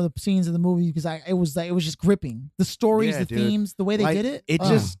in some of the scenes of the movie because it was just gripping. The stories, Yeah, the dude. themes, the way they Like, did it. It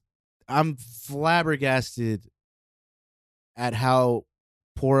just, I'm flabbergasted at how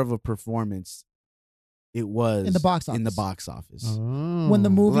poor of a performance it was In the box In the office. box office. Oh. when the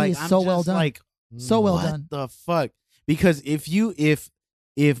movie Like, is I'm so well just done. Like, so well what done. the fuck? Because if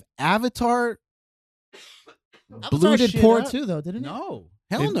Avatar Avatar did shit poor up- too, though, didn't it? No,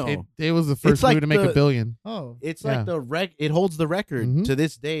 hell no. It was the first like movie to make the- $1 billion. Oh, It's Yeah. like it holds the record Mhm. to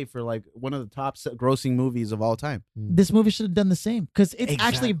this day for like one of the top grossing movies of all time. this movie should have done the same because it's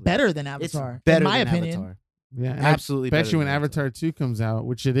actually Exactly. better than It's Avatar. better in my than opinion. Avatar. Yeah, and Absolutely. I bet better you when than Avatar 2 comes out,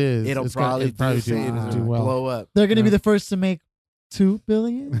 which it is, it'll it's gonna- probably, it'll probably do well. blow up. They're going to be Yeah. the first to make $2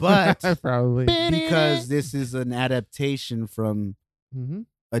 billion. But probably. because this is an adaptation from Mhm.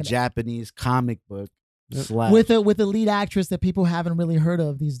 a Japanese comic book Yep. slash with a lead actress that people haven't really heard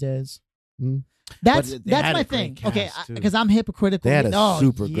of these days. Mm. That's But they had my a great thing. Okay, cast, too. because I'm hypocritical. They had a oh,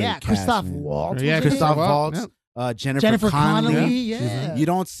 super yeah, great Christoph cast, man. Waltz. Yeah, was in it. Christoph Waltz, Waltz, yeah. Jennifer Connelly. Connelly. Yeah. Yeah. You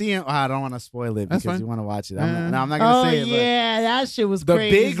don't see him. I don't want to spoil it That's because fine. you want to watch it. Yeah. I'm not gonna Oh say it. yeah, that shit was But the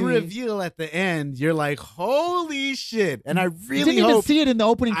crazy. big reveal at the end, you're like, "Holy shit!" And I You really didn't even hope. see it in the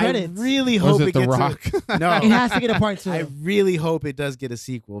opening I credits. really Was hope it it The gets Rock? no, It has to get a part two. I really hope it does get a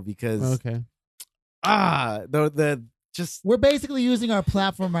sequel because Okay. the just We're basically using our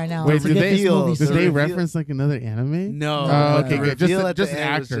platform right now Wait, to did get they- this movie. Did Did started. they reveal- reference like another anime? no. Oh, but okay, the good. Just reveal a- at the just an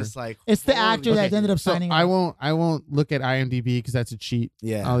end was actor. just like It's the holy actor that shit. ended up So signing. I on. won't look at IMDb because that's a cheat.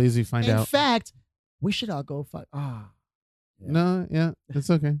 Yeah. I'll easily find In out. fact, we should all go fuck. No, yeah, it's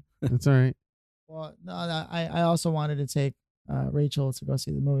okay. It's all right. Well, no, I also wanted to take Rachel to go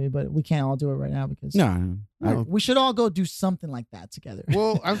see the movie, but we can't all do it right now because No, No. we should all go do something like that together.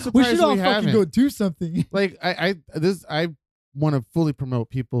 Well, I'm we surprised should we, all fucking haven't. go do something. Like I want to fully promote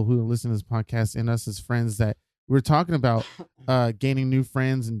people who listen to this podcast and us as friends that we're talking about gaining new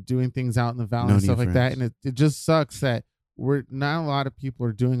friends and doing things out in the valley No and new stuff like that. friends. And it just sucks that we're not a lot of people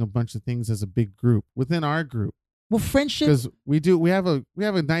are doing a bunch of things as a big group within our group Well, friendship. because we have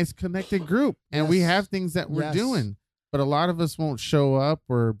a nice connected group and we Yes. have things that we're Yes. doing. But a lot of us won't show up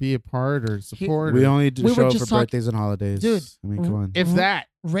or be a part or support. we or, only do We were show up just for talk- birthdays and holidays, Dude, I mean, come on. if that.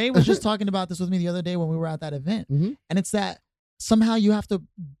 Ray was just talking about this with me the other day when we were at that event, Mhm. and it's that somehow you have to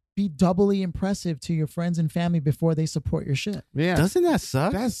be doubly impressive to your friends and family before they support your shit. Yeah, Doesn't that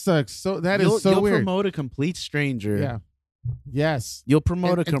suck? that sucks. So that is you'll, so you'll weird. promote a complete stranger. Yeah. Yes. You'll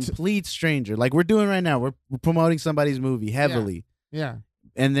promote And- a and to- complete stranger, like we're doing right now. We're promoting somebody's movie heavily, Yeah.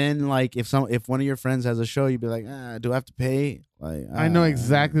 and then like if one of your friends has a show, you'd be like, "Do I have to pay?" Like I know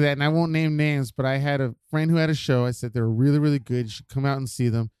exactly that, and I won't name names, but I had a friend who had a show. I said they were really, really good. You should come out and see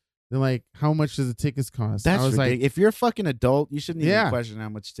them. They're like, "How much does the tickets cost?" That's I was ridiculous. If you're a fucking adult, you shouldn't even Yeah. question how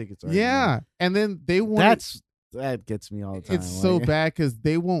much tickets are. like, "Yeah," and then they won't. That gets me all the time. It's so Like, bad because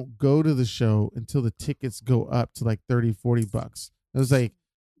they won't go to the show until the tickets go up to like $30-$40. I was like,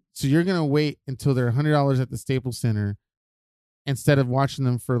 so you're gonna wait until they're $100 at the Staples Center instead of watching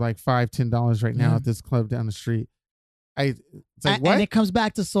them for like $5-$10 right now Yeah. at this club down the street. It's like And what? it comes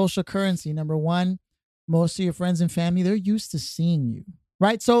back to social currency. Number one, most of your friends and family, they're used to seeing you,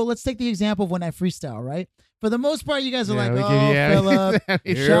 right? So let's take the example of when I freestyle, right? For the most part, you guys are like, we oh, give Philip,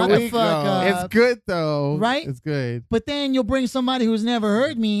 Here shut the we fuck go. up. It's good though, Right? It's good. But then you'll bring somebody who's never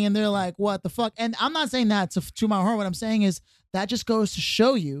heard me and they're like, what the fuck? And I'm not saying that to my horn. What I'm saying is that just goes to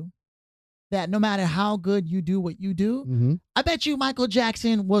show you that no matter how good you do what you do, Mm-hmm. I bet you Michael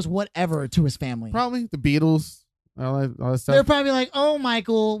Jackson was whatever to his family. Probably the Beatles, all that They're stuff. probably like, oh,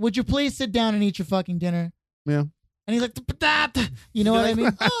 Michael, would you please sit down and eat your fucking dinner? Yeah. And he's like, you know what I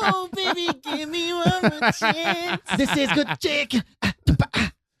mean? Oh, baby, give me one more chance. This is good chick.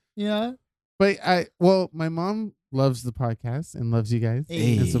 Yeah. But my mom loves the podcast and loves you guys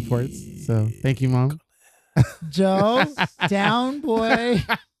and supports. So thank you, Mom. Joe, down boy.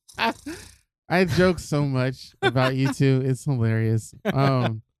 I joke so much about you two. It's hilarious.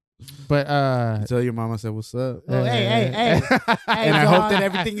 But Tell your mama I said what's up. Oh, hey. And I hope that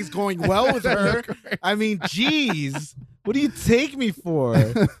everything is going well with her. I mean, geez, what do you take me for?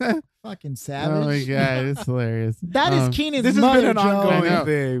 Fucking savage. Oh my god, it's hilarious. That is Keenan's This has mother, been an Joe. ongoing I know.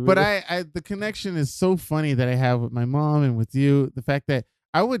 thing. But I the connection is so funny that I have with my mom and with you. The fact that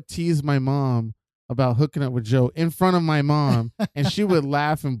I would tease my mom about hooking up with Joe in front of my mom, and she would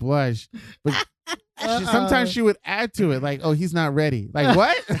laugh and blush. But sometimes she would add to it, like, "Oh, he's not ready." Like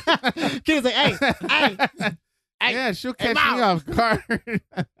what? Keenan's like, hey. Yeah, she'll catch me off guard.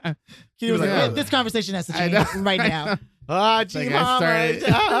 He was like, Yeah. this conversation has to I change know, right I now. know. Gee, Like I started-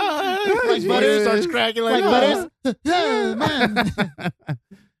 Like Butters starts cracking like Butters. Oh, man.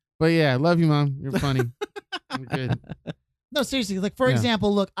 But yeah, love you, Mom. You're funny. You're good. No, seriously. Like, for Yeah.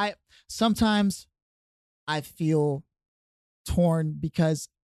 example, look, sometimes I feel torn because,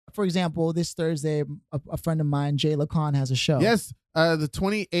 for example, this Thursday, a friend of mine, Jay Lacan, has a show. Yes, the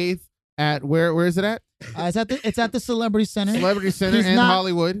 28th at where is it at? It's at the Celebrity Center. Celebrity Center He's in not-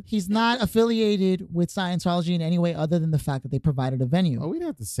 Hollywood. He's not affiliated with Scientology in any way other than the fact that they provided a venue. Oh, we didn't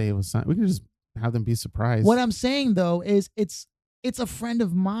have to say it was something. We could just have them be surprised. What I'm saying though is it's a friend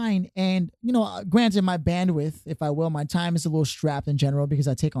of mine, and granted, my bandwidth, if I will, my time is a little strapped in general because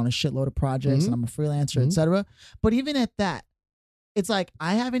I take on a shitload of projects and I'm a freelancer, etc. But even at that, it's like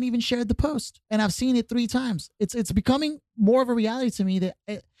I haven't even shared the post, and I've seen it 3 times. It's becoming more of a reality to me that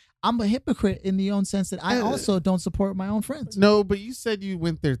I'm a hypocrite in the own sense that I also don't support my own friends. No, but you said you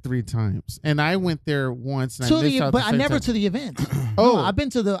went there 3 times, and I went there once. And I missed out But the I same never time. to the event. Oh. No, I've been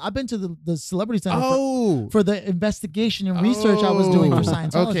to the Celebrity Center Oh, for the investigation and research I was doing for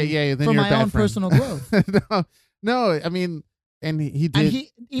Scientology. Okay, yeah, then for you're a my bad own friend. personal growth. no, I mean, and he did. And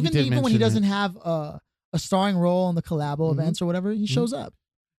even did when he mention doesn't have a starring role in the collabo Mhm. events or whatever, he shows up.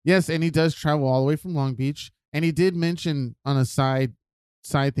 Yes, and he does travel all the way from Long Beach, and he did mention on a side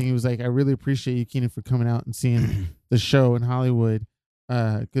thing. He was like, "I really appreciate you, Keenan, for coming out and seeing the show in Hollywood,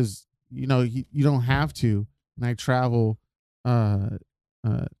 because you don't have to." And I travel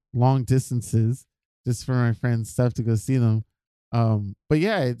long distances just for my friends' stuff to go see them. But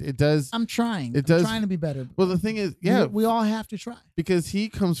yeah, it does. I'm trying. It does- I'm trying to be better. Well, the thing is, yeah, we all have to try. because he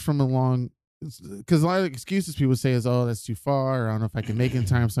comes from a long. Because a lot of excuses people say is, "Oh, that's too far," or "I don't know if I can make it in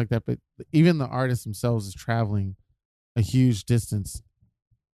time," something like that. But even the artists themselves is traveling a huge distance,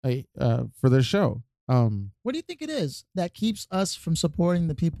 for their show. What do you think it is that keeps us from supporting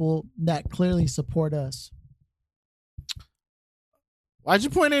the people that clearly support us? Why'd you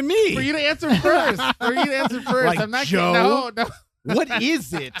point at me? For you to answer first. Like, I'm not Joe? No. What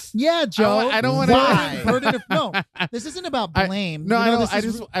is it? Yeah, Joe. I don't wanna- Why? No, this isn't about blame. No, You I know, don't.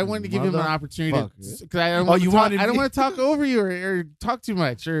 this is- I wanted to give him an opportunity to. Motherfucker. Because I don't. Oh, want you to talk, wanted I don't me- want to talk over you or talk too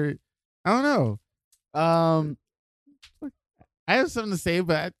much or I don't know. I have something to say,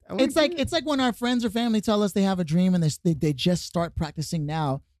 but it's like when our friends or family tell us they have a dream and they just start practicing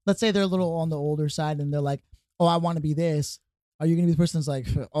now. Let's say they're a little on the older side and they're like, "Oh, I want to be this." Are you gonna be the person that's like,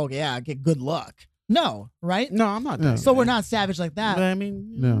 "Oh yeah, get good luck"? No, right? No, I'm not. No. doing So that. we're not savage like that. But I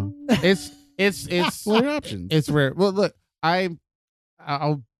mean, No. It's what are your options? it's rare. Well, look,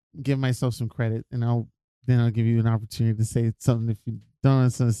 I'll give myself some credit, and I'll give you an opportunity to say something if you don't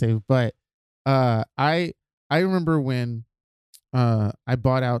have something to say. But I remember when I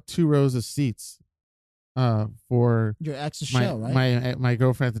bought out 2 rows of seats for Your ex's my show, right? my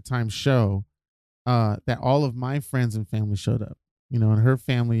girlfriend at the time show, that all of my friends and family showed up. And her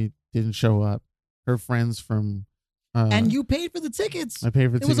family didn't show up. Her friends from and you paid for the tickets. I paid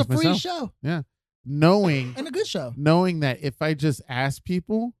for It was a tickets free myself. show knowing and a good show. that if I just asked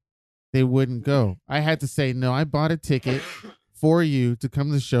people, they wouldn't go. I had to say, "No, I bought a ticket for you to come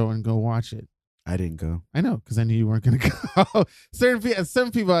to the show and go watch it." I didn't go. I know, because I knew you weren't going to go.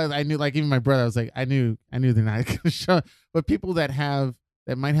 Some people I knew, like even my brother, I was like, I knew they're not going to show. But people that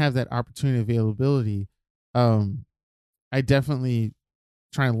might have that opportunity availability, I definitely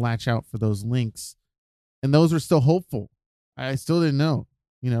try and latch out for those links, and those were still hopeful. I still didn't know.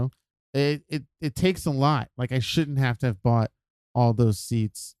 It takes a lot. Like I shouldn't have to have bought all those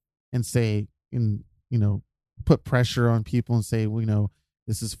seats and say, put pressure on people and say, well,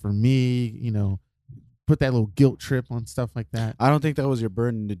 this is for me, put that little guilt trip on stuff like that. I don't think that was your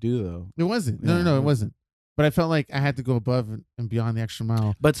burden to do, though. It wasn't. Yeah. No, it wasn't. But I felt like I had to go above and beyond the extra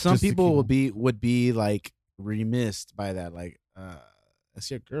mile. But some Just to people keep would be like remiss by that. Like, that's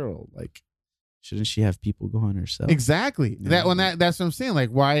your girl. Like, shouldn't she have people go on herself? Exactly. Yeah. That's what I'm saying. Like,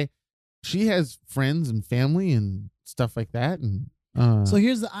 why she has friends and family and stuff like that. And So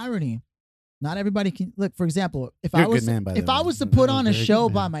here's the irony. Not everybody can look. For example, if You're I a was good man, by the if way. I was to put Oh, on a very show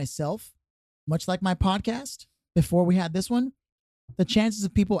good by man. myself, much like my podcast before we had this one, the chances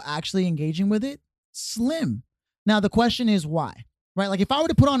of people actually engaging with it slim. Now the question is why, right? Like if I were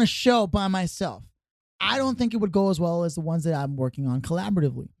to put on a show by myself, I don't think it would go as well as the ones that I'm working on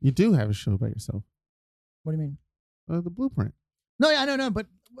collaboratively. you do have a show by yourself, What do you mean? The Blueprint. No, yeah, no. But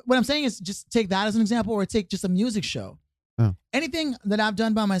what I'm saying is just take that as an example, or take just a music show. Oh. Anything that I've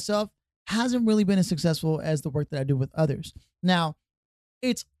done by myself hasn't really been as successful as the work that I do with others. Now,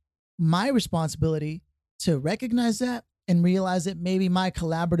 it's my responsibility to recognize that and realize that maybe my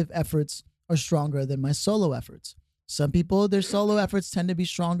collaborative efforts are stronger than my solo efforts. Some people, their solo efforts tend to be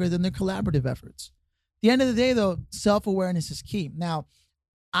stronger than their collaborative efforts. At the end of the day, though, self-awareness is key. Now,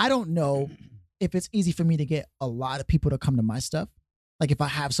 I don't know if it's easy for me to get a lot of people to come to my stuff. Like if I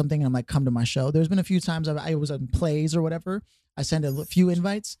have something and I'm like, come to my show. There's been a few times I was on plays or whatever. I send a few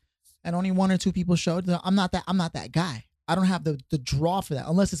invites and only 1 or 2 people showed. I'm not that guy. I don't have the draw for that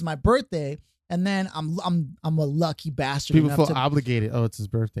unless it's my birthday. And then I'm a lucky bastard. People enough feel to, obligated. Oh, it's his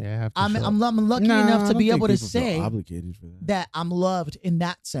birthday. I have to. I'm show up. lucky Nah, enough I to don't be think able to people feel say obligated for that I'm loved in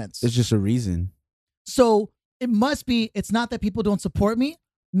that sense. It's just a reason. So it must be, it's not that people don't support me.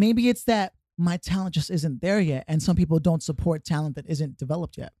 Maybe it's that my talent just isn't there yet. And some people don't support talent that isn't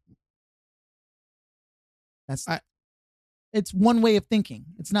developed yet. It's one way of thinking.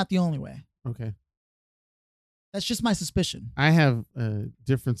 It's not the only way. Okay. That's just my suspicion. I have a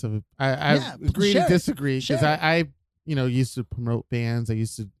difference of I Yeah, agree share to it. disagree because Share it. I used to promote bands. I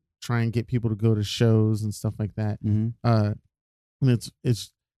used to try and get people to go to shows and stuff like that. Mm-hmm. And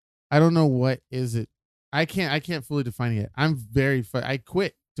it's I don't know what is it. I can't fully define it yet. I'm I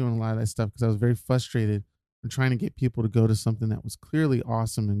quit doing a lot of that stuff because I was very frustrated and trying to get people to go to something that was clearly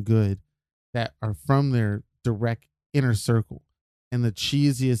awesome and good that are from their direct inner circle. And the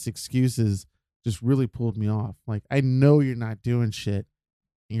cheesiest excuses just really pulled me off. Like, I know you're not doing shit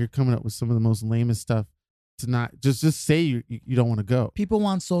and you're coming up with some of the most lamest stuff to not just say you don't want to go. People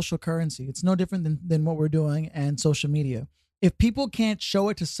want social currency. It's no different than what we're doing and social media. If people can't show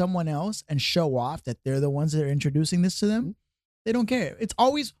it to someone else and show off that they're the ones that are introducing this to them, they don't care. It's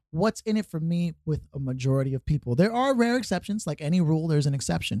always what's in it for me with a majority of people. There are rare exceptions. Like any rule, there's an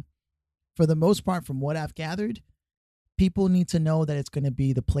exception. For the most part, from what I've gathered, people need to know that it's going to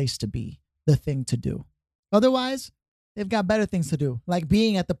be the place to be, the thing to do. Otherwise, they've got better things to do, like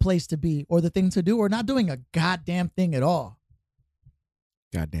being at the place to be or the thing to do or not doing a goddamn thing at all.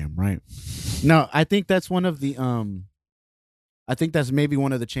 Goddamn right. No, I think that's one of the I think that's maybe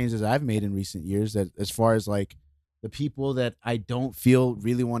one of the changes I've made in recent years, that as far as like the people that I don't feel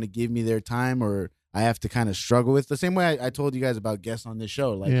really want to give me their time, or I have to kind of struggle with, the same way I told you guys about guests on this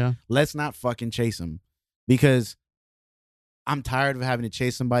show. Like, Yeah. let's not fucking chase them, because I'm tired of having to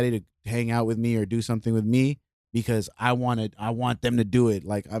chase somebody to hang out with me or do something with me because I want them to do it.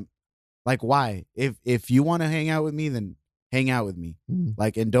 Like, I'm like, why? If you want to hang out with me, then hang out with me. Mm.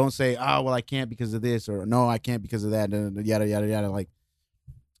 Like, and don't say, oh, well, I can't because of this, or no, I can't because of that, and yada, yada, yada. Like,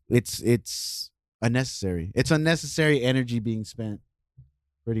 it's unnecessary. It's unnecessary energy being spent,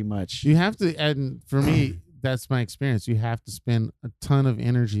 pretty much. You have to, and for me, that's my experience. You have to spend a ton of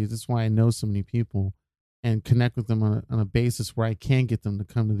energy. That's why I know so many people and connect with them on a basis where I can get them to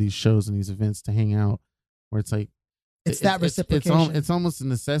come to these shows and these events to hang out, where it's like, It's that reciprocation. It's almost a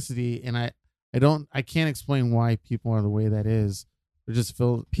necessity. And I can't explain why people are the way that is. They just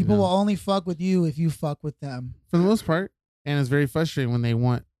feel People will only fuck with you if you fuck with them. for the most part. And it's very frustrating when they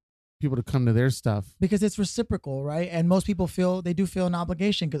want people to come to their stuff. Because it's reciprocal, right? And most people feel an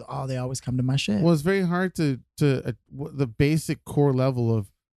obligation because, oh, they always come to my shit. Well, it's very hard to the basic core level of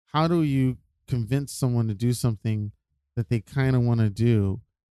how do you convince someone to do something that they kind of want to do.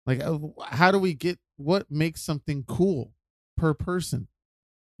 Like, how do we get what makes something cool per person?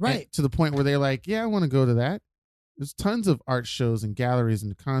 Right. And to the point where they're like, yeah, I want to go to that. There's tons of art shows and galleries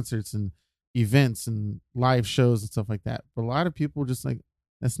and concerts and events and live shows and stuff like that. But a lot of people just like,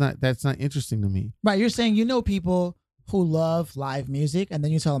 that's not interesting to me. Right. You're saying people who love live music, and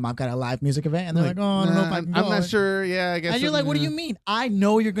then you tell them I've got a live music event, and they're like, oh, I don't know if I can go. I'm not sure. Yeah, I guess. And you're like, what do you mean? I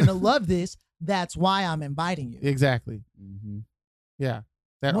know you're going to love this. That's why I'm inviting you. Exactly. Mm-hmm. Yeah.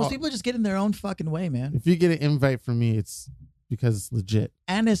 Most people just get in their own fucking way, man. If you get an invite from me, it's because it's legit.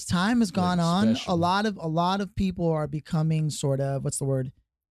 And as time has gone on, special. a lot of people are becoming sort of, what's the word?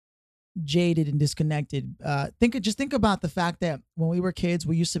 Jaded and disconnected. Think about the fact that when we were kids,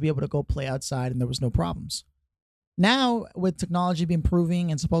 we used to be able to go play outside and there was no problems. Now, with technology being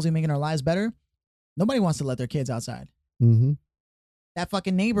improving and supposedly making our lives better, nobody wants to let their kids outside. Mm-hmm. That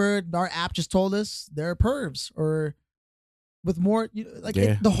fucking neighbor, our app just told us they're pervs, or with more,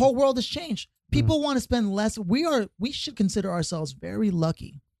 the whole world has changed. People want to spend less. We should consider ourselves very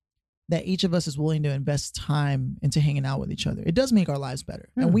lucky that each of us is willing to invest time into hanging out with each other. It does make our lives better.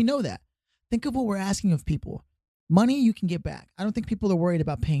 And we know that. Think of what we're asking of people. Money you can get back. I don't think people are worried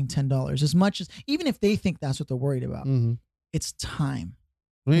about paying $10 as much as, even if they think that's what they're worried about. Mm-hmm. It's time.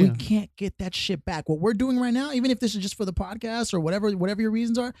 Yeah. We can't get that shit back. What we're doing right now, even if this is just for the podcast or whatever your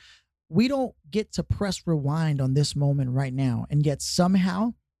reasons are, we don't get to press rewind on this moment right now. And yet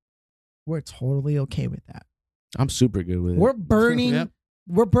somehow we're totally okay with that. I'm super good with it. We're burning Yep.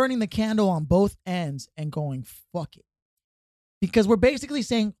 we're burning the candle on both ends and going, fuck it. Because we're basically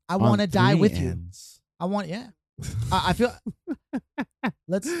saying, I want to die with you. I want, I feel,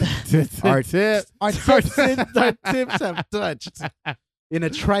 let's, Our tip. our tips have touched in a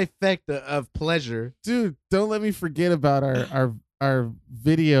trifecta of pleasure. Dude, don't let me forget about our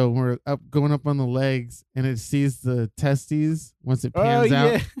video where we're going up on the legs and it sees the testes once it pans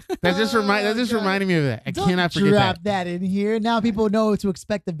out. That just reminded me of that. I cannot forget drop that in here. Now people know to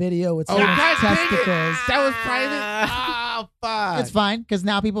expect the video with someone's testicles. That was private. Oh, fuck. It's fine because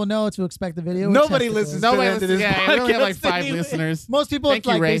now people know to expect the video. Nobody with listens. testicles. Nobody listens. Yeah, I only have like 5 listeners. Most people, Thank it's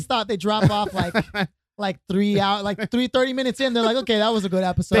like you, Ray. they thought they drop off like 3 hours, like 30 minutes in. They're like, okay, that was a good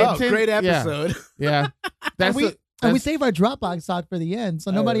episode. Oh, great episode. Yeah. And we save our Dropbox talk for the end,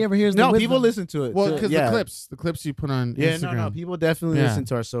 so nobody ever hears. No, the people listen to it. Well, because the clips you put on Instagram. No, people definitely listen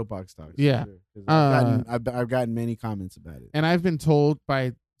to our soapbox talks. Yeah. Sure. I've gotten many comments about it. And I've been told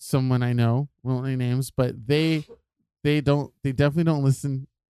by someone I know, won't name names, but they definitely don't listen,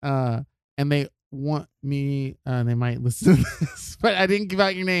 and they want me, they might listen to this, but I didn't give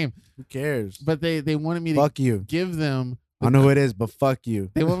out your name. Who cares? But they wanted me Fuck to you. give them. I know who it is, but fuck you.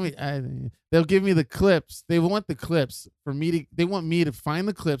 They want me. They'll give me the clips. They want the clips for me to. They want me to find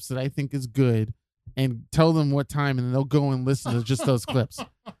the clips that I think is good, and tell them what time, and then they'll go and listen to just those clips.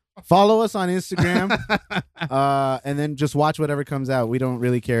 Follow us on Instagram, and then just watch whatever comes out. We don't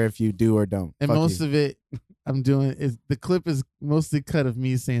really care if you do or don't. And Fuck most you. of it, I'm doing is the clip is mostly cut of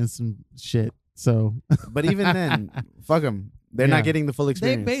me saying some shit. So, But even then, fuck them. They're Yeah. not getting the full They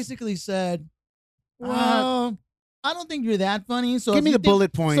experience. basically said, well, I don't think you're that funny. So Give if me you the think-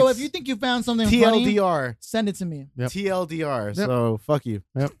 bullet points. So if you think you found something funny, TLDR. send it to me. Yep. TLDR. Yep. So fuck you.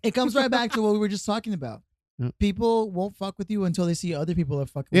 It comes right back to what we were just talking about. Yep. People won't fuck with you until they see other people are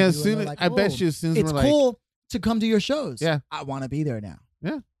fucking yeah, with as you. and soon they're as, like, I bet "Oh, you, as soon as it's we're cool to come to your shows. Yeah. I want to be there now.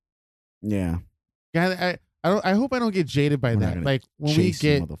 Yeah. yeah, I hope I don't get jaded by We're not that. gonna Like when we Chase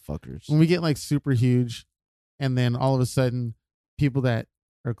you get motherfuckers. like super huge, and then all of a sudden, people that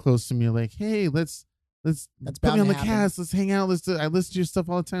are close to me are like, "Hey, let's That's put bound me on to the happen. cast. Let's hang out. I listen to your stuff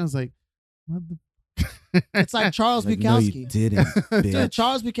all the time." It's like, what the? It's like Charles Like, no, you Bukowski. didn't, Dude, bitch.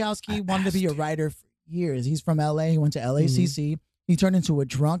 Charles Bukowski wanted to be a writer for years. He's from LA. He went to LACC. He turned into a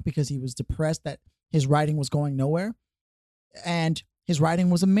drunk because he was depressed that his writing was going nowhere. And his writing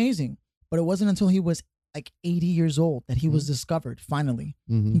was amazing. But it wasn't until he was like 80 years old that he was discovered, finally.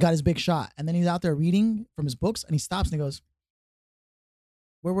 Mhm. He got his big shot. And then he's out there reading from his books and he stops and he goes,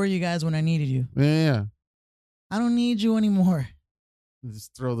 where were you guys when I needed you? Yeah, I don't need you anymore.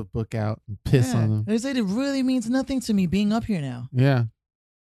 just throw the book out and piss on them. He said, it really means nothing to me being up here now. Yeah,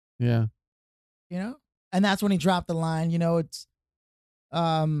 yeah. You know? And that's when he dropped the line, it's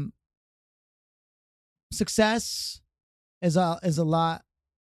success is a lot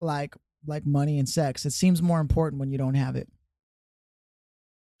like money and sex. It seems more important when you don't have it.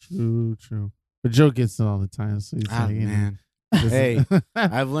 True. But Joe gets it all the time. So he's like, Man. this is- Hey,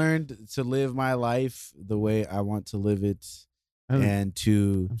 I've learned to live my life the way I want to live it and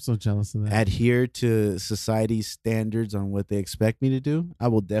to I'm so jealous of that. adhere to society's standards on what they expect me to do. I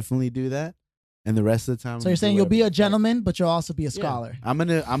will definitely do that. And the rest of the time, So you're saying you'll be a gentleman, but you'll also be a scholar. I'm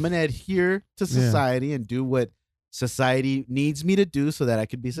gonna adhere to society and do what society needs me to do so that I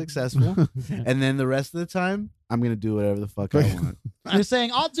could be successful. And then the rest of the time, I'm gonna do whatever the fuck I want. You're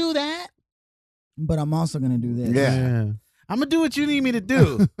saying I'll do that, but I'm also gonna do this. Yeah. I'm gonna do what you need me to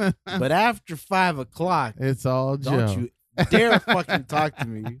do. But after 5 o'clock, It's all Joe. don't you dare fucking talk to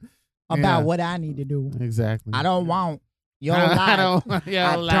me. About what I need to do. Exactly. I don't want your I life. don't want your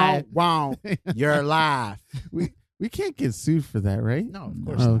I life. don't want your life. We can't get sued for that, right? No, of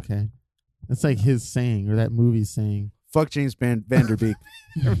course Oh, not. okay. That's like his saying or that movie saying. Fuck James Vanderbeek.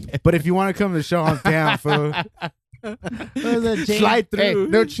 But if you want to come to the show, I'm down, fool. was it, Jade? Slide Hey, through.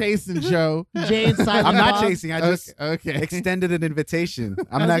 no chasing, Joe. Jade Silent I'm not Bob. chasing. I just Okay. extended an invitation.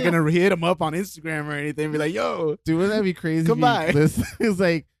 I'm not gonna hit him up on Instagram or anything. And be like, yo, Dude, wouldn't that be crazy? Come by. It's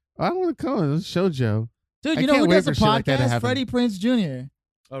like, I want to come. Let's show Joe. Dude, I you know can't who wait does a for shit like that to podcast? happen. Freddie Prinze Jr.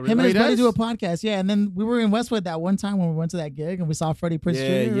 oh, Him and his He buddy does? do a podcast. Yeah, and then we were in Westwood that one time when we went to that gig and we saw Freddie Prinze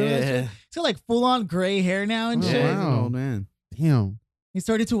Jr. yeah. He's got like full on gray hair now and Oh, shit. Yeah, he's an wow. old man. Damn. He's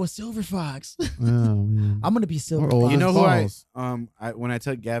turned into a silver fox. Oh man. I'm gonna be silver We're old. fox. You know who balls. when I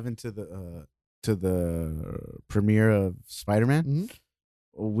took Gavin to the premiere of Spider-Man, Mhm.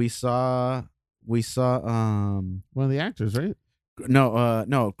 we saw One of the actors, right?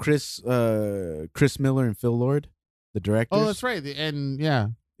 no Chris Miller and Phil Lord, the directors. Oh, that's right. And yeah,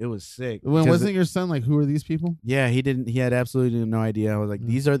 It was sick. when 'Cause wasn't your son like, who are these people? Yeah, he had absolutely no idea. I was like, Mm.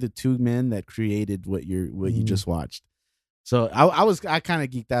 these are the two men that created what you Mm. just watched. So I kind of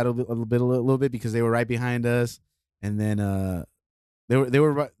geeked out a little bit because they were right behind us, and then we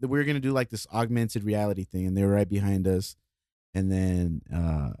were gonna do like this augmented reality thing, and they were right behind us, and then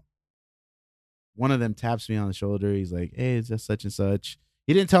one of them taps me on the shoulder. He's like, "Hey, it's just such and such."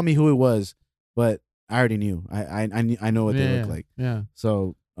 He didn't tell me who it was, but I already knew. I know what they look like. Yeah.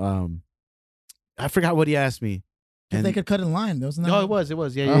 So I forgot what he asked me. If they could cut in line, wasn't that? No, it was.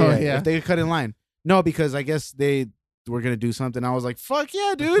 Yeah, Oh, yeah. yeah. If they could cut in line. No, because I guess they were gonna do something. I was like, "Fuck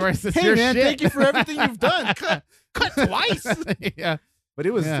yeah, dude! Of course, it's Hey your man, shit. thank you for everything you've done. Cut twice." Yeah. But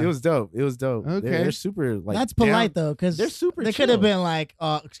it was Yeah. dope. It was dope. Okay. They're super like That's polite down. though, because They're super. they could have chill. been like,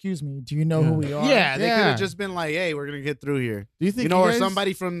 "Excuse me, do you know who we are?" Yeah, they could Yeah. have just been like, "Hey, we're gonna get through here." Do you think You know, or guys-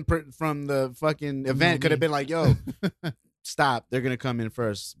 somebody from the fucking event could have been like, "Yo, stop! They're gonna come in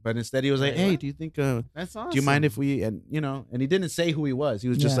first." But instead, he was like, Wait, "Hey, what? do you think? That's awesome. Do you mind if we?" And and he didn't say who he was. He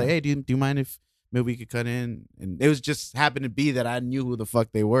was just Yeah. like, "Hey, do you mind if maybe we could cut in?" And it was just happened to be that I knew who the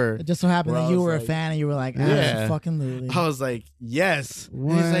fuck they were. It just so happened Where that I you was were a like- fan and you were like, Yeah. fucking Lily. I was like, "Yes."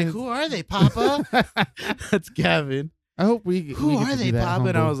 And he's like, What? "Who are they, Papa?" That's Gavin. I hope we. Who we get are to they, be that Papa?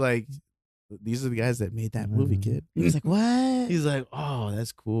 And I humble. was like, "These are the guys that made that movie, kid." He was like, "What?" He's like, "Oh,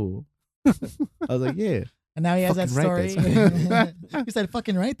 that's cool." I was like, "Yeah." And now he has that Fucking right, story. He said,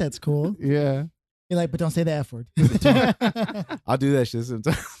 "Fucking right, that's cool." Yeah. You're like, but don't say the F word. I'll do that shit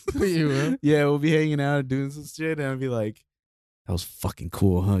sometimes. You will. Yeah, we'll be hanging out doing some shit, and I'll be like, "That was fucking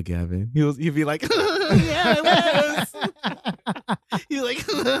cool, huh, Gavin?" He'd be like, "Yeah, it was." He's like,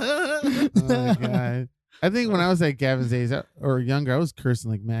 Oh my god. I think when I was at Gavin's age or younger, I was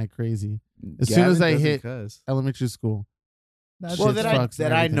cursing like mad crazy. As soon as I hit elementary school. That's well, just that fucks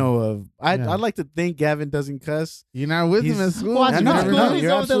and I everything. know of. Yeah. I'd like to think Gavin doesn't cuss. You're not with him He's- at school. Watch You him no, at never school. no, know. He's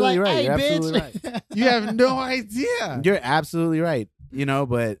you're over there like, absolutely right. "Hey, You're bitch." absolutely You have no idea. You're absolutely right.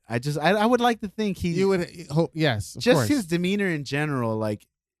 But I would like to think he's You would hope. Yes, of just course. his demeanor in general, like,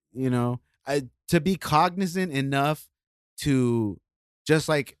 to be cognizant enough to just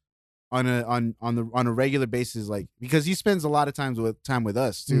like on a regular basis, like, because he spends a lot of time with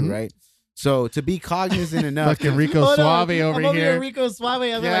us too, Mhm. right? So to be cognizant enough. Fucking Rico Hold on, Suave over I'm over here. Rico Suave.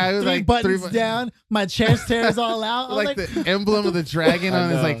 I'm Yeah, it like was three like buttons three down. My chest hair is all out. I'm Like the emblem of the dragon I on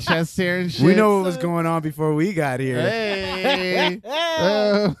his know. like chest hair and shit. We know what was going on before we got here. Hey.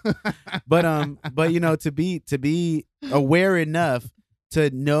 Oh. But to be aware enough to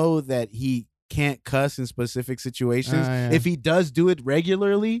know that he can't cuss in specific situations. Yeah. If he does do it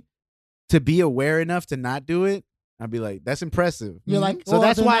regularly, to be aware enough to not do it, I'd be like, that's impressive. You're like, So well,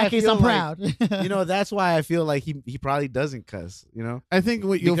 that's in why that I case, feel I'm like- proud. That's why I feel like he probably doesn't cuss, I think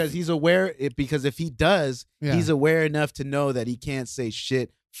what you'll because he's aware. Because if he does, Yeah. he's aware enough to know that he can't say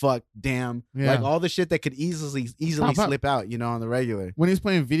shit, fuck, damn, Yeah. like all the shit that could easily Pop up. slip out, on the regular. when he's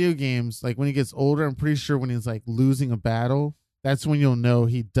playing video games, like when he gets older, I'm pretty sure when he's like losing a battle, that's when you'll know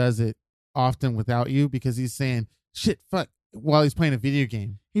he does it often without you because he's saying shit, fuck, while he's playing a video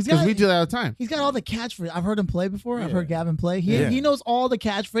game. He's Because got we do that all the time. He's got all the catchphrases. I've heard him play before. I've Yeah. heard Gavin play. Yeah. He knows all the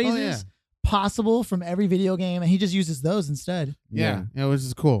catchphrases Oh, yeah. possible from every video game, and he just uses those instead. Yeah, which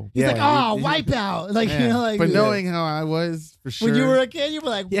is cool. He's like, Yeah, "Oh, Wipeout!" Like, Yeah. like but knowing how I was for sure. when you were a kid, you were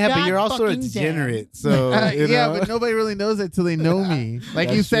like, Yeah, but "God you're also a fucking damn." degenerate. So yeah, but nobody really knows that till they know me. Like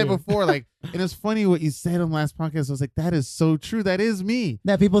you That's said true. before, like, and it's funny what you said on the last podcast. I was like, that is so true. That is me.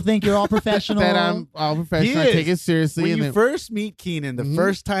 That people think you're all professional. That I'm all professional. I is. take it seriously. when and you then, first meet Keenan, the Mhm.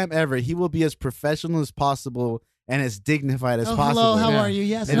 first time ever, he will be as professional as possible and as dignified as Oh, possible. hello, how Yeah. are you?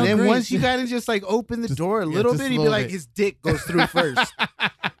 Yes, And no, then great. once you gotta just like open the Just- door a yeah, little just bit, a he'd be little like, bit. his dick goes through first.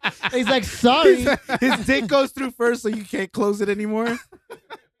 he's like, "Sorry." his dick goes through first, so you can't close it anymore.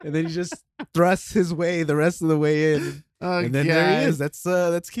 And then he just thrusts his way the rest of the way in, oh, and then there he God. is.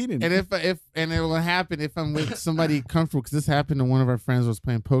 That's Keenan. And if and it will happen if I'm with somebody comfortable because this happened to one of our friends I was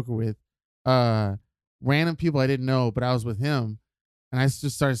playing poker with. random people I didn't know, but I was with him, and I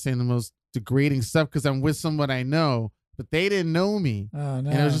just started saying the most degrading stuff because I'm with someone I know, but they didn't know me. Oh, no.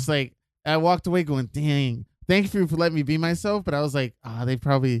 And it was just like, I walked away going, dang, thank you for letting me be myself. But I was like, they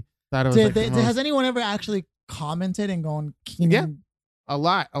probably thought it was Has anyone ever actually commented and gone, Keenan? Yeah. A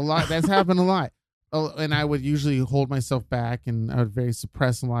lot. That's happened a lot. And I would usually hold myself back, and I would very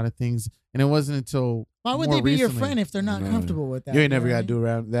suppress a lot of things. And it wasn't until Why would more they be your recently- friend if they're not comfortable with that? You ain't never know got to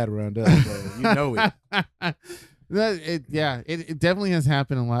what do around us, bro. You know it. It definitely has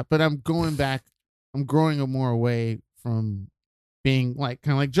happened a lot. But I'm going back. I'm growing more away from being like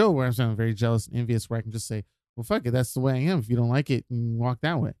kind of like Joe, where I'm sounding very jealous and envious, where I can just say, "Well, fuck it, that's the way I am. If you don't like it, you can walk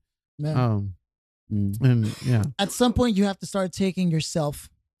that way." I mean? Yeah. And yeah, At some point, you have to start taking yourself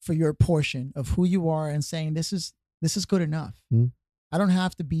for your portion of who you are and saying, "This is good enough. I don't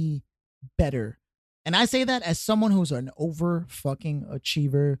have to be better." And I say that as someone who's an over fucking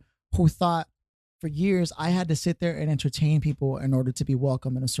achiever who thought for years I had to sit there and entertain people in order to be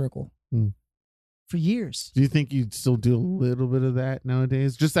welcome in a circle. For years. do you think you'd still do a little bit of that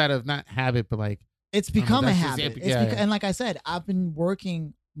nowadays, just out of not habit, but like It's become a that's just habit. epic. Yeah. And like I said, I've been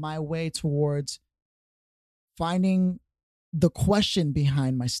working my way towards finding the question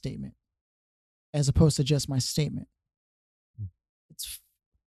behind my statement as opposed to just my statement.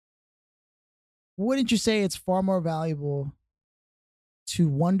 Wouldn't you say it's far more valuable to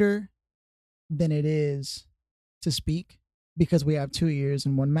wonder than it is to speak? Because we have 2 ears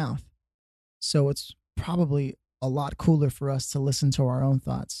and 1 mouth. So it's probably a lot cooler for us to listen to our own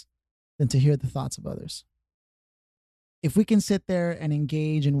thoughts than to hear the thoughts of others. If we can sit there and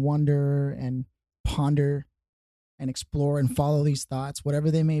engage and wonder and ponder and explore and follow these thoughts, whatever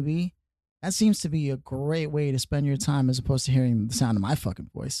they may be, that seems to be a great way to spend your time as opposed to hearing the sound of my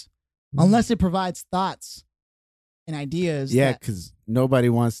fucking voice. Unless it provides thoughts and ideas. Yeah, that- because nobody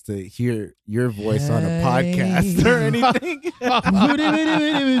wants to hear your voice on a Hey. podcast or anything.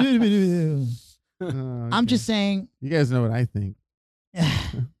 I'm just saying. you guys know what I think,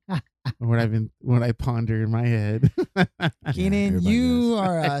 or what I ponder in my head. Keenan, everybody you knows.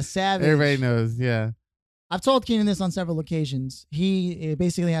 are a savage. Everybody knows, yeah. I've told Keenan this on several occasions. He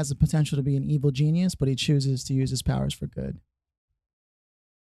basically has the potential to be an evil genius, but he chooses to use his powers for good.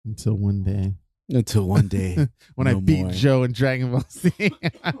 Until one day, Until one day. when I No beat more. Joe in Dragon Ball Z.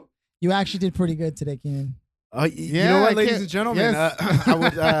 You actually did pretty good today, Keenan. You Yeah, know I what, ladies can't- and gentlemen? yes. I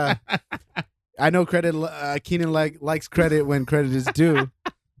would. I know credit. Keenan likes credit when credit is due.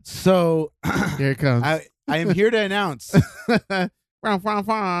 So Here it comes. I am here to announce that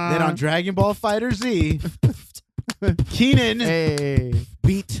on Dragon Ball Fighter Z, Keenan Hey,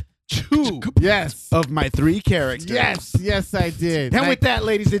 beat 2 yes, of my 3 characters. yes, I did. And with that,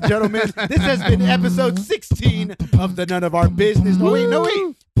 ladies and gentlemen, this has been episode 16 of the None of Our Business. No,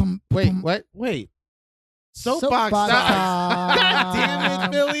 wait. Wait. Soapbox Soapbox Talk. Talk. God damn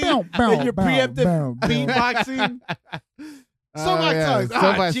it, Billy. Bow, bow, And your bow, preemptive bow, bow. beatboxing. Soapbox yeah, Talk.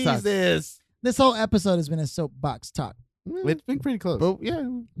 Soapbox Talk. Jesus. This whole episode has been a soapbox talk. It's been pretty close. But yeah,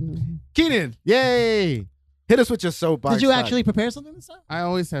 Keenan, yay! hit us with your soapbox. Did you talk. actually prepare something this time? I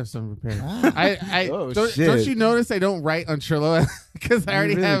always have some prepared. Ah. I Oh, don't shit. you notice I don't write on Trello because I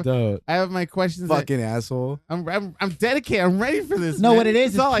already You really have don't. I have my questions. that- Fucking asshole. I'm dedicated. I'm ready for this. No, man. what it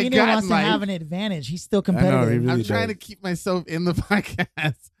is It's all I Keenan got wants in to life. have an advantage. He's still know, competitive. he really I'm trying does. to keep myself in the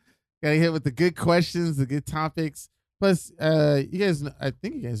podcast. Gotta hit with the good questions, the good topics. Plus, you guys, I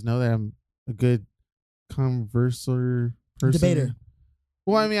think you guys know that I'm a good converser person. Debater.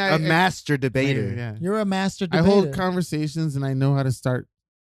 Well, I mean, A master debater. Yeah. You're a master I debater. hold conversations and I know how to start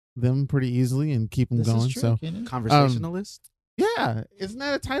them pretty easily and keep them This going. is true, So, Keenan. Conversationalist. yeah, isn't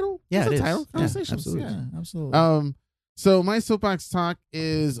that a title? Yeah, It's it a is. title. Yeah, Conversations. absolutely. Yeah. Yeah, absolutely. So my soapbox talk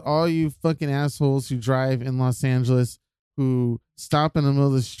is all you fucking assholes who drive in Los Angeles who stop in the middle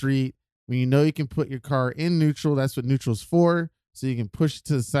of the street when you know you can put your car in neutral. That's what neutral's for. So you can push it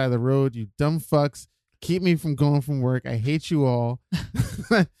to the side of the road. You dumb fucks. Keep me from going from work. I hate you all.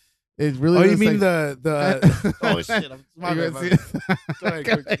 It really Oh, you looks mean like- the oh shit. My You bad, guys my see- bad. Go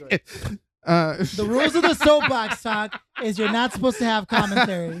ahead, go ahead. The rules of the soapbox talk is you're not supposed to have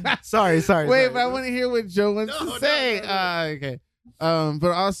commentary. Sorry. Wait, sorry. but I want to hear what Joe wants No, to say. no. Okay.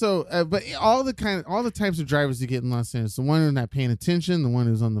 But also, but all the types of drivers you get in Los Angeles, the one who's not paying attention, the one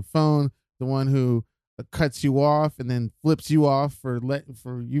who's on the phone, the one who cuts you off and then flips you off for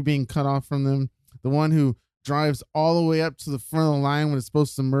you being cut off from them, the one who drives all the way up to the front of the line when it's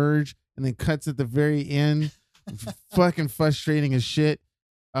supposed to merge and then cuts at the very end. Fucking frustrating as shit.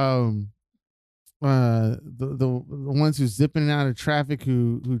 The ones who zipping out of traffic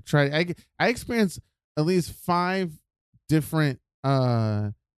who try. I experienced at least 5 different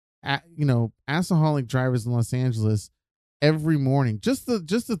alcoholic drivers in Los Angeles every morning. Just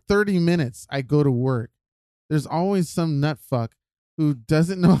the 30 minutes I go to work, there's always some nut fuck who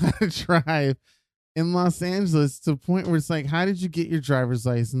doesn't know how to drive in Los Angeles to the point where it's like, how did you get your driver's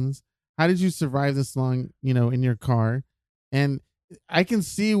license? How did you survive this long, in your car? And I can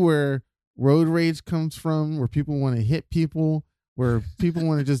see where road rage comes from, where people want to hit people, where people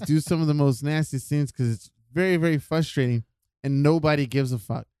want to just do some of the most nasty things because it's very, very frustrating and nobody gives a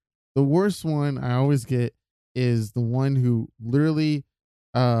fuck. The worst one I always get is the one who literally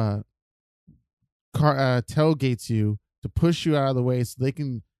tailgates you to push you out of the way so they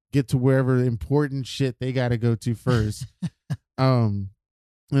can get to wherever important shit they got to go to first. And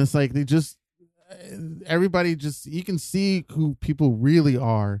it's like everybody you can see who people really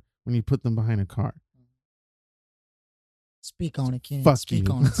are when you put them behind a car. Speak on it, Ken. Fuck Speak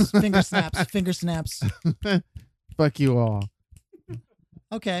you. on it. Finger snaps. Finger snaps. Fuck you all.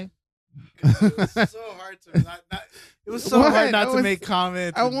 Okay. It was so hard to not it was so What? hard not I to was- make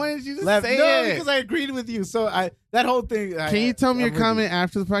comments. I and wanted you to laugh. say No, it. because I agreed with you. So that whole thing. Can you tell me your comment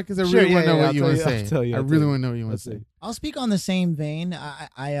after the podcast? I Sure, really want to know yeah, what I'll you tell want you- to I'll say. tell you, I I'll really tell want you. to know what you want Let's to say. see. I'll speak on the same vein.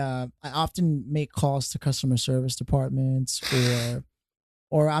 I often make calls to customer service departments,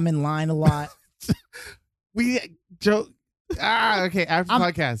 or I'm in line a lot. Joe. Okay. After the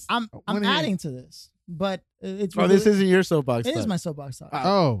podcast. I'm Wanna hear- adding to this, but it's Oh, this isn't your soapbox. it is talk. my soapbox talk.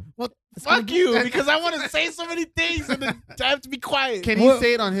 Oh, It's gonna Fuck be- you, because I want to say so many things and then I have to be quiet. can he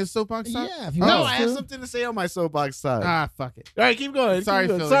say it on his soapbox? Talk? Yeah, if you Oh. No, want I have to. something to say on my soapbox side. Ah, fuck it. All right, keep going. Sorry,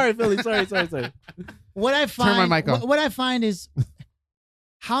 keep going. Philly. Sorry, Philly. Sorry. What I find, my mic off. what I find is,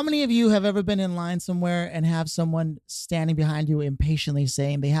 how many of you have ever been in line somewhere and have someone standing behind you impatiently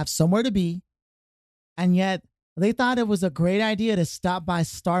saying they have somewhere to be, and yet they thought it was a great idea to stop by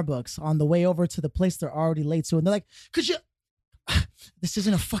Starbucks on the way over to the place they're already late to, and they're like, "Could you? This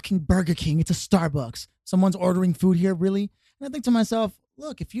isn't a fucking Burger King. It's a Starbucks. Someone's ordering food here, really?" And I think to myself,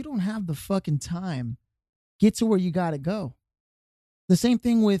 look, if you don't have the fucking time, get to where you gotta go. The same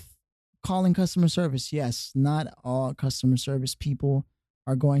thing with calling customer service. Yes, not all customer service people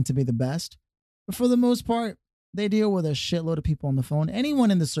are going to be the best, but for the most part, they deal with a shitload of people on the phone.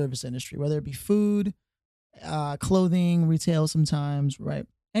 Anyone in the service industry, whether it be food, clothing, retail sometimes, right?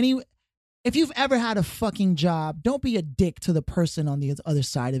 If you've ever had a fucking job, don't be a dick to the person on the other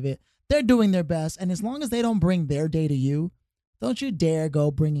side of it. They're doing their best, and as long as they don't bring their day to you, don't you dare go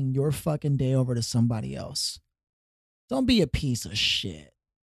bringing your fucking day over to somebody else. Don't be a piece of shit.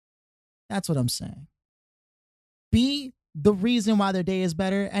 That's what I'm saying. Be the reason why their day is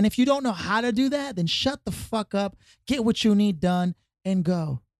better, and if you don't know how to do that, then shut the fuck up, get what you need done, and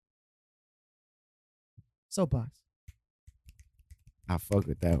go. Soapbox. I fuck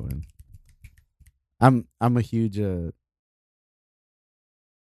with that one. I'm a huge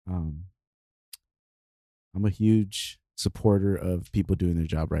I'm a huge supporter of people doing their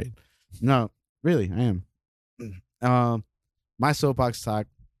job right. No, really, I am. My soapbox talk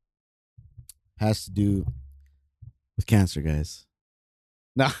has to do with cancer, guys.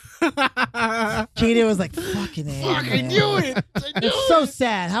 No. Katie was like, fucking A. Fuck, I man. knew it. It's so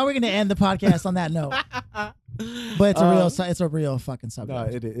sad. How are we going to end the podcast on that note? But it's a real fucking No,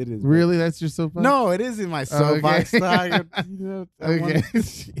 subject. it is. Really? That's your soapbox? No, it isn't my soapbox talk. Okay.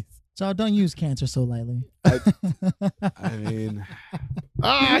 So don't use cancer so lightly. I mean,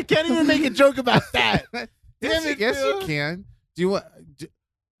 I can't even make a joke about that. Yes, Damn it, yes, you Phil. can. Do you want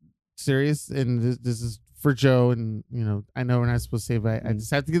serious? And this is for Joe, and I know we're not supposed to say, but I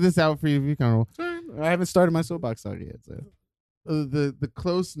just have to get this out for you to be comfortable. I haven't started my soapbox talk yet. So. The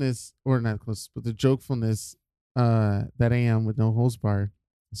closeness, or not close, but the jokefulness that I am with No Holds Barred.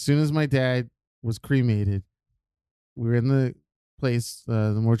 As soon as my dad was cremated, we were in the place,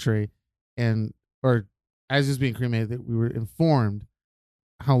 the mortuary, or as he was being cremated, that we were informed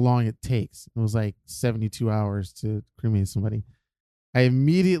how long it takes. It was like 72 hours to cremate somebody. I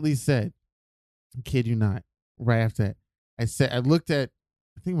immediately said, I kid you not, right after that, I looked at,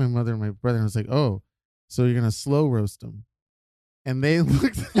 I think my mother and my brother, and I was like, oh, so you're going to slow roast them. And they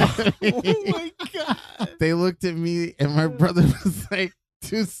looked at me. Oh my god! They looked at me, and my brother was like,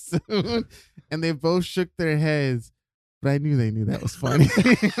 too soon. And they both shook their heads, but I knew they knew that was funny.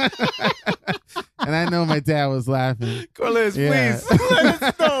 And I know my dad was laughing. Corliss, Yeah. please let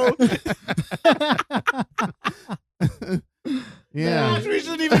us know. Yeah. Gosh, we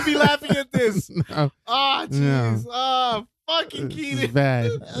shouldn't even be laughing at this. No, Oh, jeez. No. Oh, fucking it's Keenan. bad.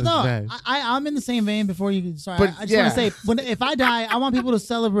 It's No, bad. I'm in the same vein before you. Sorry, But, I just yeah. want to say, if I die, I want people to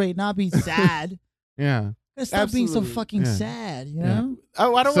celebrate, not be sad. Yeah. Let's stop being so Absolutely. fucking Yeah. sad, you Yeah. know?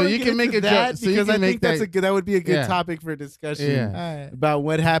 Oh, I don't So want to you get can make into a joke- that so you because can I make think that's that- that would be a good Yeah. topic for discussion Yeah. All right. about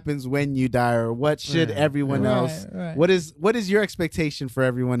what happens when you die or what should Right. everyone Right, else. right. What is your expectation for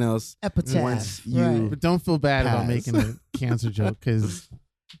everyone else? Epitaph. Once you- Right. But don't feel bad about Pass. making a cancer joke because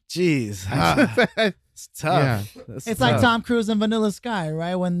Jeez, it's tough. Yeah. That's It's like tough. Tom Cruise in Vanilla Sky,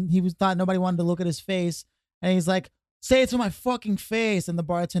 right? When he thought nobody wanted to look at his face, and he's like, "Say it to my fucking face," and the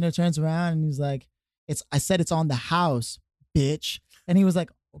bartender turns around and he's like, I said it's on the house, bitch," and he was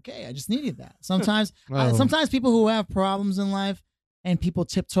like, "Okay, I just needed that." Sometimes, Oh. sometimes people who have problems in life and people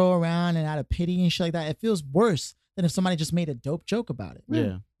tiptoe around and out of pity and shit like that, it feels worse than if somebody just made a dope joke about it.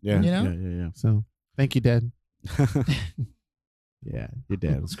 Yeah, yeah, You know? yeah. So thank you, Dad. Yeah, your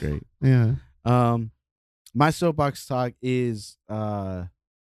dad was great. Yeah. My soapbox talk is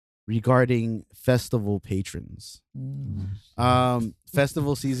regarding festival patrons.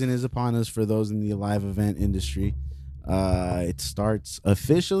 Festival season is upon us for those in the live event industry. It starts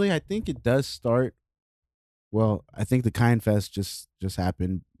officially. I think it does start. Well, I think the Kind Fest just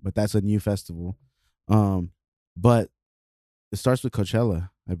happened, but that's a new festival. But it starts with Coachella,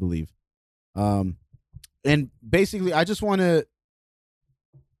 I believe. And basically, I just want to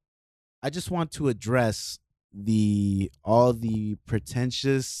address all the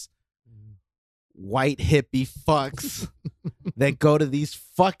pretentious white hippie fucks that go to these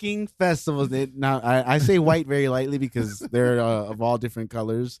fucking festivals. Now, I say white very lightly because they're of all different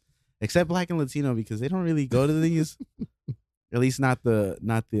colors, except Black and Latino, because they don't really go to these. At least not the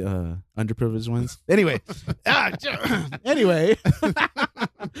underprivileged ones. Anyway, anyway,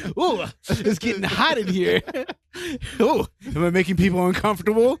 ooh, it's getting hot in here. Ooh, am I making people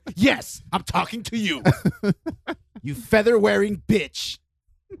uncomfortable? Yes, I'm talking to you. You feather wearing bitch,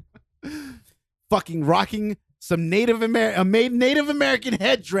 fucking rocking some Native American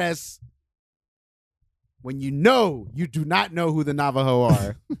headdress when you do not know who the Navajo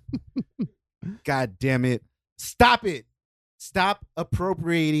are. God damn it! Stop it. Stop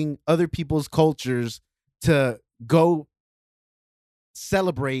appropriating other people's cultures to go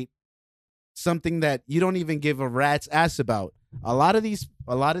celebrate something that you don't even give a rat's ass about. A lot of these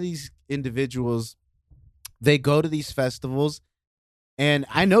individuals, they go to these festivals, and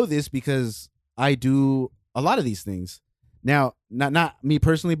I know this because I do a lot of these things. Now, not me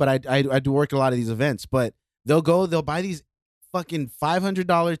personally, but I do work a lot of these events. But they'll buy these fucking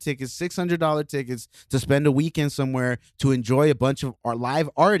 $500 tickets, $600 tickets to spend a weekend somewhere to enjoy a bunch of live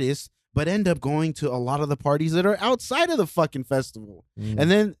artists, but end up going to a lot of the parties that are outside of the fucking festival. And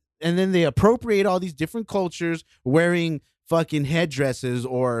then they appropriate all these different cultures wearing fucking headdresses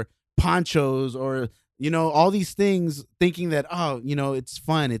or ponchos or, all these things, thinking that, it's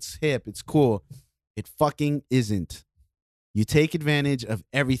fun, it's hip, it's cool. It fucking isn't. You take advantage of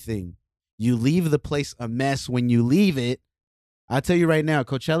everything. You leave the place a mess when you leave it. I'll tell you right now,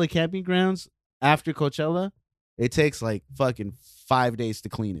 Coachella camping grounds, after Coachella, it takes like fucking 5 days to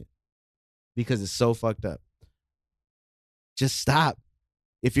clean it because it's so fucked up. Just stop.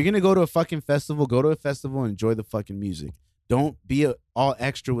 If you're going to go to a fucking festival, go to a festival and enjoy the fucking music. Don't be all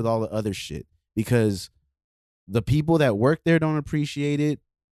extra with all the other shit because the people that work there don't appreciate it,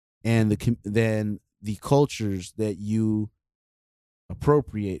 and then the cultures that you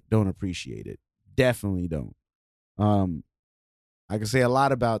appropriate don't appreciate it. Definitely don't. I can say a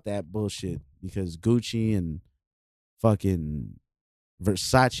lot about that bullshit because Gucci and fucking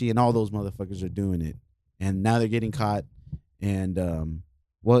Versace and all those motherfuckers are doing it. And now they're getting caught. And,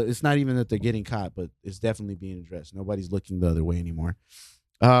 well, it's not even that they're getting caught, but it's definitely being addressed. Nobody's looking the other way anymore.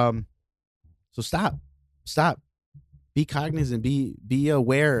 So stop. Be cognizant. Be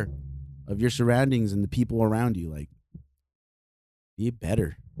aware of your surroundings and the people around you. Like, be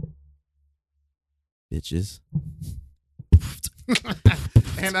better, bitches.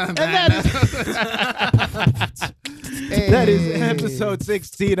 And that is episode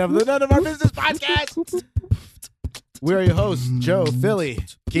 16 of the None of Our Business podcast. We're your hosts, Joe, Philly,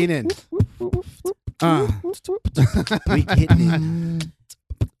 Keenan. We getting it.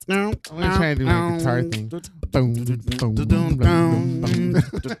 I'm gonna try to do my guitar thing. Boom, boom,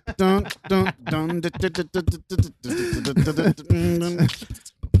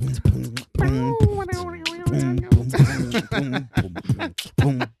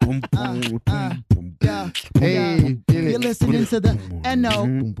 Hey, You're listening to the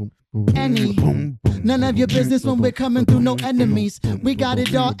N-O-N-E. None of your business when we're coming through, no enemies. We got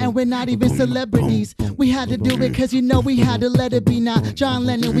it all and we're not even celebrities. We had to do it cause we had to let it be. Now John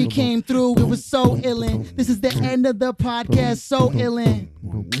Lennon, we came through, it was so illin'. This is the end of the podcast, so illin'.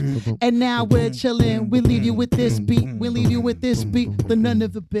 And now we're chillin'. We leave you with this beat. The None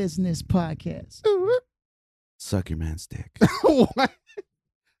of the Business podcast. Suck your man's dick. What?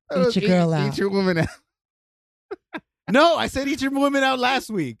 Eat your girl out. Eat your woman out. No, I said eat your woman out last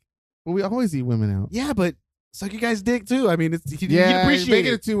week. Well, we always eat women out. Yeah, but suck your guy's dick too. I mean, he'd Yeah, appreciate make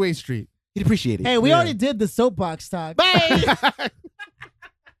it a it. two-way street. He'd appreciate it. Hey, we Yeah. already did the soapbox talk. Bye.